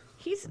long.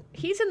 He's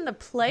in The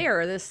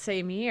Player this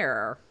same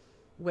year,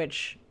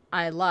 which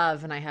I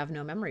love, and I have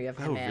no memory of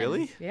him. Oh,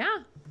 really? Yeah.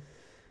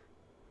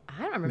 I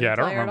don't remember. Yeah, I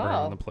don't The Player remember at him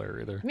all. in The Player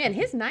either. Man,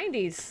 his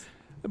 90s.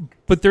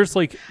 But there's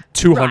like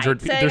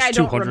 200. Right. Saying There's I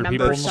don't 200 people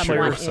remember in The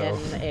someone Player.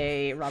 So in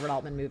a Robert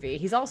Altman movie.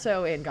 He's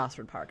also in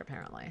Gosford Park,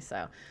 apparently.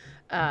 So,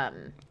 I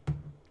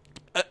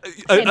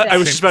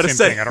was just about to same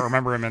say. thing. I don't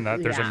remember him in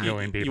that. There's a Yeah.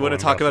 million people. You want to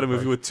in talk about a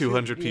Gosford movie Park. with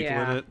 200 people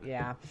in it?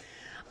 Yeah.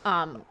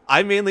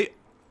 I mainly.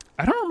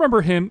 I don't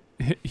remember him.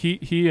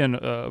 He and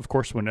of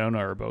course Winona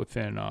are both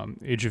in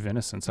Age of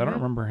Innocence. I don't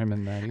remember him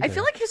in that either. I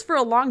feel like for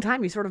a long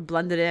time, he sort of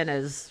blended in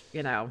as,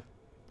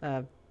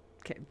 a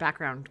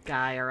background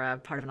guy or a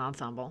part of an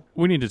ensemble.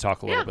 We need to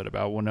talk a little bit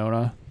about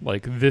Winona.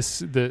 Like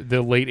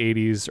the late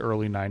 80s,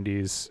 early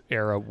 90s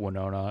era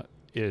Winona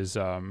is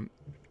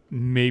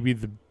maybe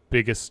the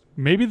biggest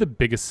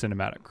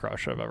cinematic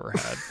crush I've ever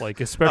had.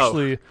 Like,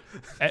 especially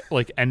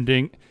like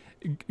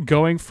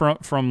going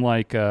from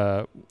like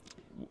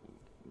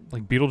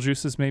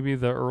Beetlejuice is maybe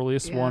the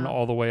earliest one,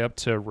 all the way up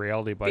to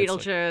Reality Bites.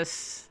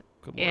 Beetlejuice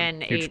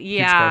in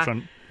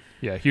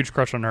huge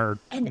crush on her,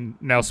 and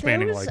now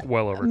spanning those like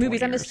well over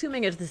movies. 20 I'm years.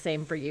 assuming it's the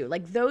same for you.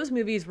 Like, those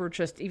movies were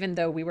just, even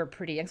though we were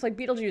pretty young. So, like,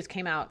 Beetlejuice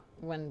came out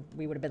when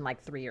we would have been like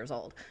 3 years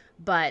old.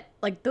 But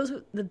like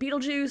the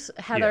Beetlejuice,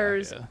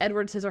 Heathers,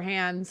 Edward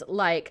Scissorhands,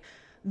 like,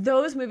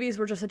 those movies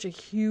were just such a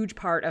huge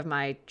part of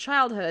my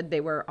childhood. They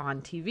were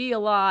on TV a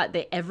lot.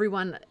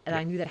 Everyone that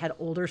I knew that had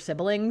older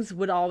siblings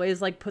would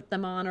always like put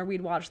them on, or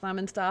we'd watch them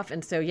and stuff.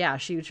 And so, yeah,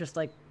 she was just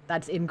like,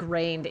 that's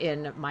ingrained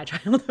in my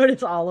childhood.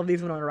 It's all of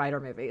these Winona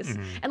Ryder movies.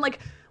 Mm-hmm. And like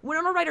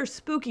Winona Ryder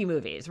spooky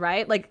movies,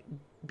 right? Like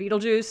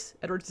Beetlejuice,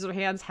 Edward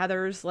Scissorhands,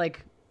 Heathers,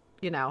 like,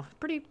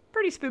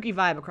 pretty spooky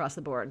vibe across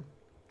the board.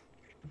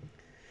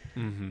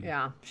 Mm-hmm.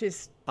 Yeah,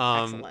 she's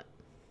excellent.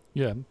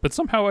 Yeah, but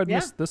somehow I'd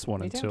missed this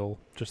one me too. until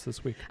just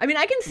this week. I mean,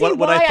 I can see What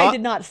why I thought- I did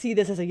not see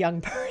this as a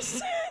young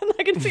person.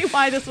 I can see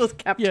why this was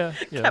kept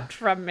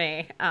from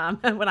me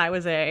when I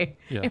was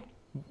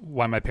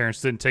Why my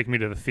parents didn't take me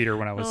to the theater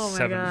when I was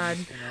 7. God.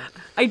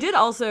 I did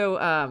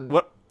also,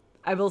 What?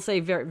 I will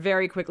say very,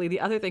 very quickly, the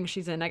other thing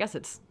she's in, I guess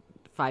it's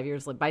 5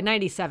 years, by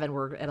 97,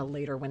 we're at a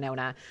later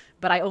Winona,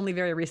 but I only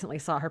very recently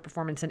saw her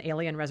performance in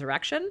Alien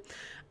Resurrection,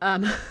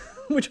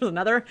 which was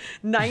another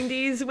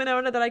 90s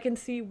Winona that I can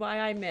see why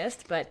I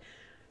missed, but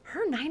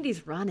her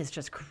 90s run is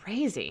just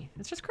crazy.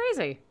 It's just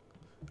crazy.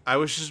 I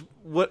was just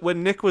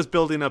when Nick was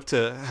building up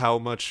to how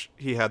much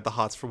he had the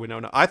hots for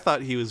Winona, I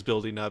thought he was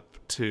building up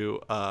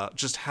to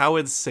just how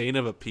insane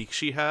of a peak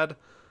she had.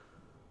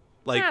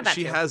 Like,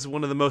 she has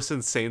one of the most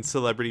insane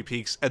celebrity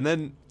peaks, and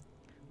then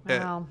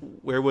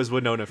where was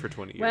Winona for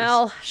 20 years?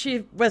 Well,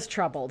 she was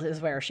troubled, is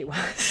where she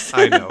was.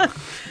 I know.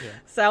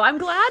 So I'm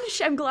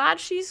glad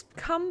she's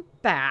come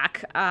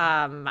back.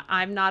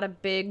 I'm not a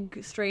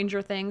big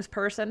Stranger Things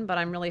person, but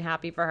I'm really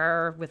happy for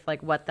her with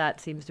like what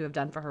that seems to have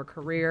done for her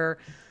career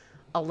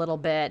a little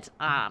bit.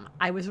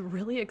 I was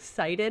really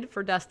excited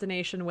for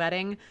Destination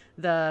Wedding,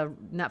 the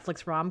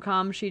Netflix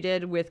rom-com she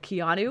did with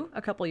Keanu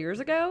a couple years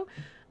ago.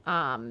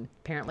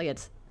 Apparently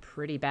it's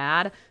pretty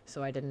bad,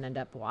 so I didn't end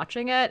up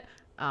watching it.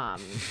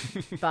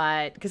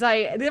 But because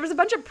there was a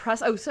bunch of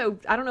press. Oh, so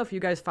I don't know if you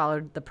guys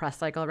followed the press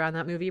cycle around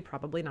that movie.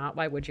 Probably not.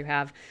 Why would you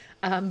have?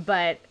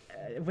 But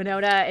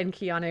Winona and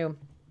Keanu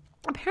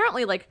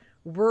apparently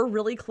were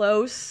really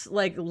close,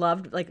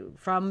 loved,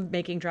 from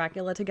making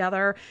Dracula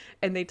together.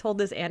 And they told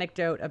this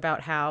anecdote about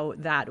how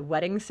that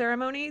wedding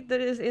ceremony that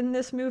is in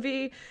this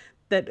movie,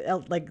 that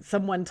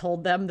someone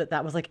told them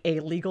that was a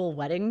legal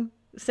wedding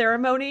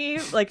ceremony,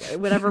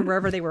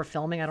 wherever they were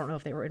filming. I don't know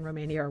if they were in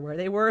Romania or where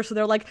they were. So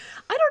they're like,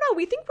 I don't know,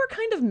 we think we're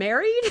kind of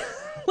married.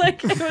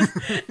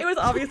 It was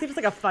obviously just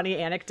a funny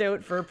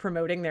anecdote for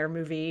promoting their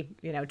movie,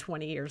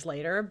 20 years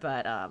later.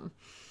 But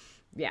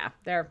yeah,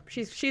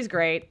 she's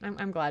great.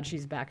 I'm glad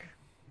she's back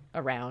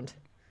around.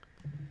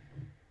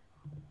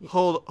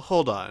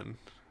 Hold on.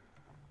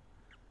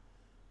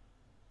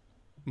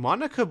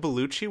 Monica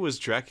Bellucci was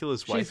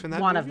Dracula's wife in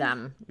that one movie? of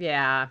them.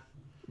 Yeah.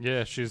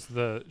 Yeah, she's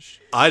the.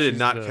 I did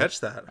not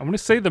catch that. I want to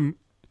say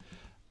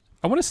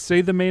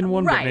the main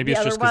one, Right, but maybe the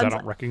it's just other because I ones-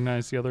 don't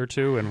recognize the other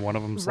two, and one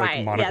of them's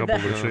Right, Monica yeah,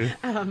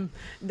 Bellucci.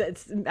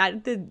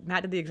 Matt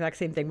did the exact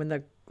same thing when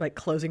the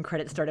closing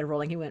credits started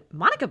rolling. He went,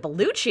 Monica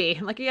Bellucci.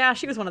 I'm like, yeah,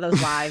 she was one of those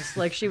wives.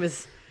 She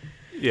was.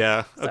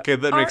 Yeah. Okay,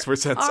 that makes more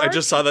sense. I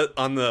just saw that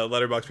on the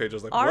Letterboxd page. I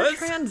was like, what?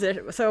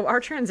 Our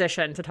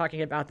transition to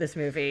talking about this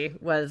movie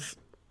was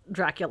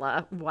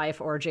Dracula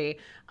wife orgy.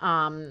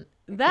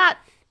 That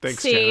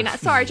Thanks, scene. Jenna.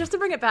 Sorry, just to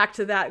bring it back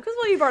to that, because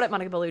you brought up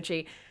Monica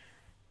Bellucci.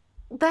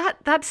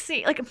 That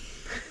scene,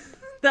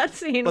 that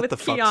scene What with the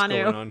fuck's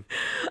Keanu. going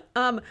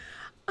on?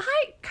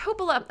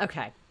 Coppola.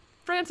 Okay,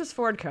 Francis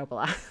Ford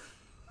Coppola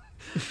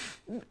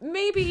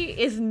maybe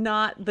is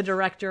not the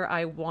director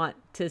I want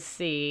to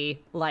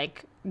see,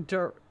 like,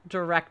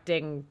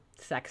 directing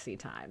Sexy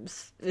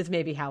Times, is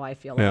maybe how I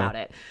feel about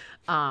it.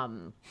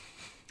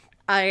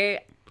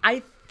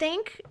 I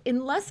think,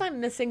 unless I'm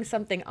missing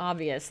something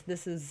obvious,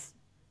 this is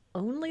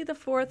only the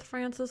fourth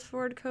Francis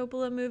Ford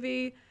Coppola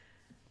movie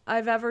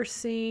I've ever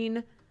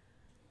seen.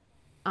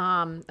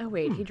 Oh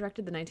wait, he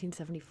directed the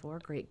 1974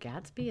 Great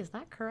Gatsby. Is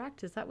that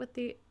correct? Is that what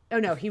the? Oh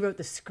no, he wrote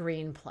the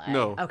screenplay.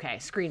 No. Okay,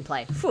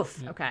 screenplay.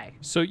 Poof. Okay.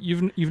 So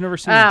you've never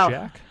seen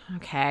Jack?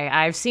 Okay,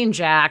 I've seen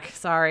Jack.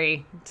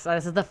 Sorry, so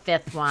this is the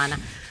fifth one.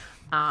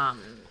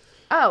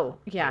 Oh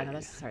yeah, no,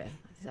 that's sorry.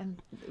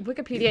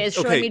 Wikipedia is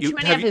showing me too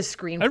many of his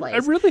screenplays. I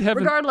really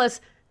haven't.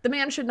 Regardless, the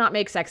man should not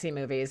make sexy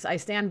movies. I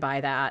stand by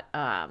that.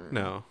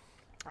 No.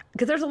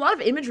 Because there's a lot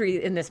of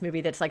imagery in this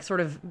movie that's like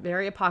sort of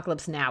very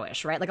Apocalypse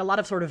Now-ish, right? Like a lot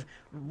of sort of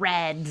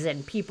reds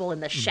and people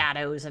in the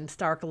shadows and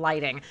stark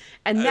lighting,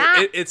 and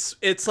that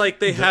it's like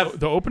they have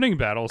the opening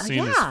battle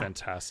scene is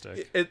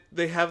fantastic.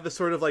 They have the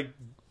sort of like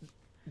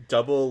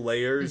double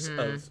layers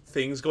of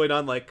things going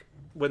on, like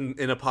when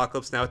in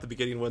Apocalypse Now at the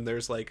beginning when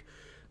there's like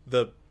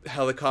the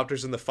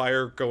helicopters and the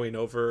fire going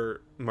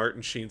over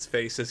Martin Sheen's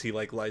face as he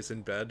like lies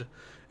in bed,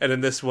 and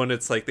in this one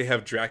it's like they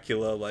have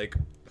Dracula like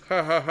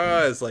ha ha ha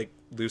as like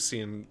Lucy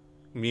and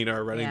Mina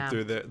are running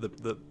through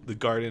the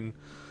garden.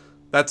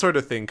 That sort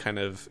of thing kind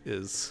of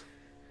is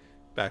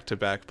back to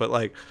back, but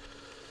like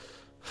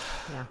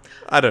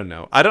I don't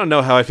know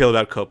how I feel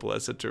about Coppola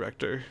as a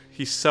director.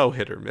 He's so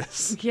hit or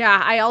miss.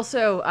 Yeah, I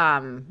also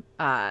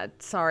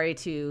sorry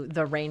to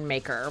The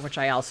Rainmaker, which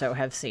I also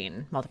have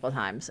seen multiple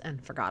times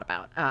and forgot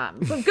about.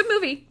 But good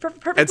movie.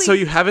 Perfectly. And so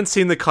you haven't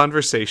seen The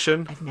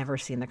Conversation? I've never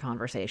seen The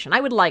Conversation.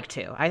 I would like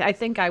to. I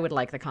think I would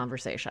like The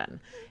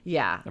Conversation.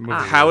 Yeah.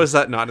 How is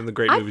that not in the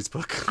Great Movies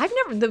book? I've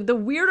never. The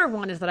weirder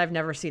one is that I've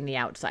never seen The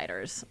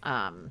Outsiders.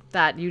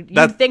 That you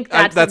think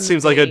that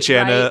seems like a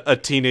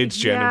teenage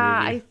Jana movie. Yeah,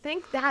 I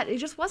think that it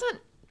just wasn't,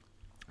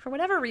 for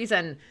whatever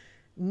reason,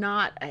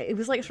 it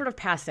was like sort of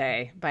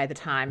passé by the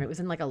time. It was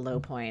in like a low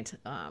point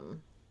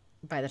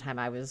by the time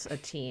I was a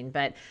teen.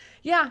 But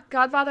yeah,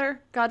 Godfather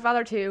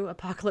 2,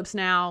 Apocalypse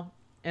Now,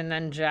 and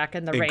then Jack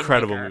and the Rainmaker.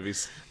 Incredible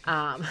movies.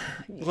 Well,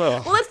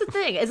 that's the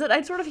thing, is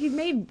that he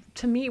made,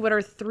 to me, what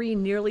are 3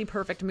 nearly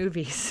perfect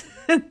movies,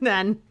 and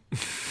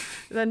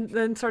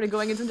then started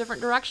going in some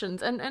different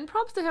directions. And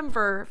props to him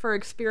for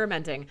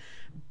experimenting.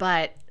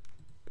 But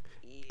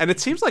and it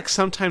seems like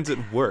sometimes it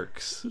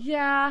works.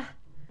 Yeah.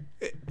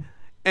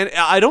 And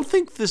I don't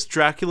think this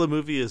Dracula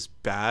movie is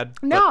bad.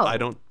 No. But I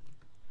don't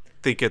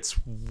think it's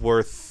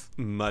worth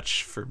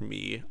much for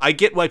me. I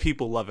get why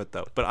people love it,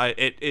 though. But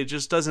it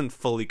just doesn't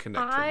fully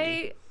connect for me.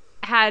 I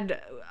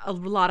had a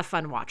lot of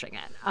fun watching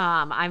it.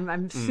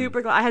 I'm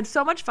super glad. I had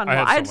so much fun.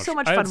 I had so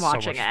much fun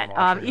watching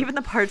it. Even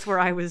the parts where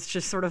I was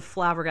just sort of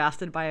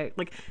flabbergasted by,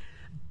 like,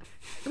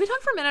 can we talk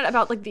for a minute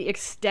about like the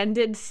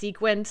extended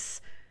sequence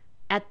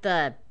at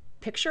the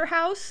picture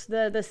house,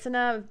 the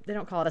cinema? They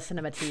don't call it a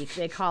cinematique,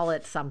 they call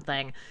it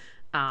something,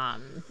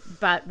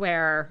 but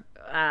where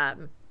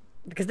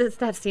because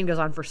that scene goes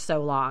on for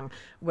so long,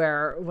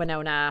 where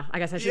Winona, I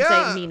guess I should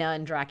say Mina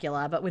and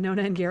Dracula, but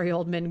Winona and Gary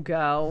Oldman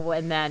go,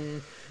 and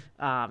then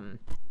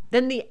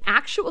the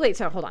actual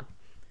hold on,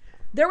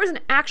 there was an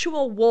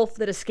actual wolf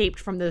that escaped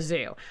from the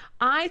zoo.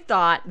 I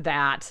thought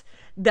that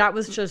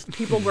was just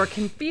people were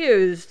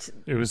confused.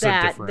 It was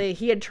that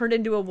he had turned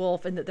into a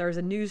wolf, and that there was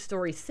a news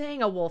story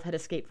saying a wolf had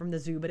escaped from the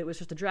zoo, but it was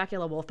just a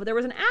Dracula wolf. But there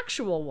was an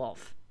actual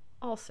wolf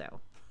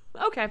also.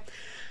 Okay,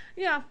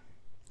 yeah,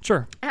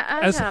 sure,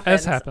 as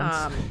happens.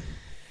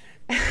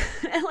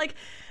 And like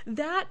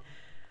that,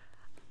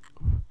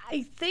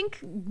 I think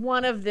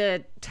one of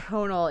the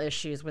tonal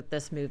issues with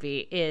this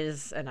movie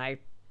is, and I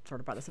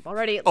sort of brought this up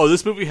already. Oh,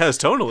 this movie has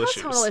tonal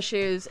issues. Tonal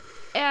issues,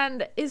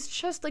 and is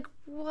just like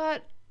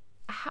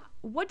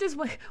what does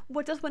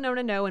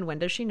Winona know, and when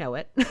does she know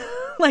it?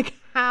 Like,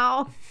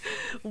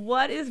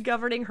 what is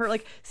governing her?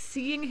 Like,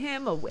 seeing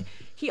him away.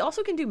 He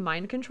also can do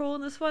mind control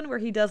in this one, where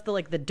he does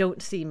the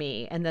don't see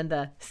me and then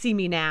the see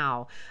me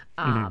now.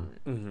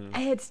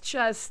 It's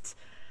just,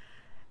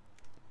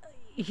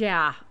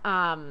 yeah.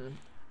 I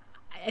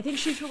think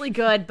she's really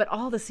good, but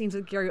all the scenes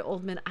with Gary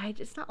Oldman,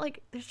 it's not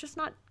like there's just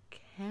not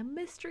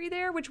chemistry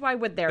there. Which why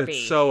would there be?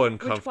 It's so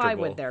uncomfortable. Which why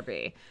would there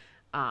be?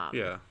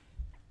 Yeah.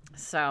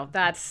 So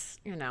that's,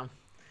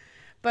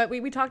 but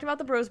we talked about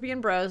the Bros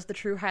being bros, the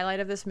true highlight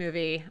of this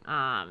movie,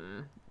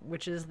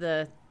 which is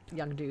the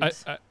young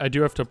dudes. I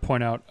do have to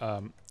point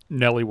out,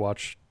 Nellie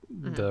watched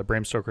the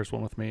Bram Stoker's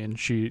one with me, and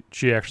she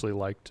actually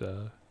liked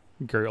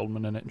Gary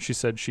Oldman in it, and she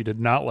said she did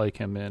not like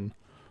him in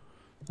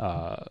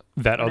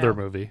that other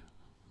movie,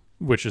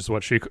 which is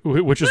what she called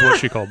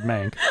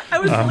Mank. I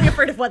was really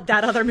afraid of what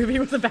that other movie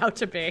was about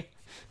to be.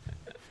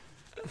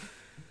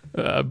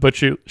 But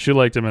she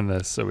liked him in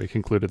this, so we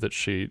concluded that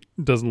she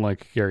doesn't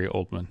like Gary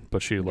Oldman,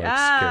 but she likes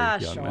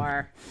Gary Youngman.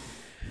 Sure.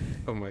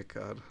 Oh my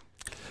god!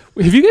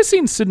 Have you guys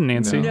seen Sid and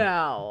Nancy?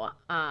 No.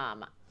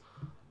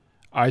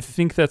 I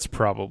think that's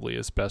probably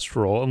his best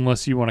role,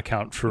 unless you want to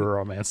count True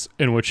Romance,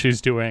 in which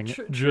he's doing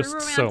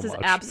just so much. True Romance is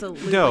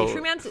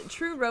absolutely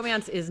True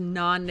Romance is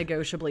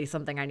non-negotiably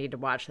something I need to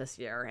watch this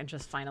year and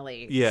just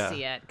finally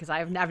see it, because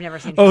I've never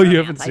seen. True Romance. You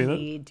haven't seen I it?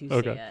 need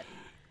to see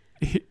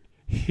it.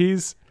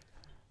 He's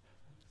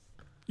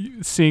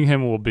seeing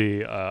him will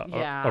be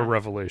a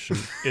revelation.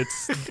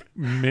 It's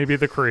maybe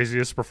the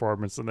craziest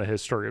performance in the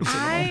history of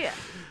cinema.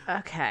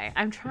 Okay,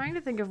 I'm trying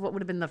to think of what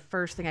would have been the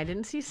first thing. I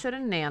didn't see Sid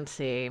and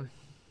Nancy.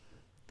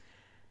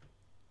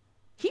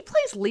 He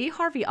plays Lee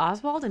Harvey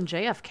Oswald in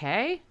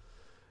JFK.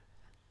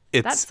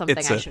 That's something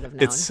I should have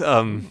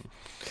known.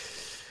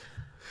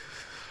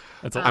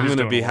 I'm going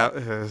to be.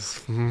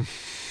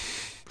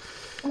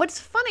 What's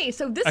funny?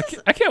 So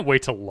I can't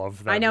wait to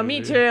love that. I know,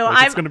 movie. me too.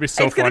 It's going to be so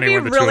funny. It's going to be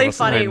when the really two of us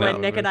funny are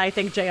when Nick and I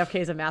think JFK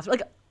is a master.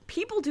 Like,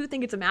 people do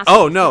think it's a masterpiece.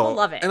 Oh no, people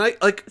love it. And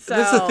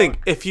that's the thing.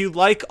 If you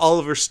like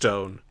Oliver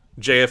Stone,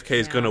 JFK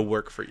is going to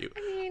work for you.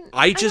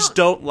 I just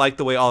don't like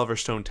the way Oliver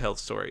Stone tells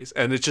stories,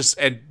 and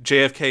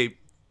JFK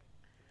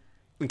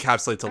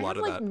encapsulates a lot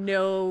of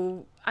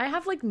that. I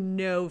have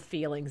no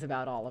feelings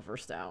about Oliver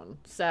Stone,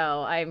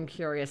 so I'm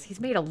curious.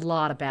 He's made a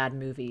lot of bad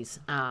movies,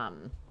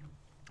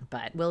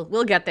 but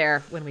we'll get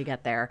there when we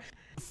get there.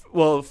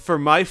 Well, for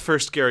my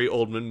first Gary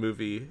Oldman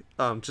movie,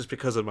 just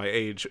because of my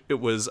age,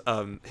 it was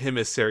him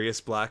as Sirius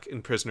Black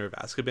in Prisoner of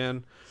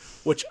Azkaban,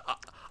 which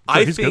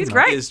I think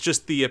is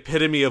just the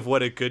epitome of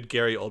what a good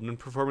Gary Oldman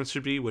performance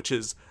should be, which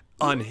is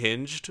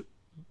unhinged,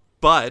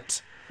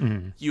 but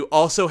you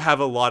also have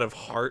a lot of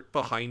heart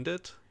behind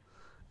it.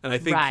 And I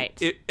think,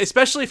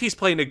 especially if he's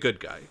playing a good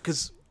guy,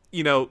 because,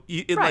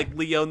 like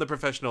Leo in The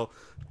Professional,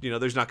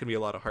 there's not going to be a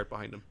lot of heart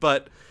behind him.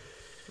 But,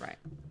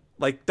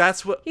 like,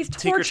 that's what he's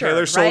Tinker tortured,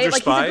 Tailor Soldier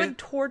Spy. He's a good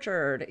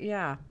tortured,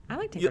 yeah. I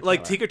like Tinker Tailor.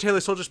 Like, Tinker Tailor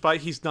Soldier Spy,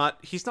 he's not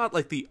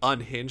like the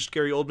unhinged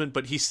Gary Oldman,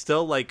 but he's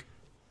still, like,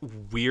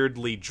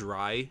 weirdly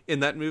dry in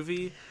that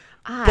movie.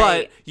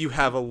 But you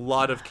have a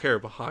lot of care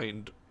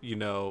behind,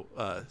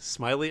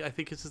 Smiley, I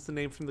think is the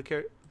name from the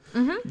character.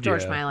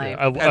 George Smiley.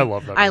 Yeah. I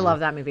love that movie. I love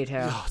that movie too.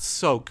 Oh, it's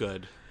so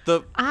good.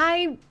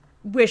 I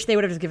wish they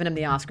would have just given him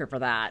the Oscar for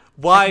that.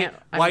 Why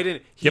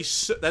didn't he?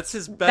 That's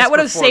his best. That would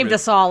have saved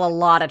us all a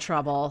lot of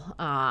trouble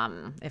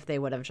if they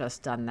would have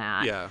just done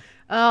that. Yeah.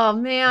 Oh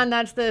man,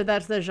 that's the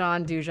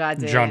Jean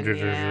Dujardin. Jean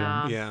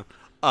Dujardin. Yeah.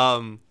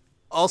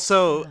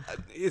 Also,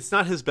 it's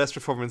not his best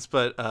performance,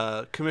 but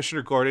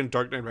Commissioner Gordon,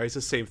 Dark Knight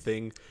Rises, same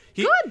thing.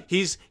 Good.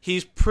 He's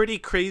pretty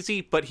crazy,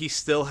 but he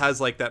still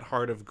has like that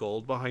heart of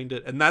gold behind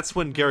it, and that's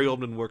when Gary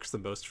Oldman works the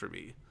most for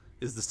me.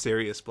 Is the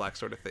Sirius Black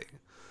sort of thing.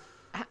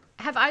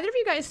 Have either of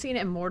you guys seen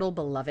Immortal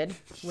Beloved,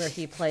 where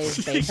he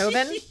plays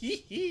Beethoven?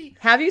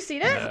 Have you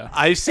seen it? Yeah.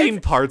 I've seen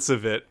parts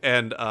of it,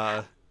 and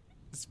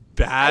it's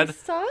bad. I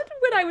saw it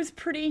when I was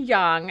pretty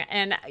young,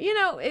 and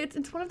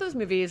it's one of those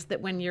movies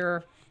that when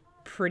you're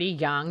pretty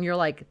young, you're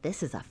like,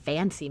 this is a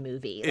fancy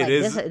movie. Like,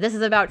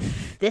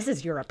 this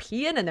is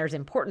European, and there's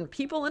important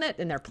people in it,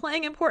 and they're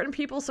playing important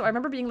people. So I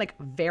remember being like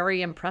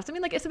very impressed. I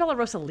mean, like Isabella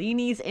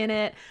Rossellini's in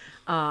it.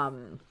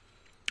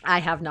 I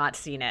have not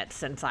seen it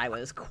since I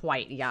was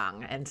quite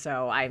young, and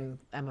so I'm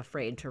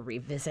afraid to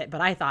revisit.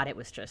 But I thought it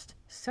was just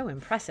so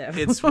impressive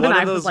when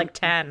I was like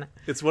 10.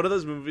 It's one of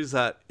those movies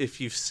that if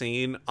you've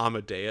seen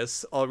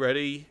Amadeus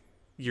already,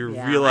 you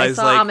realize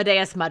I saw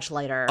Amadeus much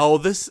later. Oh,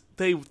 they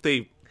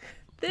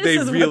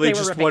really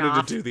just wanted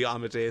to do the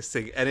Amadeus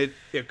thing, and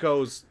it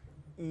goes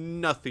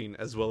nothing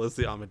as well as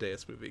the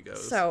Amadeus movie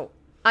goes. So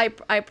I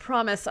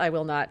promise I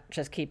will not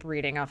just keep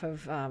reading off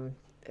of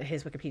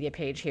his Wikipedia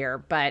page here,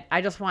 but I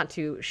just want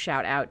to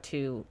shout out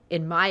to,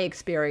 in my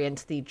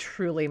experience, the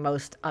truly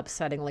most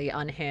upsettingly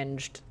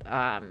unhinged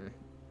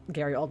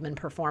Gary Oldman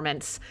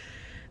performance,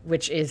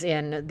 which is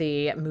in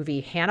the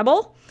movie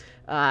Hannibal,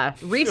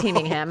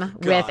 reteaming him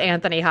with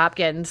Anthony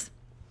Hopkins,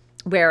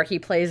 where he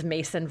plays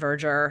Mason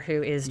Verger,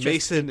 who is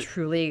just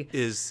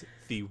is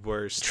the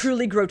worst.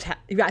 Truly grotesque.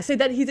 Yeah, I say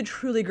that he's a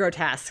truly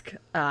grotesque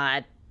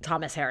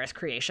Thomas Harris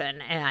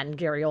creation, and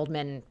Gary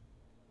Oldman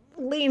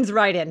leans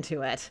right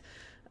into it.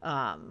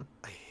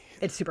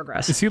 It's super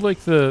gross. Is he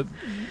like the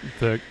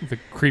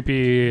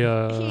creepy?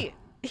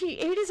 He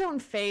ate his own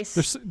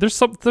face. There's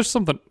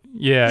something.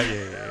 Yeah.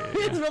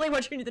 That's really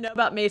what you need to know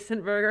about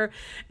Mason Verger,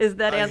 is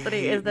that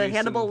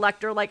Hannibal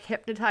Lecter like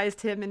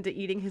hypnotized him into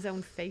eating his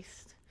own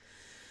face.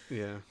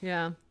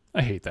 Yeah.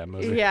 I hate that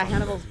movie. Yeah,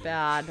 Hannibal's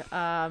bad.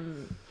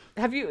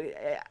 Have you?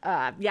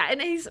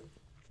 And he's.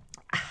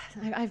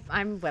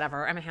 I'm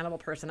whatever. I'm a Hannibal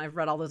person. I've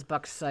read all those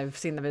books. I've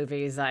seen the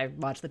movies. I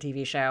watched the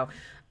TV show.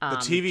 The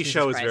TV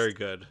show is very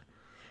good.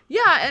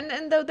 Yeah,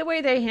 and the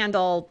way they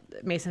handle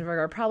Mason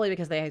Verger, probably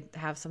because they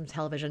have some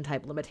television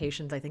type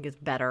limitations, I think is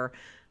better.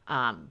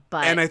 But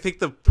I think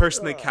the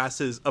person they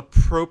cast is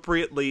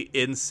appropriately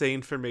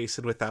insane for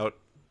Mason without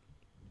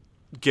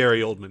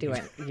Gary Oldman.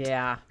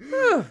 Yeah.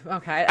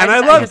 Okay. And I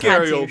love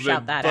Gary Oldman.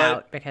 Shout that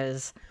out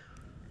because.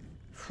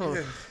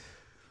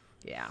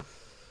 Yeah.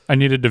 I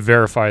needed to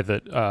verify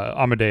that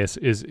Amadeus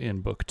is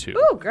in book 2.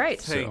 Oh,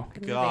 great!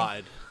 Thank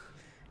God.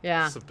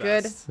 Yeah,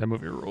 good. That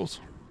movie rules.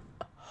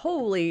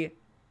 Holy.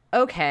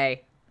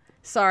 Okay.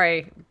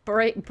 Sorry,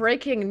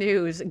 breaking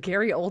news.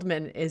 Gary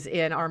Oldman is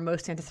in our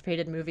most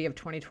anticipated movie of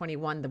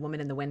 2021, The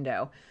Woman in the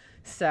Window.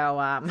 So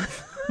I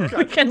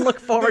can look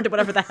forward to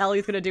whatever the hell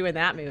he's going to do in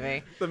that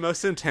movie. The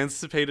most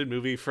anticipated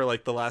movie for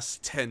like the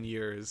last 10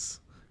 years.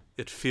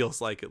 It feels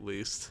like, at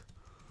least.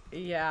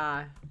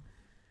 Yeah.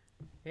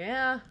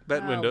 Yeah.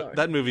 That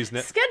that movie's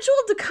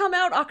scheduled to come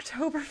out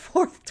October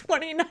 4th,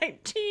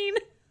 2019.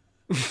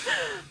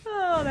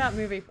 Oh, that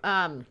movie.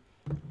 All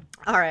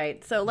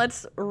right, so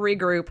let's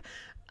regroup.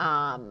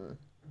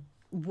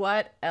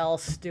 What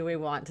else do we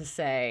want to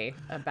say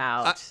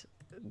about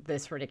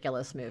this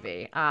ridiculous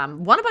movie?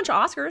 Won a bunch of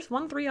Oscars.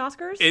 Won 3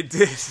 Oscars. It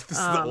did. This is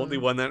the only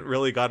one that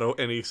really got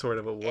any sort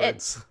of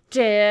awards. It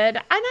did.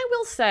 And I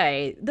will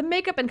say, the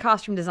makeup and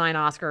costume design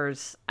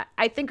Oscars,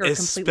 I think, are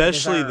completely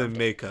especially deserved. the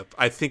makeup.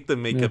 I think the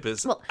makeup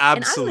is and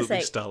absolutely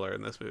stellar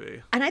in this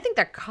movie. And I think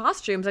their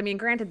costumes, I mean,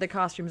 granted, the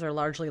costumes are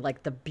largely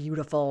like the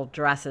beautiful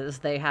dresses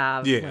they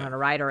have Winona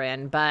Ryder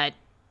in, but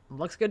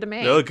looks good to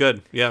me. They look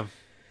good, yeah.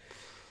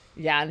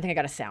 Yeah, I think I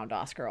got a sound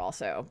Oscar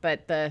also,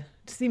 but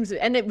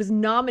and it was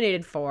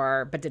nominated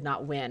for, but did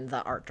not win,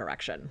 the art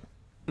direction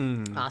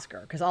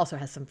Oscar, because also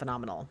has some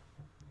phenomenal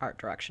art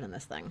direction in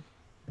this thing.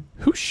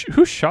 Who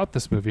shot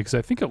this movie? Because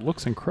I think it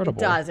looks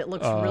incredible. It does. It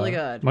looks really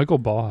good. Michael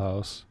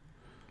Ballhaus.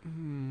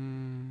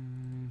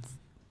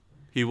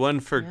 He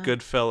won for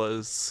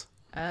Goodfellas.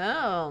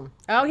 Oh,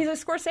 he's a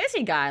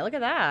Scorsese guy. Look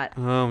at that.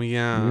 Oh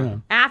yeah.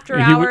 After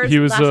Hours, he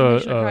was Last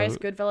Nation of Christ,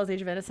 Goodfellas,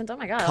 Age of Innocence. Oh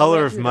my God.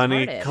 Color of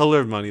Money. Color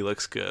of Money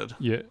looks good.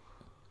 Yeah.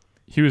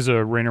 He was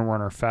a Rainer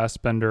Werner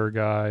Fassbender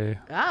guy.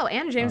 Oh,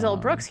 and James L.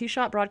 Brooks. He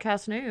shot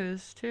Broadcast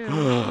News too.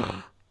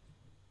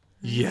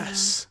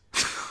 Yes.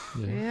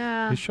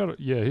 Yeah. He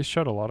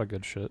shot a lot of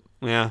good shit.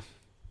 Yeah.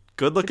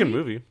 Good looking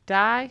movie.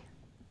 Die?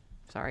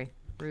 Sorry,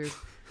 rude.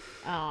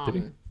 Did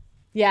he?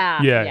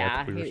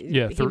 Yeah.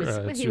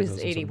 He was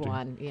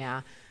 81.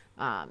 Yeah.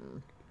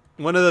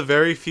 One of the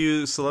very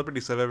few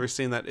celebrities I've ever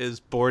seen that is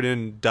born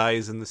and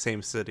dies in the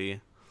same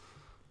city.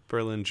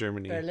 Berlin,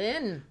 Germany.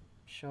 Berlin.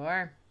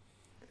 Sure.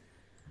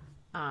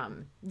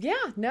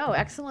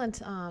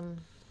 Excellent.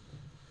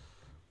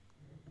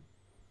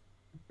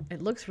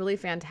 It looks really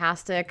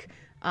fantastic.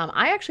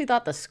 I actually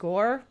thought the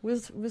score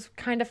was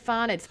kind of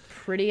fun. It's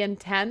pretty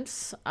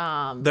intense.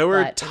 There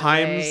were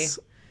times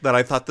that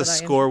I thought the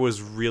score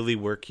was really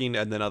working,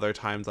 and then other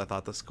times I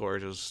thought the score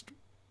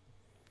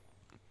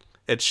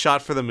it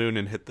shot for the moon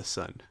and hit the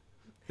sun.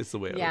 Is the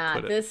way I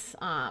would put it.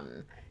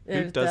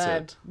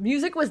 The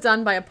music was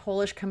done by a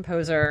Polish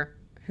composer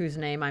whose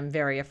name I'm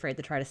very afraid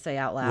to try to say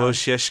out loud.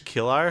 Wojciech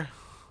Kilar?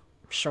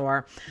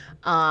 Sure.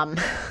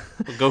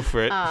 Go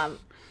for it.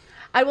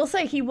 I will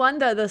say he won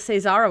the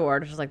César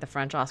Award, which is like the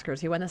French Oscars.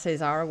 He won the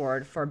César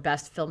Award for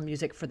Best Film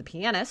Music for the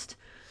Pianist,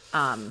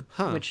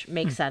 which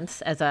makes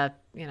sense as a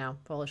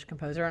Polish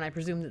composer, and I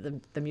presume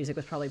that the music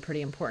was probably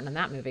pretty important in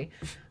that movie.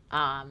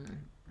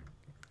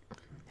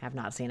 Have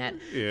not seen it,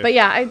 but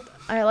yeah,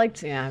 I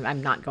liked. Yeah,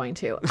 I'm not going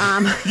to.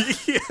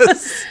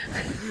 Yes,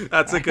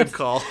 that's a good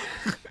call.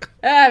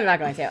 I'm not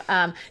going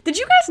to. Did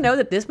you guys know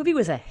that this movie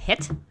was a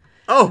hit?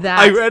 Oh,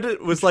 I read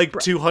it was like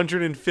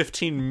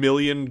 215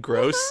 million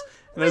gross.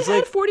 And it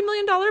had a $40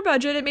 million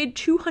budget. It made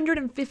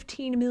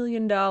 $215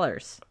 million. It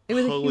was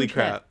holy a huge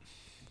crap.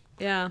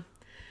 hit. Yeah.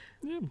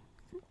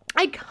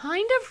 I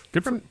kind of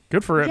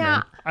good for it,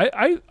 man.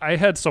 I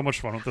had so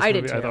much fun with this movie.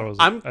 Did too. I thought it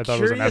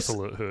was an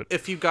absolute hoot.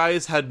 If you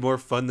guys had more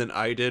fun than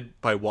I did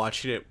by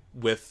watching it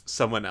with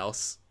someone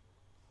else.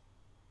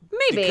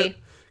 Maybe.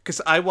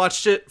 Because I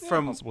watched it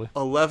from possibly.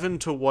 11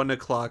 to 1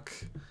 o'clock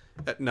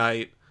at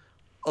night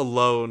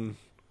alone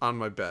on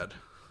my bed.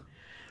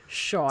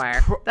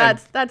 Sure.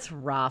 That's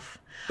rough.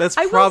 That's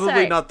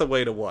probably not the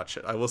way to watch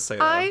it. I will say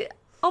that.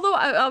 Although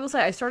I will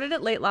say I started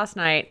it late last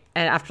night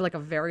and after like a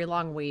very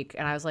long week,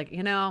 and I was like,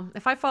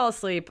 if I fall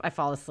asleep, I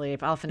fall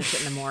asleep. I'll finish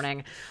it in the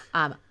morning.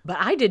 But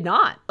I did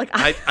not. Like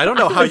I don't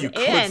know how you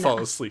could fall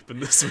asleep in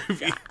this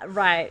movie.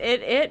 Right.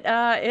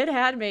 It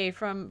had me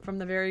from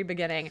the very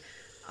beginning.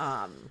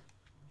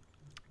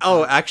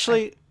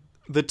 Actually,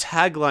 the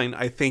tagline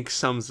I think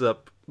sums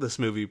up this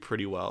movie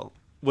pretty well,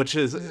 which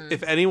is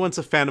if anyone's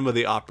a Phantom of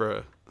the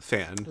Opera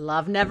fan,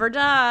 Love Never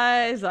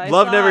Dies.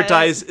 Love Never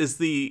Dies is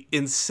the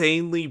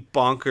insanely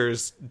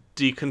bonkers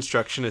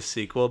deconstructionist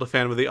sequel to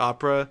Phantom of the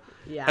Opera.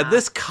 Yeah. And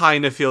this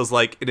kind of feels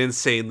like an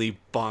insanely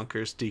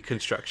bonkers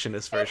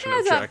deconstructionist version of Dracula.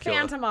 It has a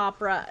Phantom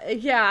Opera.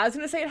 Yeah, I was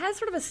going to say it has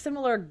sort of a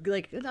similar,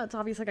 it's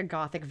obviously like a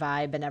gothic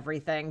vibe and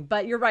everything,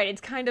 but you're right.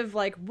 It's kind of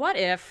like, what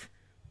if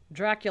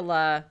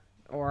Dracula,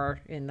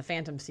 or in the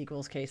Phantom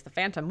sequel's case, the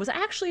Phantom, was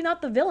actually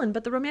not the villain,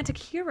 but the romantic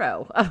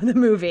hero of the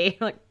movie?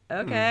 Like,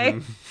 okay,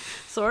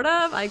 sort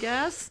of, I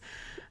guess.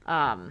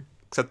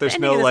 Except there's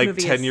no like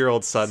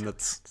 10-year-old son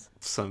that's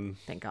some.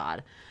 Thank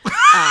God.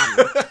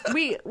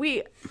 We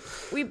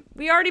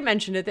already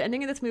mentioned it. The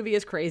ending of this movie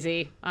is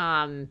crazy.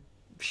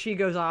 She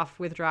goes off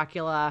with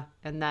Dracula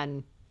and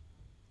then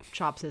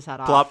chops his head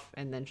off,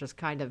 and then just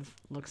kind of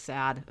looks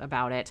sad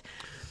about it.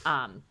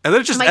 And then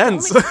it just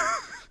ends.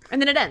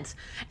 And then it ends.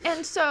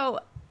 And so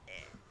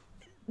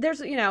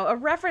there's, a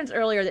reference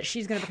earlier that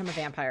she's going to become a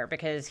vampire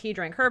because he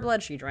drank her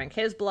blood, she drank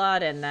his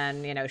blood, and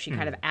then, she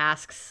kind of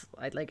asks,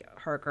 like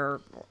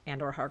Harker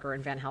or Harker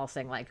and Van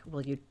Helsing, like,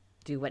 will you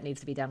do what needs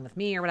to be done with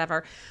me or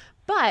whatever?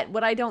 But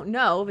what I don't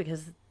know,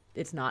 because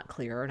it's not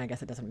clear, and I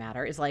guess it doesn't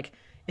matter, is like,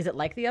 is it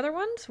like the other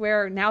ones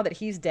where now that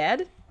he's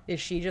dead, is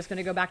she just going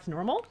to go back to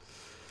normal?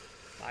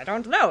 I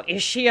don't know.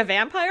 Is she a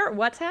vampire?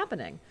 What's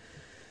happening?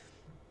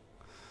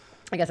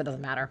 I guess it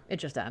doesn't matter. It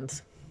just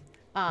ends.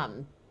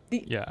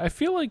 Yeah, I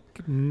feel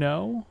like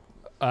no,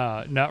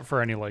 not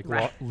for any like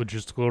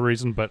logistical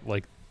reason, but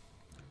like,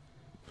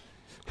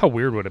 how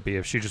weird would it be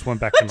if she just went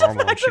back to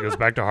normal and she goes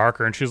back to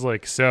Harker and she's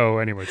like, so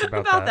anyways,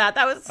 about that.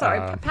 That was,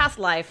 past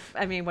life.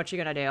 I mean, what you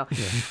gonna do?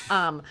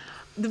 Yeah.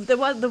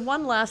 The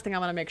one last thing I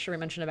want to make sure we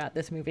mention about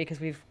this movie, because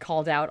we've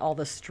called out all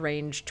the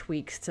strange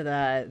tweaks to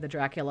the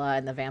Dracula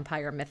and the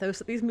vampire mythos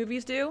that these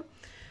movies do.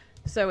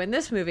 So in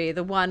this movie,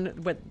 the one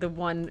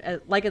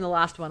like in the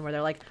last one where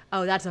they're like,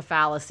 oh, that's a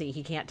fallacy,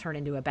 he can't turn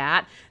into a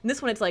bat. And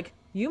this one, it's like,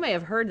 you may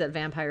have heard that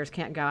vampires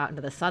can't go out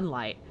into the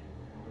sunlight.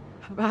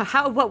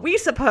 What we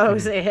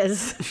suppose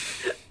is,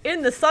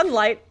 in the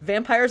sunlight,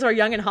 vampires are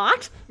young and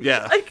hot.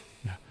 Yeah. Like,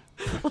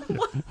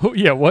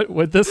 yeah.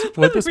 What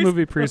this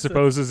movie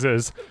presupposes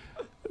is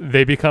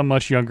they become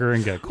much younger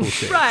and get cool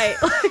shapes. Right.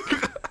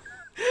 Like,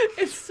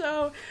 it's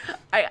so.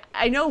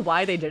 I know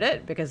why they did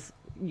it, because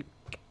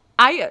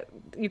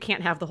you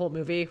can't have the whole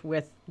movie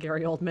with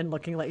Gary Oldman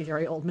looking like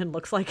Gary Oldman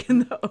looks like in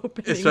the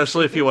opening.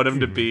 Especially if you want him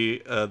to be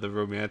the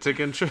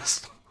romantic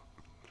interest.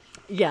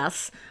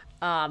 Yes.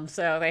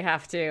 So they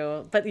have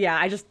to. But yeah,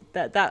 I just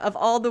that of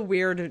all the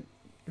weird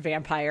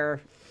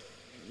vampire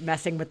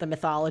messing with the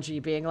mythology,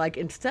 being like,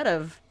 instead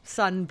of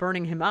sun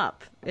burning him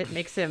up, it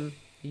makes him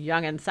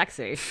young and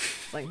sexy.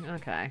 It's like,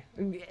 okay.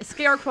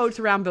 Scare quotes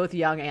around both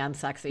young and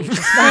sexy.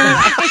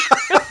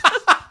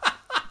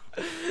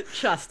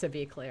 Just to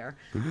be clear.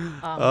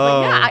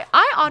 But yeah,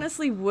 I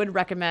honestly would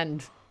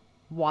recommend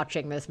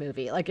watching this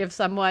movie. Like, if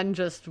someone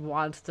just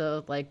wants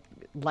to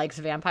likes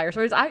vampire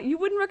stories, you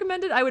wouldn't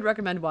recommend it. I would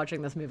recommend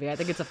watching this movie. I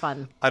think it's a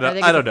fun. I don't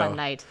know. Fun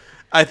night.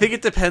 I think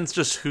it depends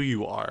just who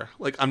you are.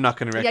 Like, I'm not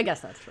going to recommend. Yeah, I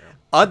guess that's true.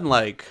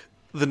 Unlike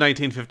the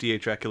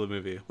 1958 Dracula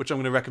movie, which I'm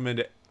going to recommend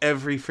to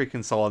every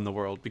freaking soul in the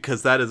world,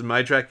 because that is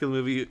my Dracula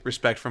movie.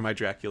 Respect for my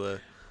Dracula.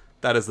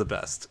 That is the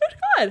best.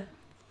 Good.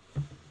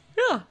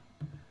 Yeah.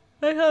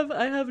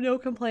 I have no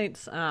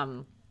complaints. I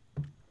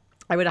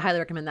would highly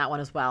recommend that one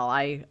as well.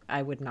 I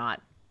would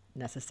not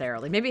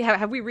necessarily. Maybe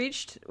have we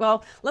reached?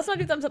 Well, let's not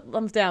do thumbs up,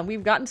 thumbs down.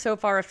 We've gotten so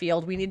far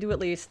afield. We need to at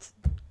least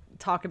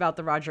talk about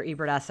the Roger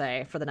Ebert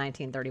essay for the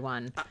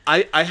 1931.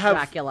 I have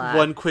Dracula,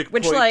 one quick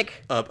point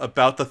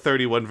about the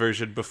 31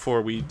 version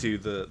before we do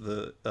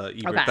the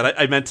Ebert that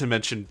I meant to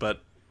mention,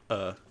 but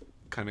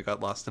kind of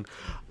got lost in.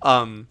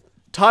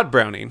 Todd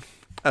Browning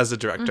as a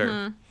director.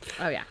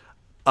 Mm-hmm. Oh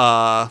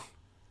yeah.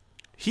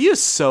 He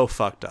is so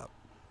fucked up.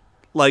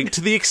 Like,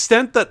 to the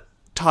extent that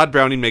Todd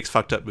Browning makes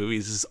fucked up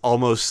movies is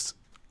almost...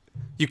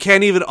 You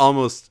can't even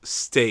almost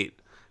state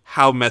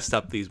how messed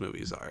up these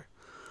movies are.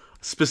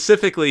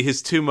 Specifically,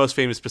 his two most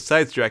famous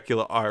besides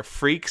Dracula are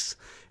Freaks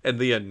and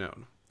The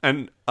Unknown.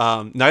 And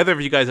neither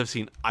of you guys have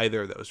seen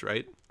either of those,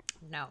 right?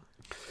 No.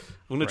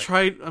 I'm going to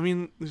try... I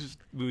mean, these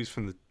are movies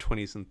from the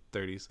 20s and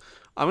 30s.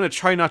 I'm going to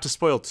try not to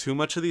spoil too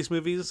much of these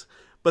movies,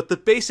 but the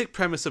basic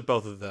premise of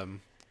both of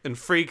them... In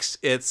Freaks,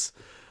 it's...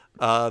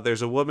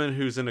 there's a woman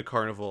who's in a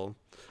carnival.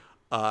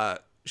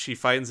 She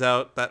finds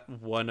out that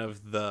one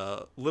of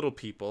the little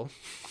people,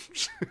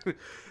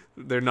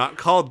 they're not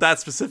called that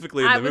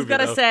specifically in the movie. I was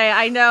going to say,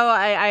 I know,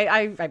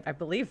 I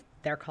believe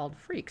they're called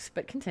freaks,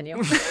 but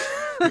continue.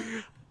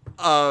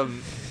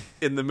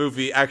 In the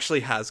movie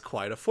actually has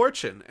quite a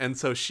fortune. And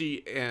so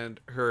she and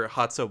her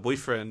hot-so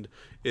boyfriend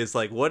is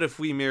like, what if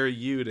we marry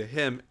you to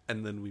him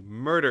and then we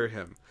murder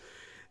him?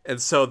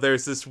 And so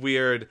there's this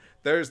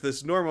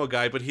normal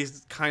guy, but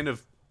he's kind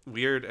of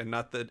weird and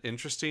not that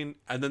interesting,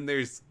 and then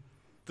there's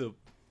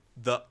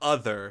the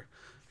other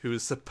who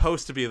is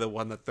supposed to be the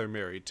one that they're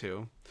married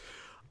to,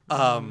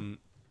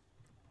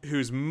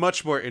 who's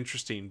much more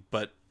interesting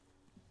but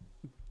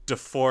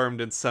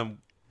deformed.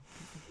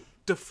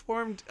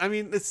 I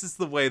mean, this is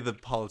the way the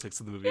politics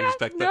of the movie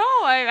respect that.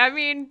 No, I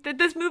mean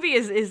this movie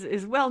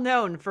is well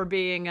known for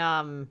being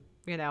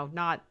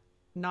not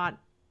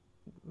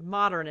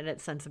modern in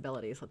its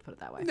sensibilities, let's put it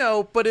that way.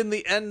 No, but in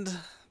the end,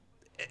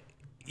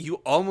 you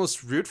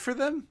almost root for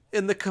them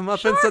in the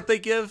comeuppance that they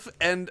give,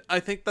 and I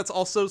think that's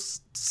also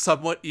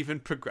somewhat even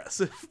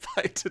progressive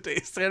by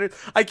today's standards.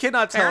 I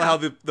cannot tell how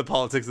the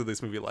politics of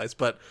this movie lies,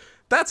 but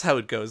that's how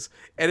it goes,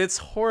 and it's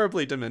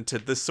horribly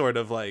demented. This sort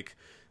of like,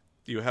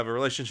 you have a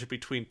relationship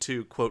between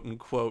two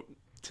quote-unquote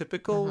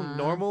typical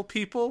normal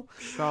people.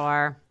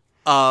 Sure.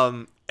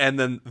 And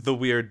then the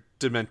weird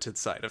demented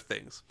side of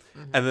things.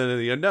 And then in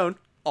The Unknown,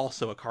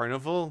 also a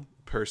carnival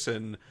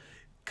person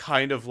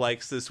kind of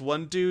likes this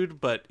one dude,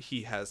 but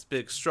he has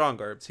big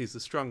strong arms. He's the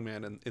strong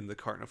man in the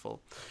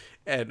carnival,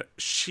 and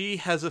she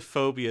has a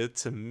phobia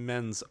to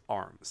men's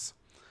arms.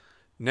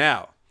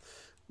 Now,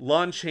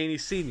 Lon Chaney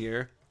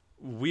Sr.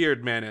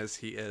 weird man as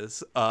he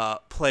is,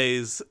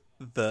 plays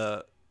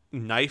the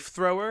knife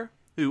thrower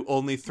who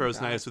only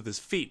throws knives with his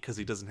feet because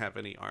he doesn't have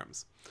any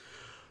arms.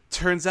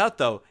 Turns out,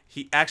 though,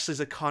 he actually is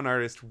a con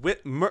artist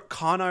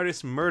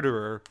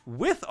murderer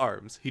with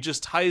arms. He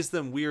just ties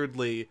them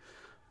weirdly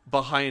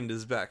behind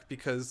his back,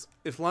 because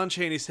if Lon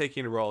Chaney's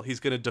taking a role, he's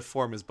going to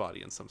deform his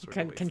body in some sort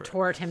of way.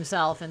 Contort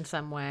himself in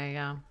some way,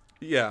 yeah.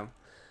 Yeah.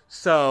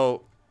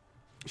 So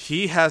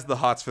he has the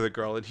hots for the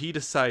girl, and he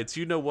decides,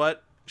 you know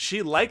what?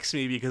 She likes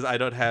me because I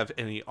don't have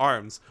any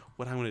arms.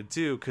 What I'm going to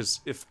do, because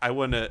if I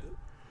want to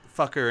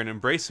fuck her and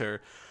embrace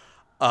her,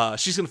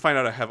 she's going to find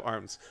out I have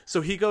arms.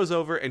 So he goes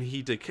over and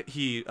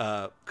he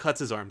cuts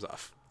his arms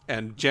off.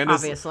 And Jen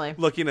is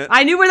looking at...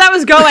 I knew where that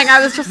was going.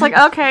 I was just like,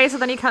 okay, so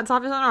then he cuts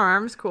off his own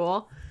arms.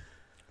 Cool.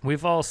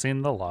 We've all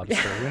seen The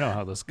Lobster. We know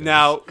how this goes.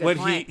 Now, when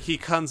he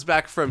comes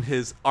back from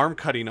his arm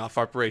cutting off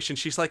operation,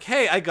 she's like,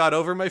 hey, I got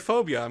over my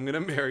phobia. I'm going to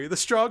marry the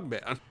strong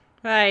man.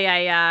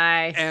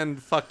 Aye.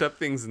 And fucked up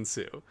things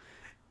ensue.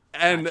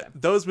 And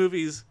those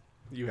movies,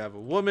 you have a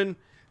woman,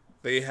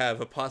 they have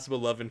a possible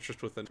love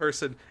interest with a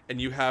person, and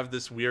you have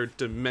this weird,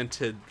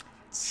 demented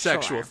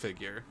sexual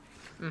figure.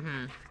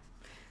 Mm-hmm.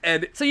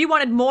 And so you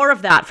wanted more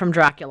of that from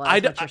Dracula,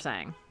 is what you're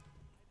saying.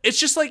 It's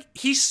just like,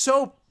 he's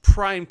so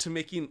primed to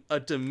making a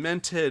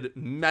demented,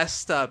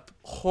 messed up,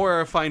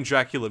 horrifying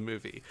Dracula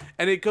movie.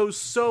 And it goes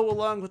so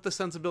along with the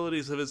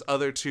sensibilities of his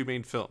other two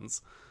main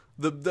films.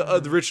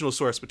 The original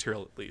source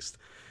material, at least.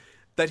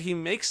 That he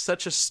makes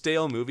such a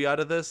stale movie out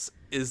of this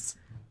is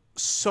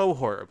so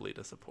horribly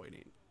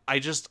disappointing. I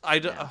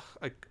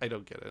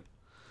don't get it.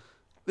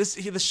 This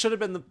should have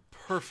been the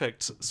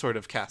perfect sort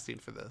of casting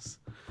for this.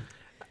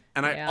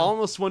 And I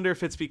almost wonder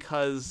if it's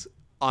because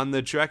on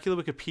the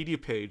Dracula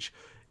Wikipedia page,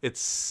 it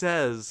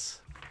says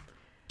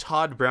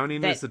Todd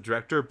Browning is the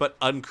director, but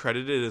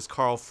uncredited as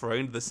Carl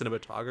Freund, the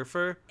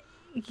cinematographer.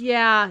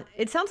 Yeah,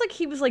 it sounds like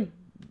he was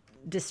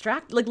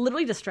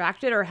literally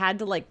distracted, or had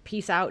to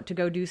piece out to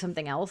go do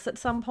something else at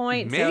some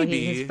point.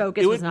 Maybe so his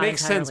focus was not make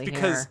sense entirely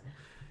because here.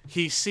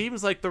 He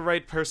seems like the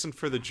right person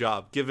for the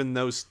job, given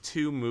those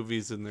two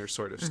movies and their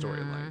sort of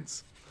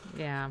storylines.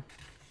 Yeah.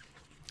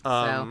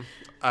 I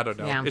don't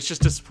know. Yeah. It's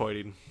just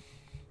disappointing.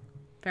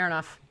 Fair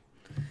enough.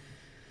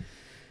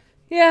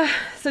 Yeah.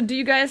 So do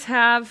you guys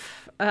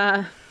have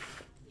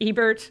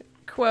Ebert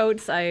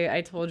quotes?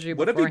 I told you.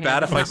 Would it be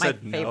bad if I said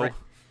favorite.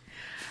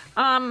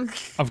 no?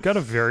 I've got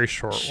a very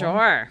short one.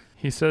 Sure.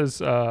 He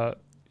says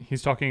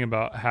he's talking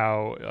about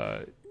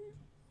how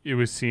it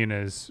was seen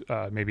as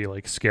maybe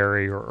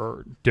scary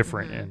or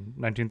different in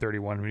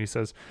 1931 when he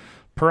says,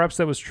 perhaps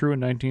that was true in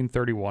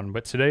 1931,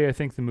 but today I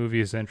think the movie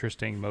is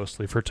interesting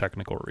mostly for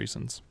technical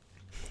reasons.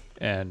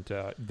 And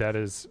that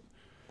is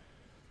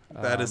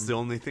the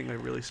only thing I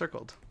really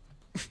circled.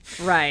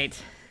 Right.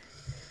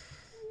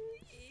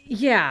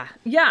 Yeah,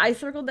 I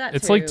circled that.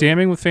 It's too. like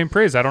damning with faint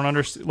praise. I don't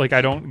understand.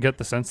 I don't get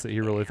the sense that he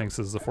really thinks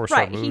this is a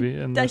 4-star movie.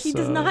 He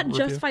does not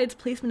justify its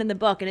placement in the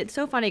book, and it's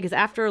so funny because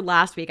after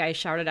last week, I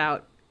shouted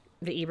out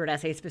the Ebert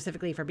essay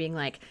specifically for being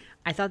like,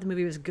 I thought the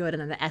movie was good, and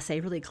then the essay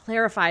really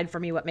clarified for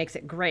me what makes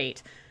it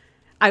great.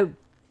 I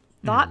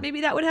thought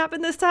maybe that would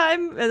happen this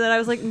time, and then I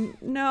was like,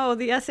 no,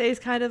 the essay is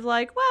kind of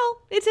like,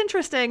 well, it's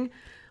interesting,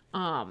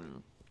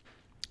 and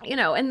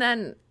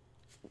then.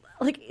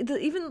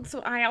 So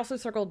I also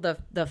circled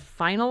the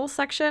final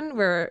section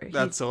where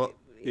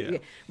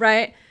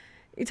right.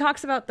 He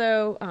talks about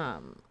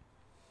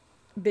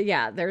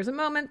there's a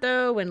moment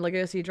though when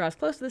Lugosi draws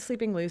close to the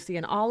sleeping Lucy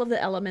and all of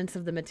the elements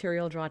of the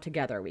material draw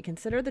together. We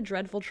consider the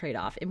dreadful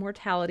trade-off,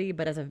 immortality,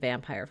 but as a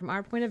vampire. From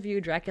our point of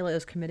view, Dracula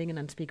is committing an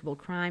unspeakable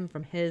crime,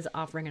 from his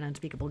offering an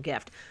unspeakable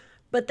gift.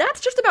 But that's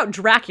just about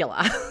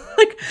Dracula.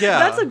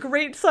 That's a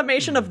great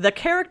summation of the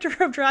character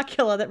of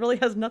Dracula that really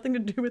has nothing to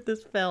do with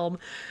this film.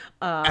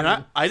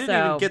 And I didn't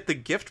even get the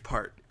gift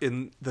part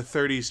in the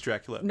 30s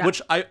Dracula, which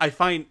I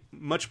find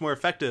much more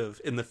effective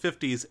in the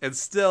 50s. And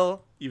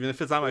still, even if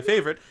it's not my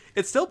favorite,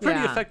 it's still pretty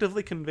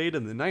effectively conveyed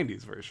in the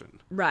 90s version.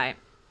 Right.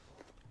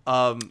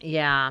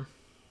 Yeah,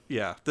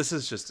 this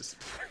is just...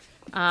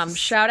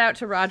 Shout out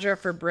to Roger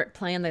for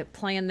playing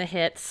the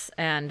hits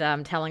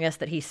and telling us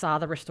that he saw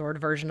the restored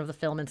version of the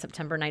film in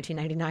September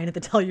 1999 at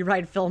the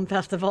Telluride Film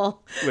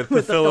Festival with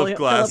the Philip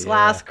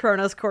Glass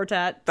Kronos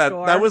Quartet.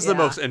 That was the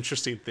most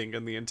interesting thing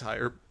in the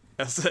entire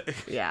essay.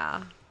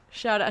 Yeah,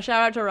 shout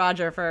out to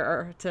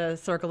Roger to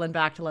circling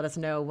back to let us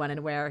know when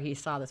and where he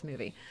saw this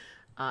movie.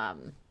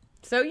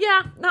 So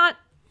yeah, not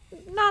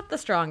the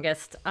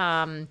strongest.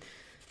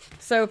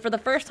 So for the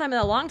first time in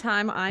a long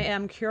time, I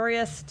am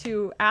curious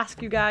to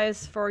ask you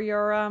guys for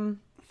your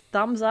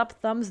thumbs up,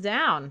 thumbs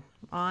down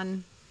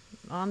on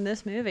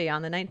this movie,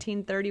 on the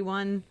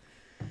 1931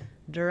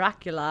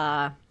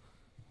 Dracula.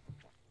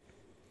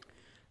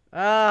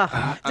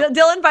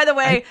 Dylan, by the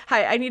way,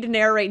 I need to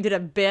narrate, did a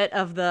bit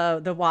of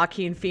the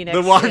Joaquin Phoenix,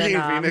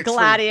 Phoenix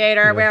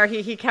Gladiator, where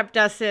he kept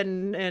us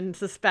in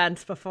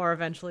suspense before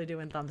eventually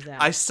doing thumbs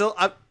down.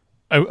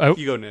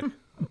 You go, Nick.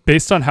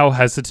 Based on how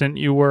hesitant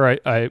you were,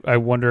 I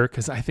wonder,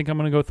 because I think I'm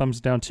going to go thumbs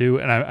down too,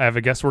 and I have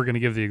a guess we're going to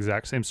give the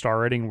exact same star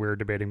rating. We're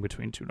debating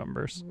between two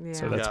numbers,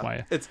 so that's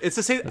my it's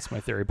the same. That's my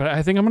theory, but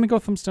I think I'm going to go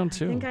thumbs down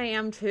too. I think I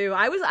am too.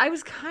 I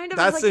was kind of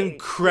That's like,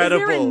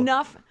 incredible. Is there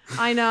enough?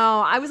 I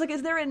know. I was like,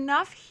 is there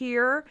enough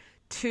here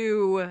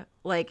to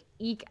like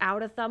eke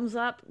out a thumbs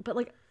up? But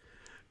like,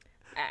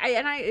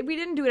 we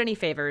didn't do it any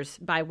favors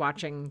by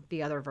watching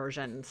the other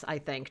versions. I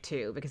think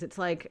too, because it's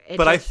like,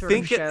 but I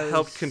think think it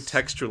helped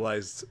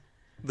contextualize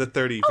the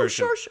 30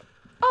 version. Sure.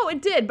 Oh,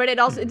 it did, but it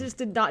just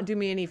did not do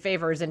me any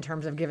favors in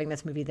terms of giving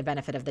this movie the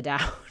benefit of the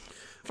doubt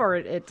for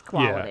its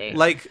quality. Yeah.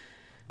 Like,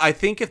 I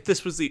think if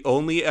this was the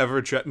only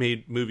ever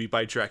made movie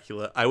by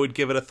Dracula, I would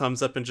give it a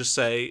thumbs up and just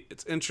say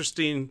it's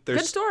interesting. There's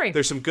good story.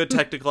 There's some good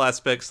technical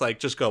aspects. Like,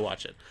 just go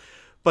watch it.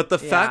 But the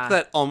fact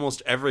that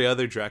almost every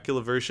other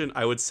Dracula version,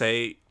 I would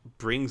say,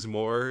 brings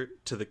more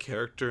to the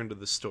character and to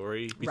the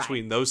story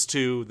between those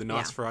two, the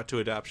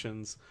Nosferatu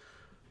adaptions.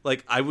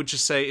 Like, I would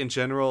just say, in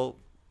general,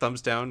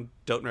 thumbs down,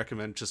 don't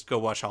recommend. Just go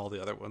watch all the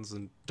other ones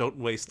and don't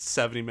waste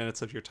 70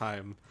 minutes of your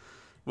time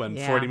when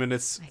 40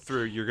 minutes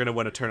through, you're going to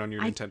want to turn on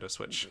your Nintendo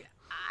Switch.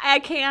 I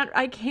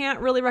can't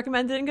really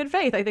recommend it in good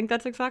faith. I think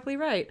that's exactly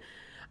right.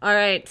 All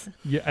right.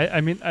 Yeah,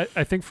 I mean,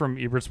 I think from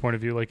Ebert's point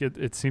of view, like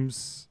it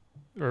seems...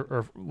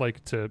 Or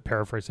like to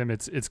paraphrase him,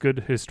 it's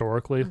good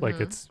historically. Like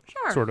it's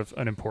sort of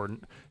an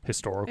important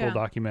historical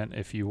document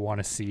if you want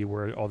to see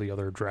where all the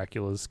other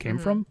Draculas came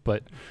from.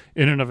 But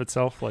in and of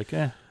itself, like,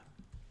 Yeah.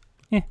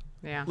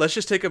 Let's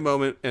just take a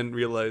moment and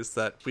realize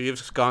that we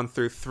have gone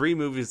through 3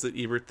 movies that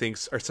Ebert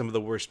thinks are some of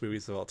the worst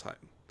movies of all time.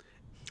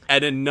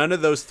 And in none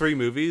of those 3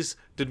 movies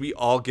did we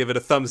all give it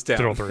a thumbs down.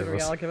 We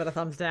all give it a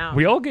thumbs down.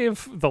 We all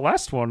gave the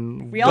last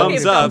one. We all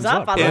gave thumbs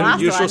up on the last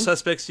and Usual one.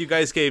 Suspects, you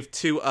guys gave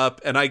 2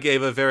 up, and I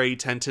gave a very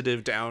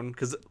tentative down.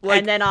 Like,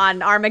 and then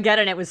on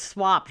Armageddon, it was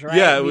swapped, right?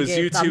 Yeah, it was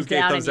you 2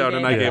 gave thumbs down,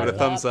 and I gave it a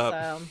thumbs up.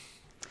 So.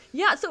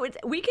 Yeah, so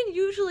we can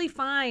usually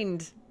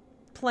find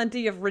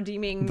plenty of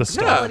redeeming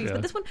qualities,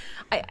 but this one,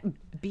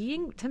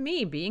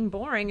 being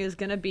boring is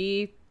going to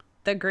be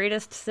the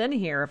greatest sin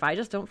here. If I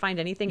just don't find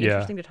anything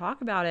interesting to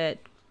talk about it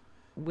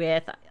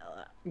with,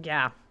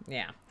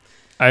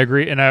 I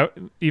agree, and I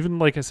even,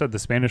 like I said, the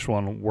Spanish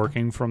one,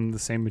 working from the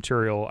same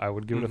material, I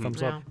would give it a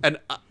thumbs up. And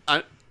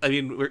I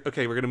mean, we're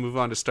going to move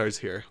on to stars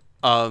here.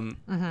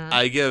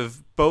 I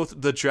give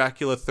both the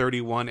Dracula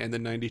 31 and the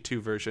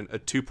 92 version a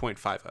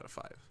 2.5 out of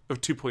 5, or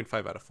 2.5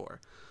 out of 4.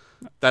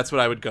 That's what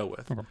I would go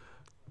with. Okay.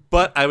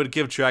 But I would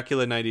give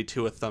Dracula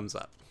 92 a thumbs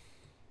up.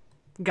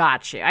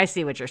 Gotcha. I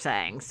see what you're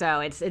saying.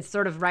 So it's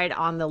sort of right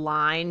on the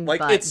line.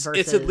 Like, but it's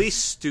versus... at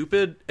least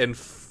stupid and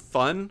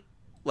fun.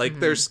 Like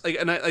there's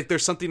like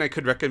there's something I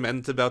could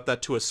recommend about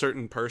that to a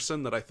certain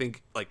person that I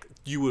think like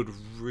you would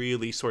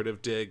really sort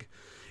of dig.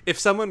 If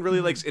someone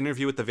really likes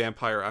Interview with the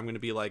Vampire, I'm going to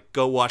be like,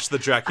 go watch the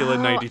Dracula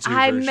 92 version.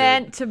 I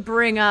meant to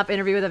bring up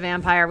Interview with the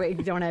Vampire. We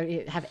don't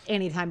have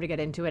any time to get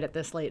into it at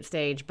this late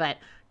stage, but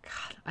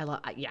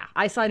God,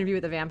 I saw Interview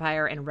with the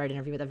Vampire and read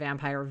Interview with the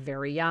Vampire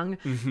very young.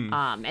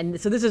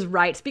 And so this is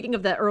right. Speaking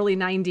of the early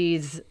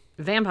 90s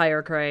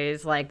vampire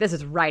craze, like this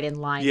is right in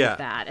line with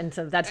that. And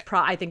so that's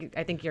I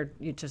think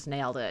you just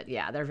nailed it.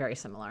 Yeah, they're very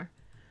similar.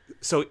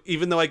 So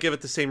even though I give it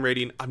the same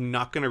rating, I'm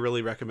not going to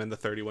really recommend the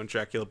 31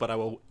 Dracula, but I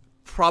will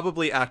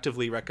probably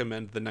actively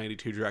recommend the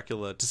 92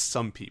 Dracula to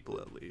some people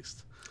at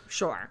least.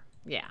 Sure.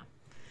 Yeah.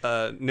 Nick,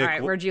 all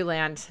right, where'd you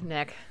land,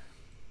 Nick?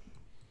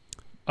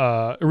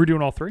 Are we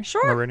doing all 3?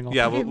 Sure. Am I rating all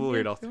 3? We'll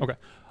rate all 3. Okay.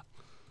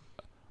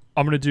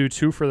 I'm going to do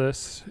 2 for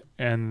this,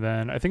 and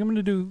then I think I'm going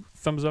to do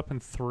thumbs up and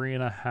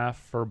 3.5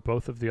 for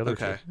both of the other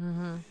 2.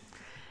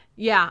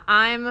 Yeah,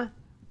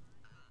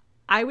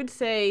 I would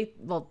say,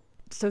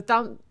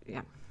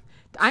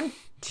 I'm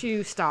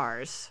 2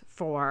 stars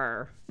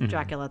for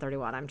Dracula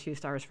 31. I'm 2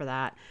 stars for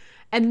that.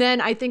 And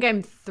then I think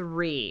I'm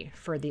 3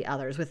 for the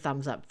others with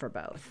thumbs up for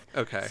both.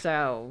 Okay.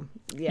 So,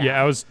 yeah.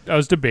 Yeah, I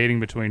was debating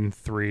between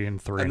 3 and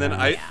 3. And then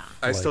I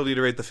still need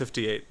to rate the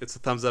 58. It's a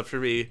thumbs up for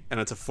me, and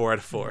it's a 4 out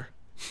of 4.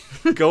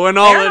 Going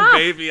all in,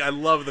 baby. I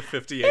love the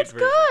 58 it's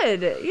version.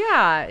 Good.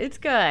 Yeah, it's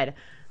good.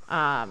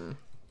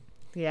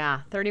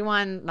 Yeah,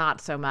 31,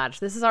 not so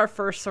much. This is our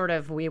first sort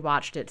of, we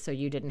watched it so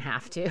you didn't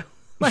have to.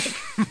 Like,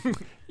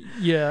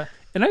 yeah.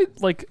 And I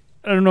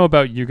don't know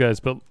about you guys,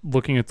 but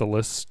looking at the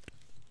list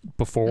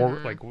before,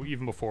 like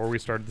even before we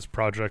started this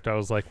project, I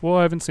was like, well,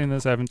 I haven't seen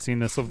this.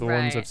 Of the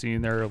ones I've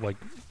seen, they're like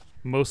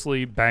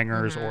mostly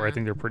bangers, or I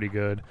think they're pretty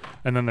good.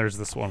 And then there's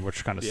this one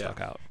which kind of stuck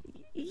out.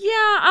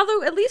 Yeah,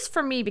 although at least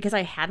for me, because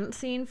I hadn't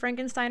seen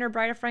Frankenstein or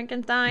Bride of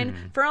Frankenstein,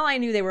 for all I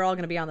knew, they were all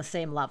going to be on the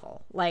same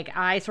level. Like,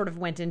 I sort of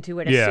went into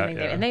it assuming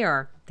and they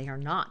are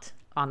not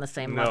on the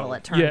same level,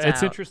 it turns out. Yeah,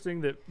 it's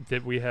interesting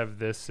that we have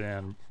this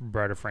and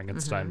Bride of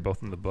Frankenstein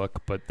both in the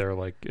book, but they're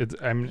like,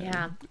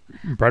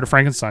 Bride of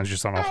Frankenstein's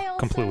just on a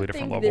completely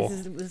different level.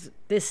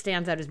 This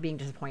stands out as being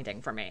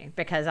disappointing for me,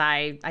 because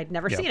I'd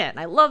never seen it, and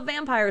I love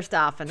vampire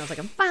stuff, and I was like,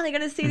 I'm finally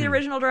going to see the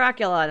original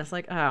Dracula, and it's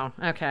like, oh,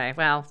 okay,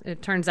 well,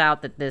 it turns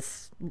out that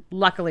this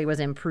luckily was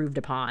improved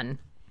upon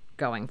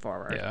going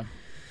forward. Yeah.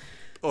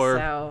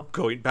 Or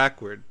going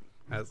backward.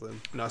 as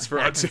in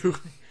Nosferatu.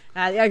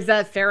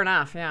 Fair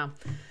enough. Yeah.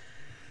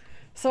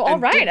 So all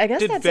right, I guess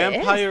did that's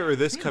Vampire or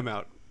this come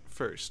out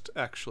first?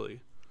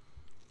 Actually,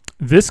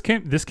 This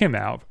came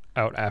out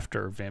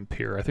after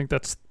Vampire. I think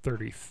that's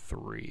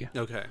 33.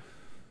 okay.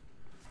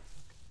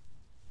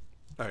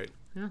 All right.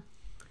 Yeah.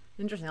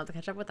 Interesting. I'll have to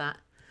catch up with that.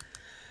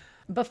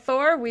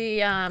 Before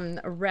we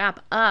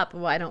wrap up,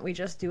 why don't we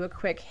just do a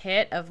quick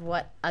hit of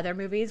what other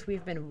movies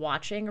we've been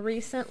watching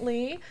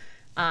recently?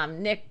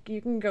 Nick,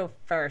 you can go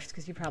first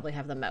because you probably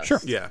have the most. Sure.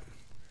 Yeah.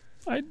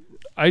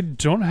 I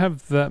don't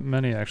have that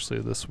many actually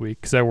this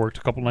week because I worked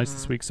a couple nights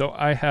this week. So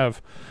I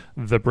have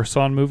the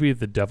Bresson movie,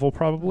 The Devil,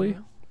 probably.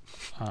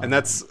 And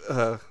that's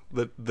the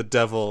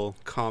devil,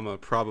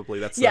 probably.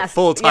 That's Yes. the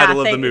full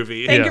title of the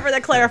movie. Thank you for the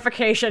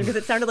clarification because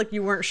it sounded like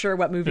you weren't sure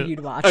what movie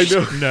you'd watched. I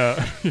know.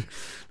 No.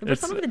 Was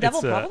some of the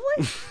devil probably?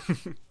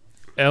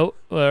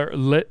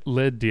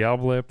 Le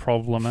Diable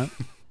probablement.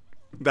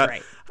 That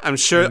Right. I'm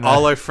sure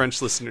all our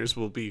French listeners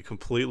will be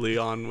completely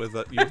on with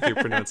your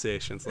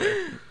pronunciations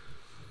there.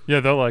 Yeah,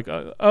 they're like,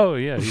 oh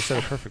yeah, you said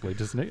it perfectly.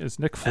 Is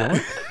Nick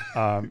fluent?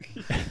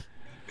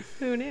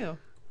 Who knew?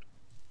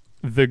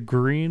 The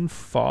Green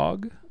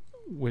Fog,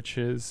 which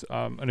is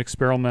an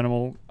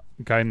experimental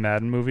Guy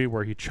Madden movie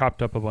where he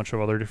chopped up a bunch of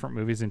other different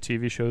movies and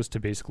TV shows to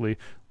basically,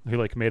 he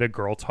like made a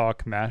girl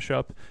talk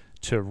mashup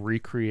to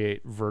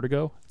recreate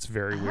Vertigo. It's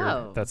very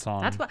weird. That's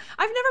on. That's what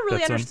I've never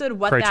really understood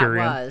what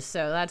Criterion. that was,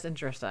 so that's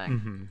interesting.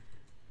 Mm-hmm.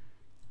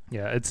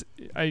 Yeah,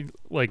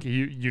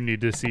 you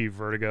need to see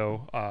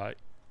Vertigo.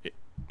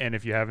 And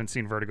if you haven't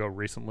seen Vertigo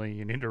recently,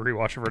 you need to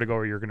rewatch Vertigo,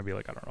 or you're going to be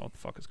like, I don't know what the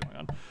fuck is going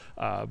on.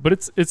 But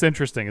it's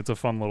interesting. It's a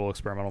fun little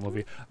experimental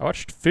movie. I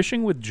watched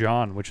Fishing with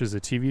John, which is a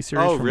TV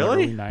series from the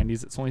early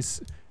 90s. It's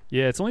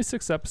only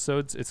 6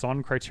 episodes. It's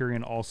on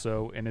Criterion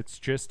also, and it's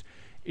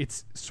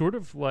sort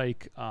of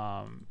like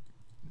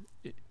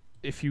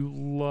if you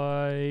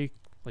like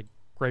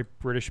Great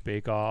British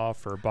Bake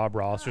Off or Bob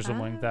Ross or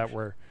something like that,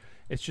 where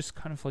it's just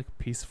kind of like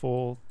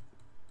peaceful.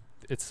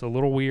 It's a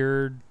little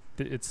weird.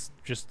 It's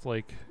just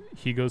like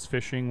he goes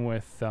fishing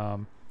with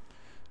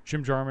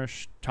Jim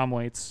Jarmusch, Tom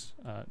Waits,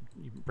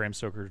 Bram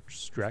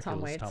Stoker's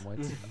Dracula's Tom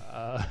Waits.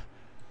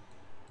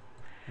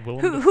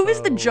 Who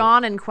is the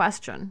John in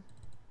question?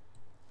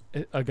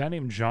 A guy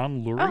named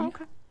John Lurie. Oh,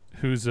 okay.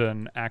 Who's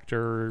an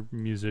actor,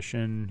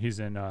 musician. He's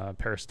in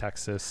Paris,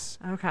 Texas.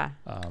 Okay.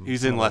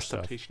 He's in Last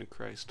Temptation of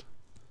Christ.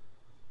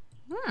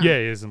 Yeah,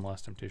 he is in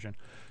Last Temptation.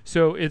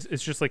 So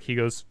it's just like he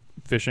goes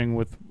fishing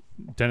with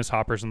Dennis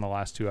Hopper's in the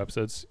last 2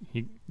 episodes.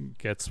 He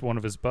gets one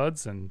of his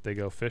buds and they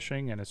go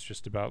fishing, and it's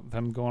just about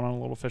them going on a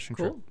little fishing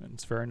trip. And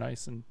it's very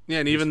nice. And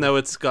even though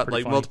it's got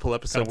like funny, multiple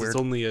episodes, it's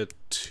only a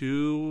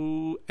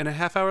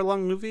 2.5 hour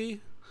long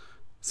movie.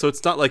 So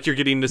it's not like you're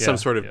getting into some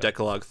sort of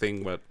Decalogue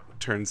thing, what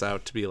turns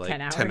out to be like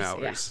 10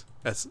 hours.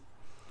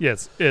 Yeah.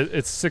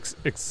 It's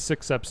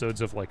 6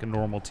 episodes of like a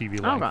normal TV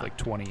length, like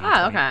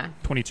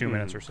 22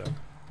 minutes or so.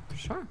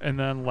 Sure. And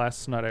then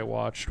last night I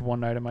watched One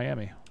Night in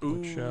Miami,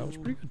 which was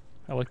pretty good.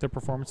 I like the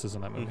performances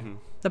in that movie. Mm-hmm.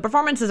 The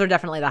performances are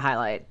definitely the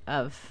highlight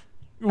of.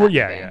 Well,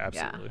 yeah,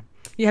 absolutely.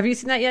 Yeah. Have you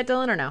seen that yet,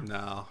 Dylan, or no?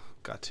 No,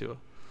 got to.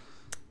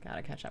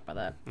 Gotta catch up with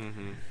it.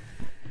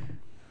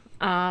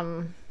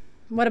 Mm-hmm.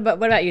 What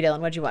about you,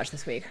 Dylan? What'd you watch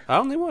this week? I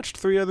only watched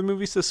 3 other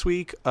movies this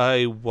week.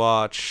 I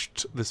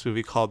watched this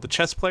movie called The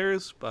Chess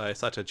Players by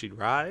Satyajit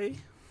Ray,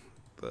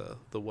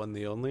 the one,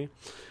 the only.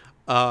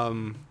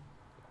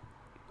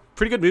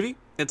 Pretty good movie.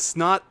 It's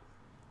not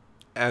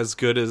as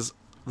good as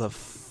the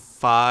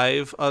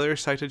 5 other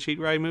Satyajit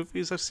Ray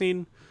movies I've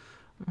seen.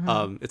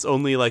 It's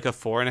only like a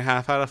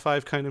 4.5 out of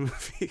 5 kind of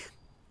movie.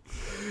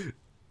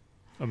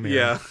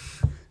 Yeah.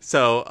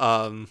 So,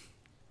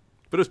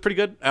 but it was pretty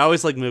good. I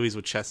always like movies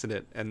with chess in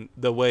it, and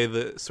the way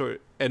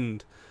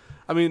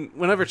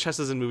whenever chess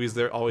is in movies,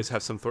 they always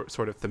have some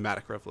sort of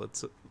thematic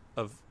relevance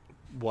of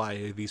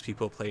why these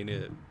people play in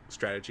a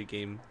strategy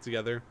game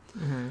together.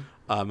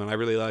 And I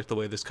really like the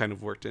way this kind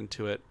of worked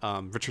into it.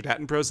 Richard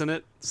Attenborough's in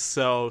it,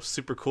 so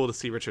super cool to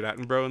see Richard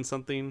Attenborough in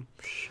something.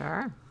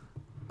 Sure.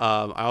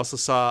 I also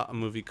saw a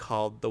movie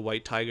called The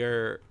White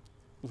Tiger,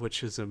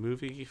 which is a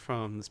movie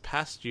from this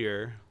past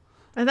year.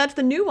 And that's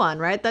the new one,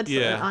 right? That's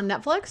on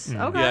Netflix?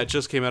 Okay. Yeah, it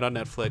just came out on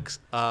Netflix.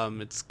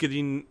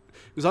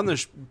 It was on the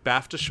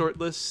BAFTA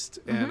shortlist,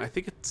 and I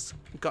think it's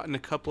gotten a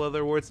couple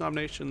other awards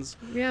nominations.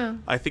 Yeah.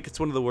 I think it's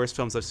one of the worst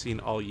films I've seen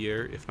all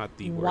year, if not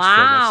the worst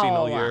film I've seen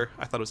all year.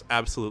 I thought it was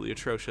absolutely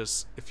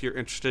atrocious. If you're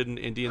interested in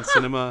Indian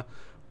cinema,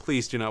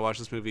 please do not watch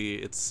this movie.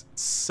 It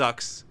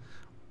sucks.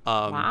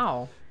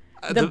 Wow.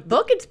 The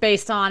book it's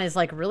based on is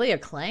like really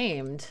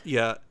acclaimed.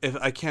 Yeah,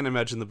 I can't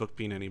imagine the book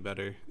being any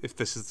better if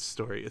this is the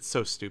story. It's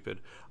so stupid.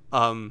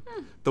 The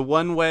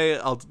one way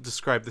I'll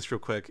describe this real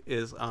quick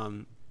is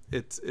the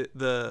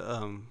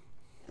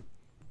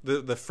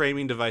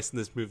framing device in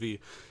this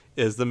movie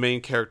is the main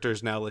character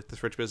is now like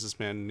this rich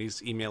businessman, and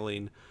he's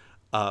emailing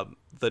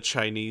the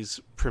Chinese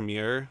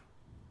premier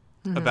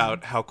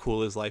about how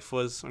cool his life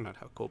was, or not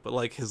how cool, but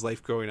like his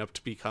life growing up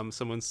to become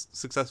someone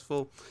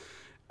successful.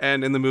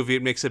 And in the movie,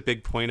 it makes a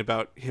big point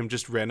about him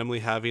just randomly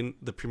having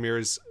the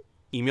premier's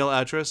email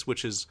address,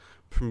 which is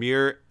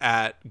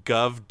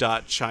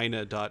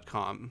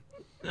premiere@gov.china.com.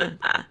 And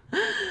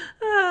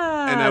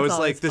I was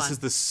like, this is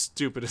the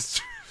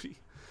stupidest movie.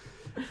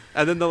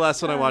 And then the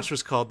last one I watched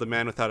was called The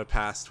Man Without a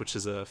Past, which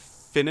is a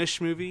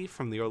Finnish movie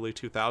from the early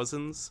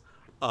 2000s.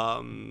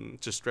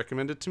 Just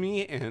recommended to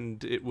me,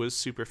 and it was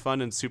super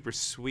fun and super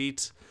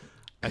sweet.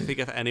 I think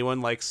if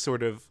anyone likes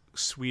sort of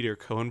sweeter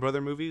Coen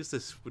Brother movies,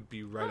 this would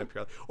be right up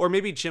your alley. Or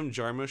maybe Jim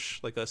Jarmusch,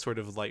 like a sort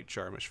of light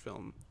Jarmusch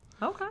film.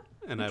 Okay.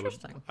 And I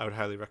would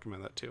highly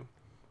recommend that too.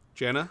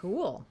 Jana?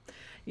 Cool.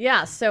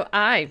 Yeah, so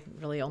I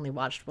really only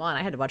watched one.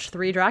 I had to watch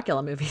 3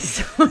 Dracula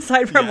movies,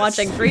 aside from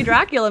watching 3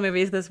 Dracula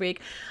movies this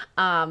week.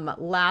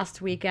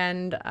 Last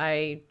weekend,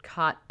 I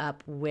caught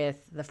up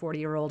with the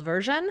 40-year-old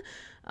version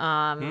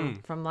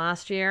from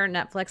last year,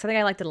 Netflix. I think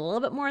I liked it a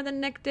little bit more than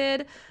Nick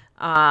did.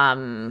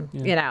 You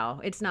know,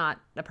 it's not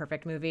a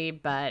perfect movie,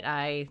 but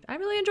I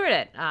really enjoyed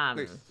it.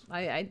 Nice.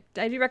 I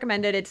do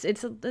recommend it.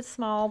 It's a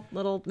small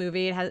little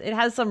movie. It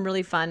has some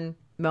really fun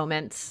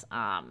moments.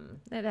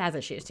 It has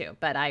issues too,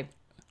 but I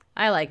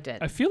liked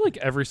it. I feel like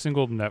every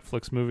single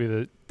Netflix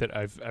movie that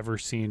I've ever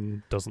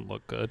seen doesn't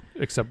look good,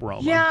 except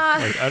Roma. Yeah.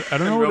 Like, I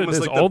don't know what it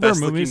is. All their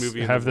movies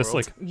have this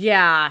like.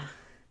 Yeah.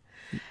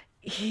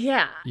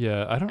 Yeah.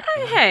 I don't.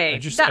 Hey,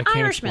 The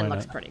Irishman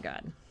looks pretty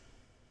good.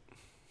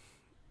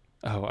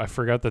 Oh, I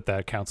forgot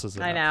that counts as.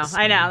 I know.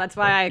 That's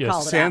why I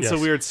called it out. Sans a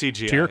weird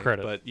CGI. To your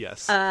credit, but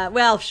yes.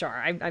 Well, sure.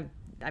 I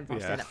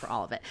won't say that for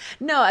all of it.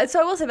 No, so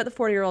I will say about the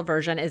 40-year-old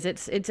version is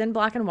it's in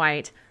black and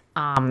white.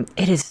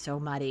 It is so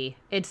muddy.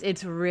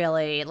 It's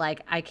really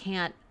like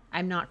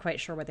I'm not quite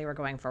sure what they were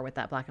going for with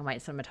that black and white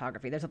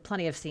cinematography. There's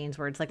plenty of scenes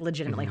where it's like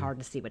legitimately hard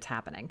to see what's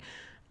happening.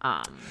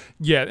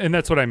 Yeah, and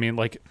that's what I mean.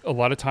 Like a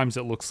lot of times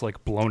it looks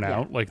like blown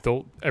out. Like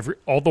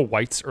all the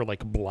whites are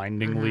like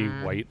blindingly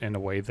white in a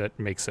way that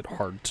makes it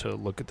hard to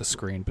look at the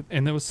screen.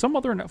 And there was some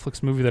other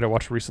Netflix movie that I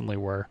watched recently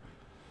where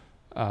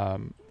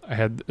I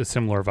had a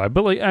similar vibe.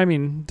 But like, I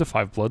mean, The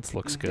Five Bloods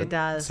looks good. It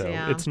does. So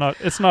yeah. it's not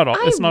all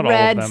of them,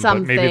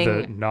 but maybe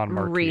the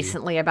non-marquee.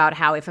 Recently about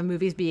how if a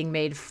movie's being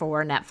made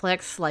for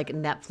Netflix, like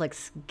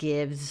Netflix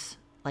gives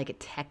like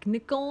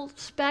technical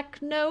spec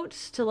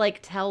notes to like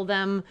tell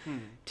them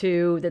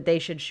that they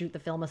should shoot the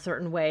film a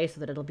certain way so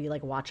that it'll be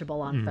like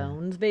watchable on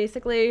phones.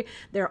 Basically,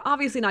 they're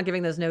obviously not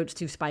giving those notes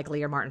to Spike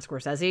Lee or Martin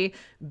Scorsese,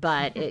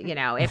 but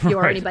if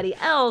you're anybody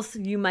else,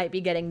 you might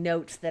be getting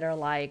notes that are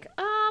like,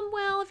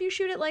 well, if you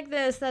shoot it like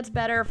this, that's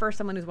better for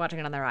someone who's watching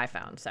it on their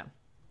iPhone. So,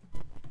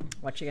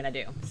 what you gonna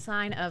do?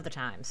 Sign of the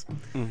times.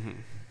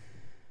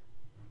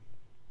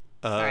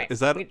 All right.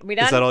 Is we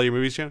done? Is that all your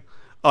movies, Jen?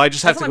 Oh, I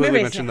just have to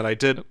quickly mention that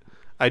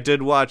I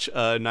did watch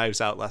Knives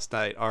Out last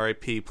night.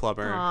 R.I.P.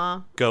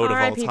 Plumber. Goat of all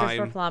R.I.P. time.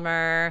 Christopher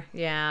Plummer.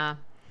 Yeah,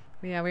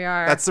 we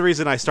are. That's the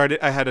reason I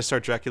had to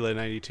start Dracula in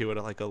 '92 at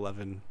like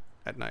 11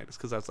 at night. It's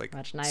because I was like,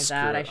 watch Knives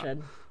Out. I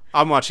should.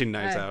 I'm watching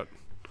Knives Out.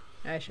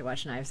 I should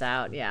watch Knives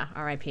Out. Yeah.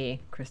 R.I.P.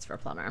 Christopher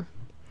Plummer.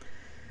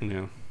 Yeah.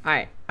 All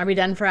right. Are we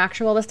done for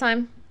actual this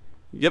time?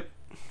 Yep.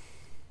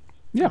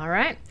 Yeah. All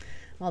right.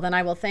 Well, then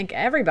I will thank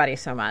everybody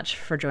so much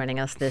for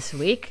joining us this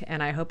week,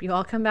 and I hope you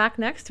all come back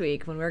next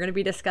week when we're going to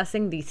be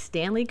discussing the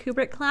Stanley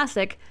Kubrick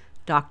classic,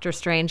 Dr.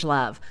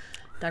 Strangelove.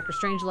 Dr.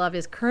 Strangelove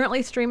is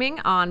currently streaming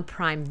on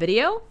Prime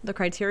Video, the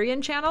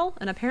Criterion Channel,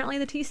 and apparently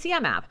the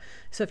TCM app.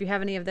 So if you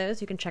have any of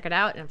those, you can check it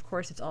out. And of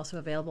course, it's also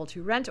available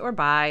to rent or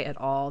buy at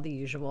all the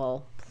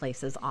usual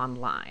places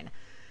online.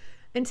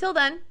 Until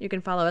then, you can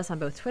follow us on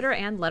both Twitter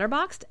and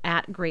Letterboxd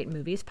at Great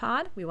Movies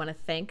Pod. We want to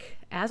thank,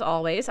 as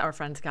always, our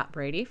friend Scott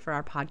Brady for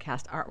our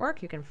podcast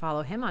artwork. You can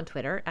follow him on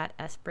Twitter at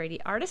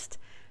SBradyArtist.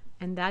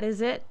 And that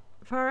is it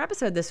for our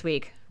episode this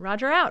week.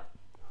 Roger out.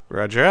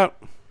 Roger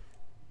out.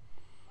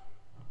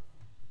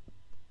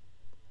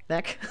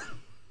 Beck.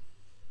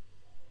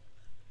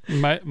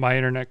 My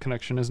internet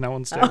connection is now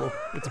unstable.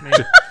 It's me.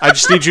 I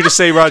just need you to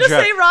say Roger Just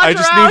out. say Roger I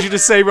just out. need you to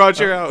say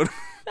Roger out.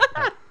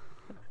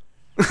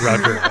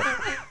 Roger out.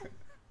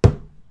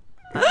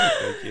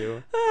 Thank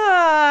you.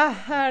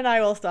 And I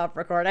will stop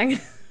recording.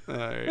 All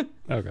right.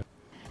 Okay.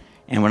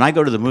 And when I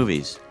go to the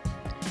movies,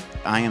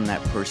 I am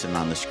that person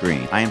on the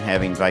screen. I am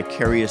having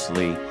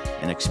vicariously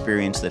an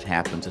experience that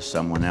happened to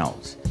someone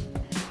else.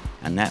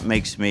 And that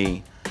makes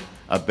me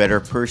a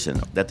better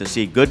person. That to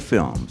see good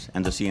films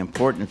and to see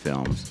important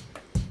films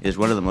is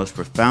one of the most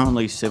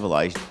profoundly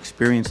civilized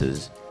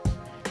experiences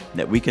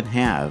that we can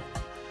have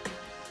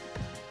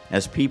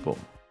as people.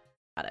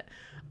 Got it.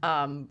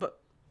 But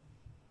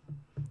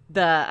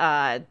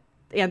the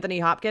Anthony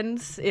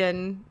Hopkins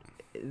in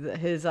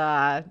his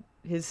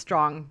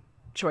strong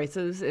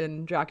choices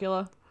in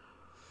Dracula.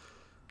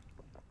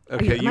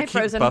 Okay, am you I keep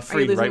frozen? Are you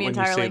buffering losing right me when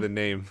you entirely? say the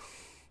name.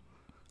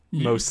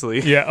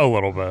 Mostly. Yeah, a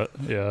little bit.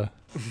 Yeah.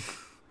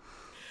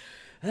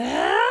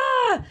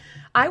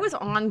 I was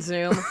on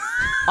Zoom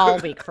all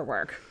week for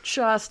work.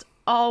 Just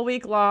all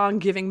week long,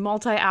 giving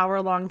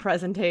multi-hour long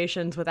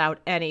presentations without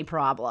any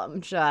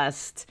problem.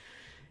 Just,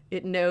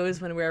 it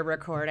knows when we're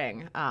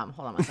recording. Hold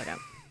on one second.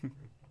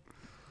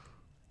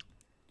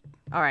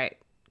 All right.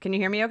 Can you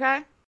hear me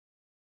okay?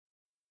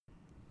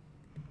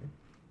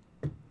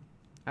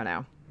 Oh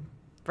no.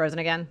 Frozen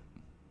again?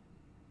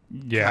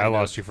 Yeah, I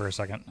lost you for a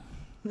second.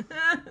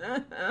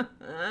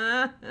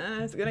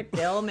 It's gonna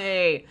kill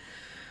me.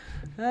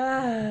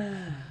 Okay.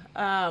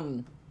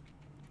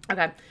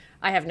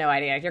 I have no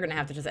idea. You're gonna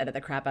have to just edit the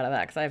crap out of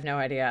that because I have no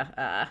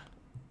idea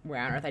where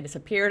on earth I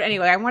disappeared.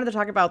 Anyway, I wanted to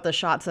talk about the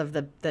shots of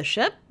the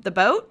ship, the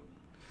boat.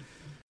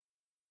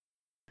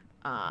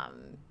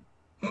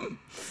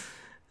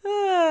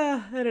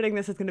 Editing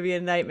this is gonna be a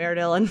nightmare,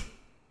 Dylan.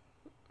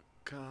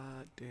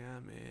 God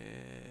damn it.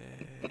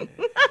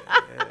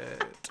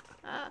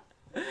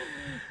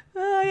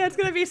 Yeah, it's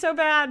gonna be so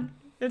bad.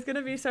 It's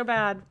gonna be so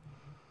bad.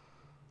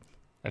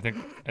 I think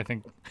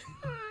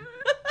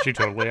she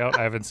totally out.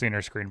 I haven't seen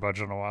her screen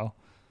budge in a while.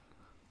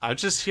 I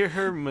just hear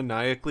her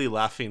maniacally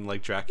laughing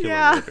like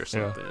Dracula would or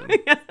something.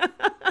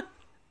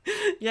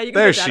 Yeah, you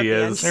can there put that she at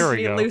the is. end. There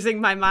we go. Losing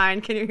my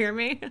mind. Can you hear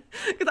me?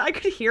 Because I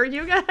could hear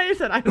you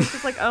guys, and I was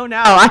just like, "Oh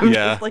no!" I'm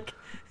just like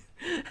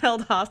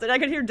held hostage. I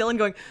could hear Dylan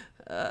going.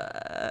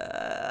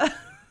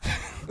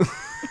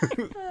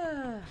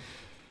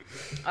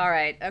 All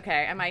right.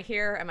 Okay. Am I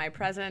here? Am I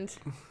present?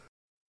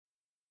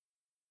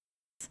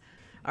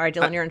 All right,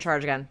 Dylan, you're in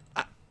charge again.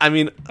 I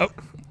mean,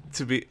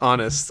 to be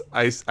honest,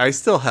 I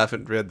still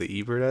haven't read the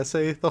Ebert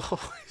essay the whole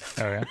way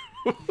through. Oh yeah.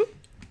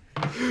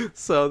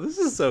 So this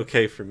is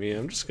okay for me.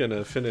 I'm just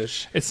gonna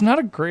finish. It's not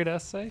a great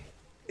essay.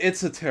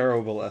 It's a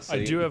terrible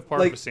essay. I do have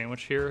part of a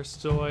sandwich here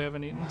still I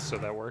haven't eaten, so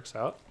that works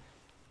out.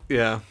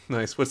 Yeah,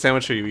 nice. What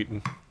sandwich are you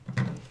eating?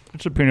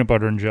 It's a peanut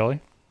butter and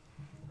jelly.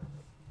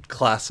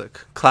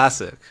 Classic.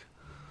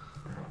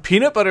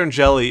 Peanut butter and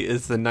jelly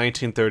is the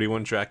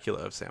 1931 Dracula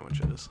of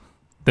sandwiches.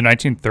 The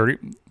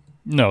 1930?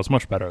 No, it's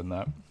much better than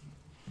that.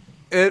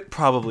 It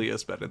probably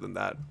is better than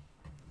that.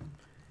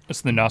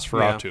 It's the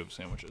Nosferatu of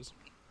sandwiches.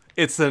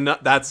 That's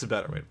the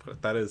better way to put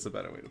it. That is the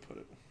better way to put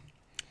it.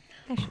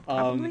 I should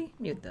probably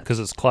mute this. Because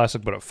it's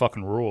classic, but it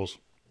fucking rules.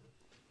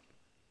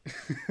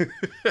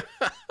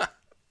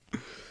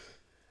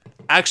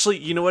 Actually,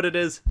 you know what it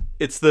is?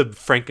 It's the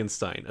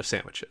Frankenstein of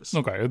sandwiches.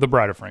 Okay, the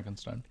Bride of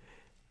Frankenstein.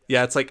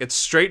 Yeah, it's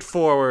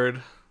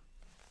straightforward,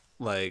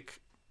 like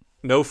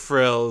no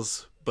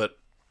frills, but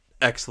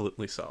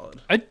excellently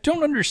solid. I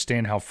don't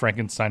understand how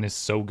Frankenstein is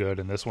so good,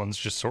 and this one's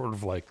just sort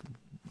of like,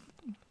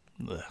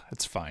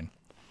 it's fine.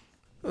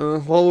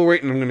 While we're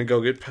waiting, I'm going to go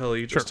get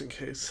Pelly just in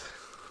case.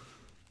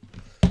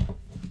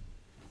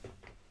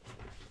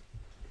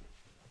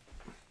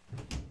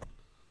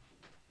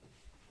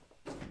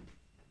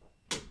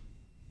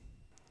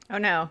 Oh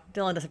no,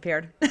 Dylan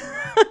disappeared.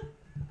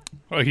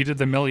 Oh, he did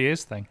the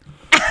Méliès thing.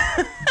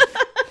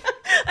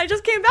 I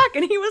just came back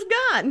and he was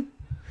gone.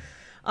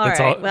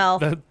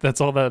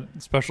 That's all that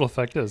special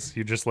effect is.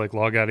 You just like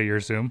log out of your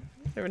Zoom.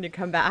 When you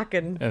come back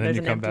and then there's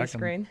you an come empty back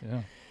screen.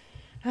 Yeah.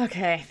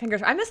 Okay,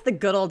 fingers. I miss the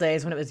good old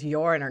days when it was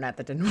your internet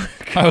that didn't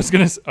work. I was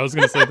gonna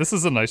say this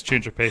is a nice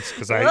change of pace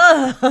because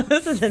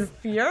This is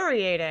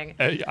infuriating.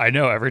 I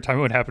know every time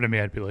it would happen to me,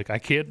 I'd be like, I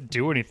can't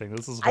do anything.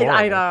 This is horrible.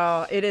 I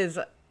know it is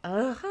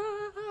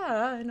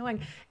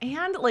annoying,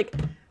 and like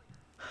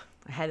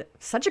I had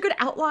such a good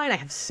outline. I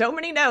have so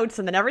many notes,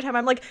 and then every time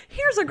I'm like,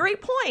 "Here's a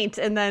great point,"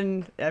 and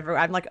then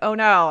I'm like, "Oh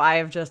no, I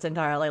have just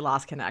entirely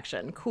lost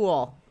connection."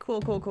 Cool.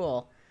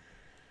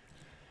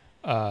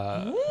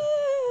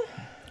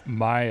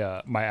 My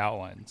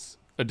outline's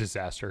a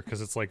disaster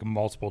because it's like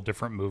multiple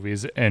different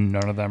movies and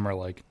none of them are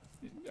like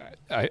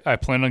I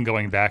plan on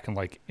going back and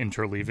like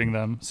interleaving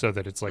them so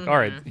that it's like all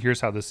right,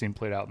 here's how this scene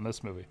played out in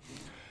this movie,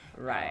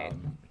 right?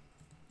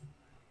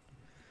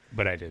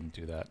 But I didn't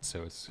do that,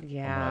 so it's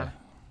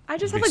I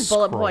just have like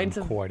bullet points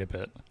of quite a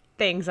bit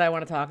things I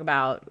want to talk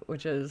about,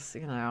 which is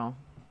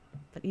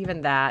but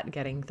even that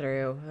getting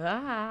through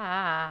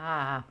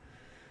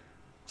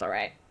it's all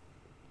right.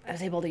 I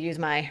was able to use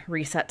my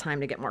reset time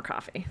to get more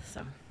coffee.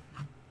 So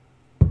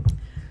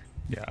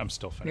yeah, I'm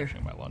still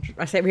finishing my lunch.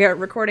 I say we are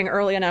recording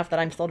early enough that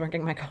I'm still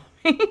drinking my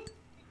coffee.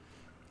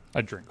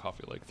 I drink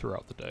coffee like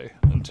throughout the day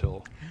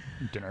until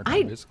dinner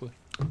time, basically.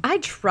 I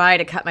try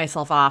to cut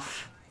myself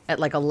off at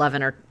like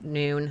 11 or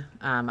noon.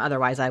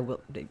 Otherwise, I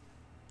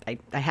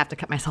have to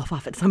cut myself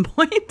off at some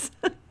point.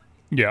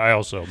 Yeah, I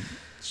also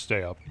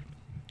stay up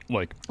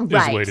like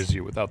as late as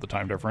you without the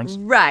time difference.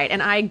 Right,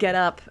 and I get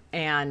up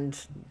and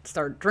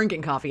start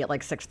drinking coffee at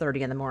like 6:30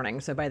 in the morning.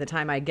 So by the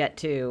time I get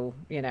to,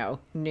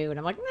 noon,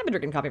 I'm like, I've been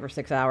drinking coffee for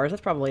 6 hours.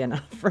 That's probably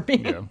enough for me.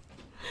 Yeah.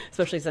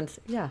 Especially since,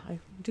 I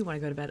do want to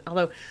go to bed.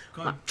 Although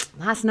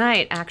last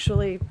night,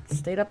 actually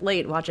stayed up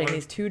late watching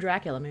these 2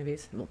 Dracula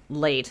movies.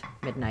 Late,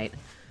 midnight.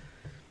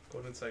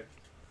 Going inside.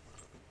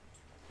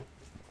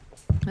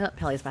 Oh,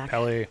 Pelly's back.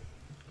 Pelly.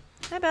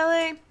 Hi,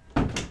 Pelly.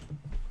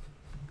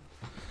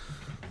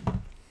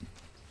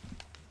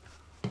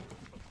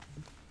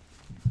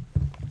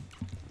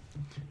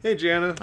 Hey, Jana.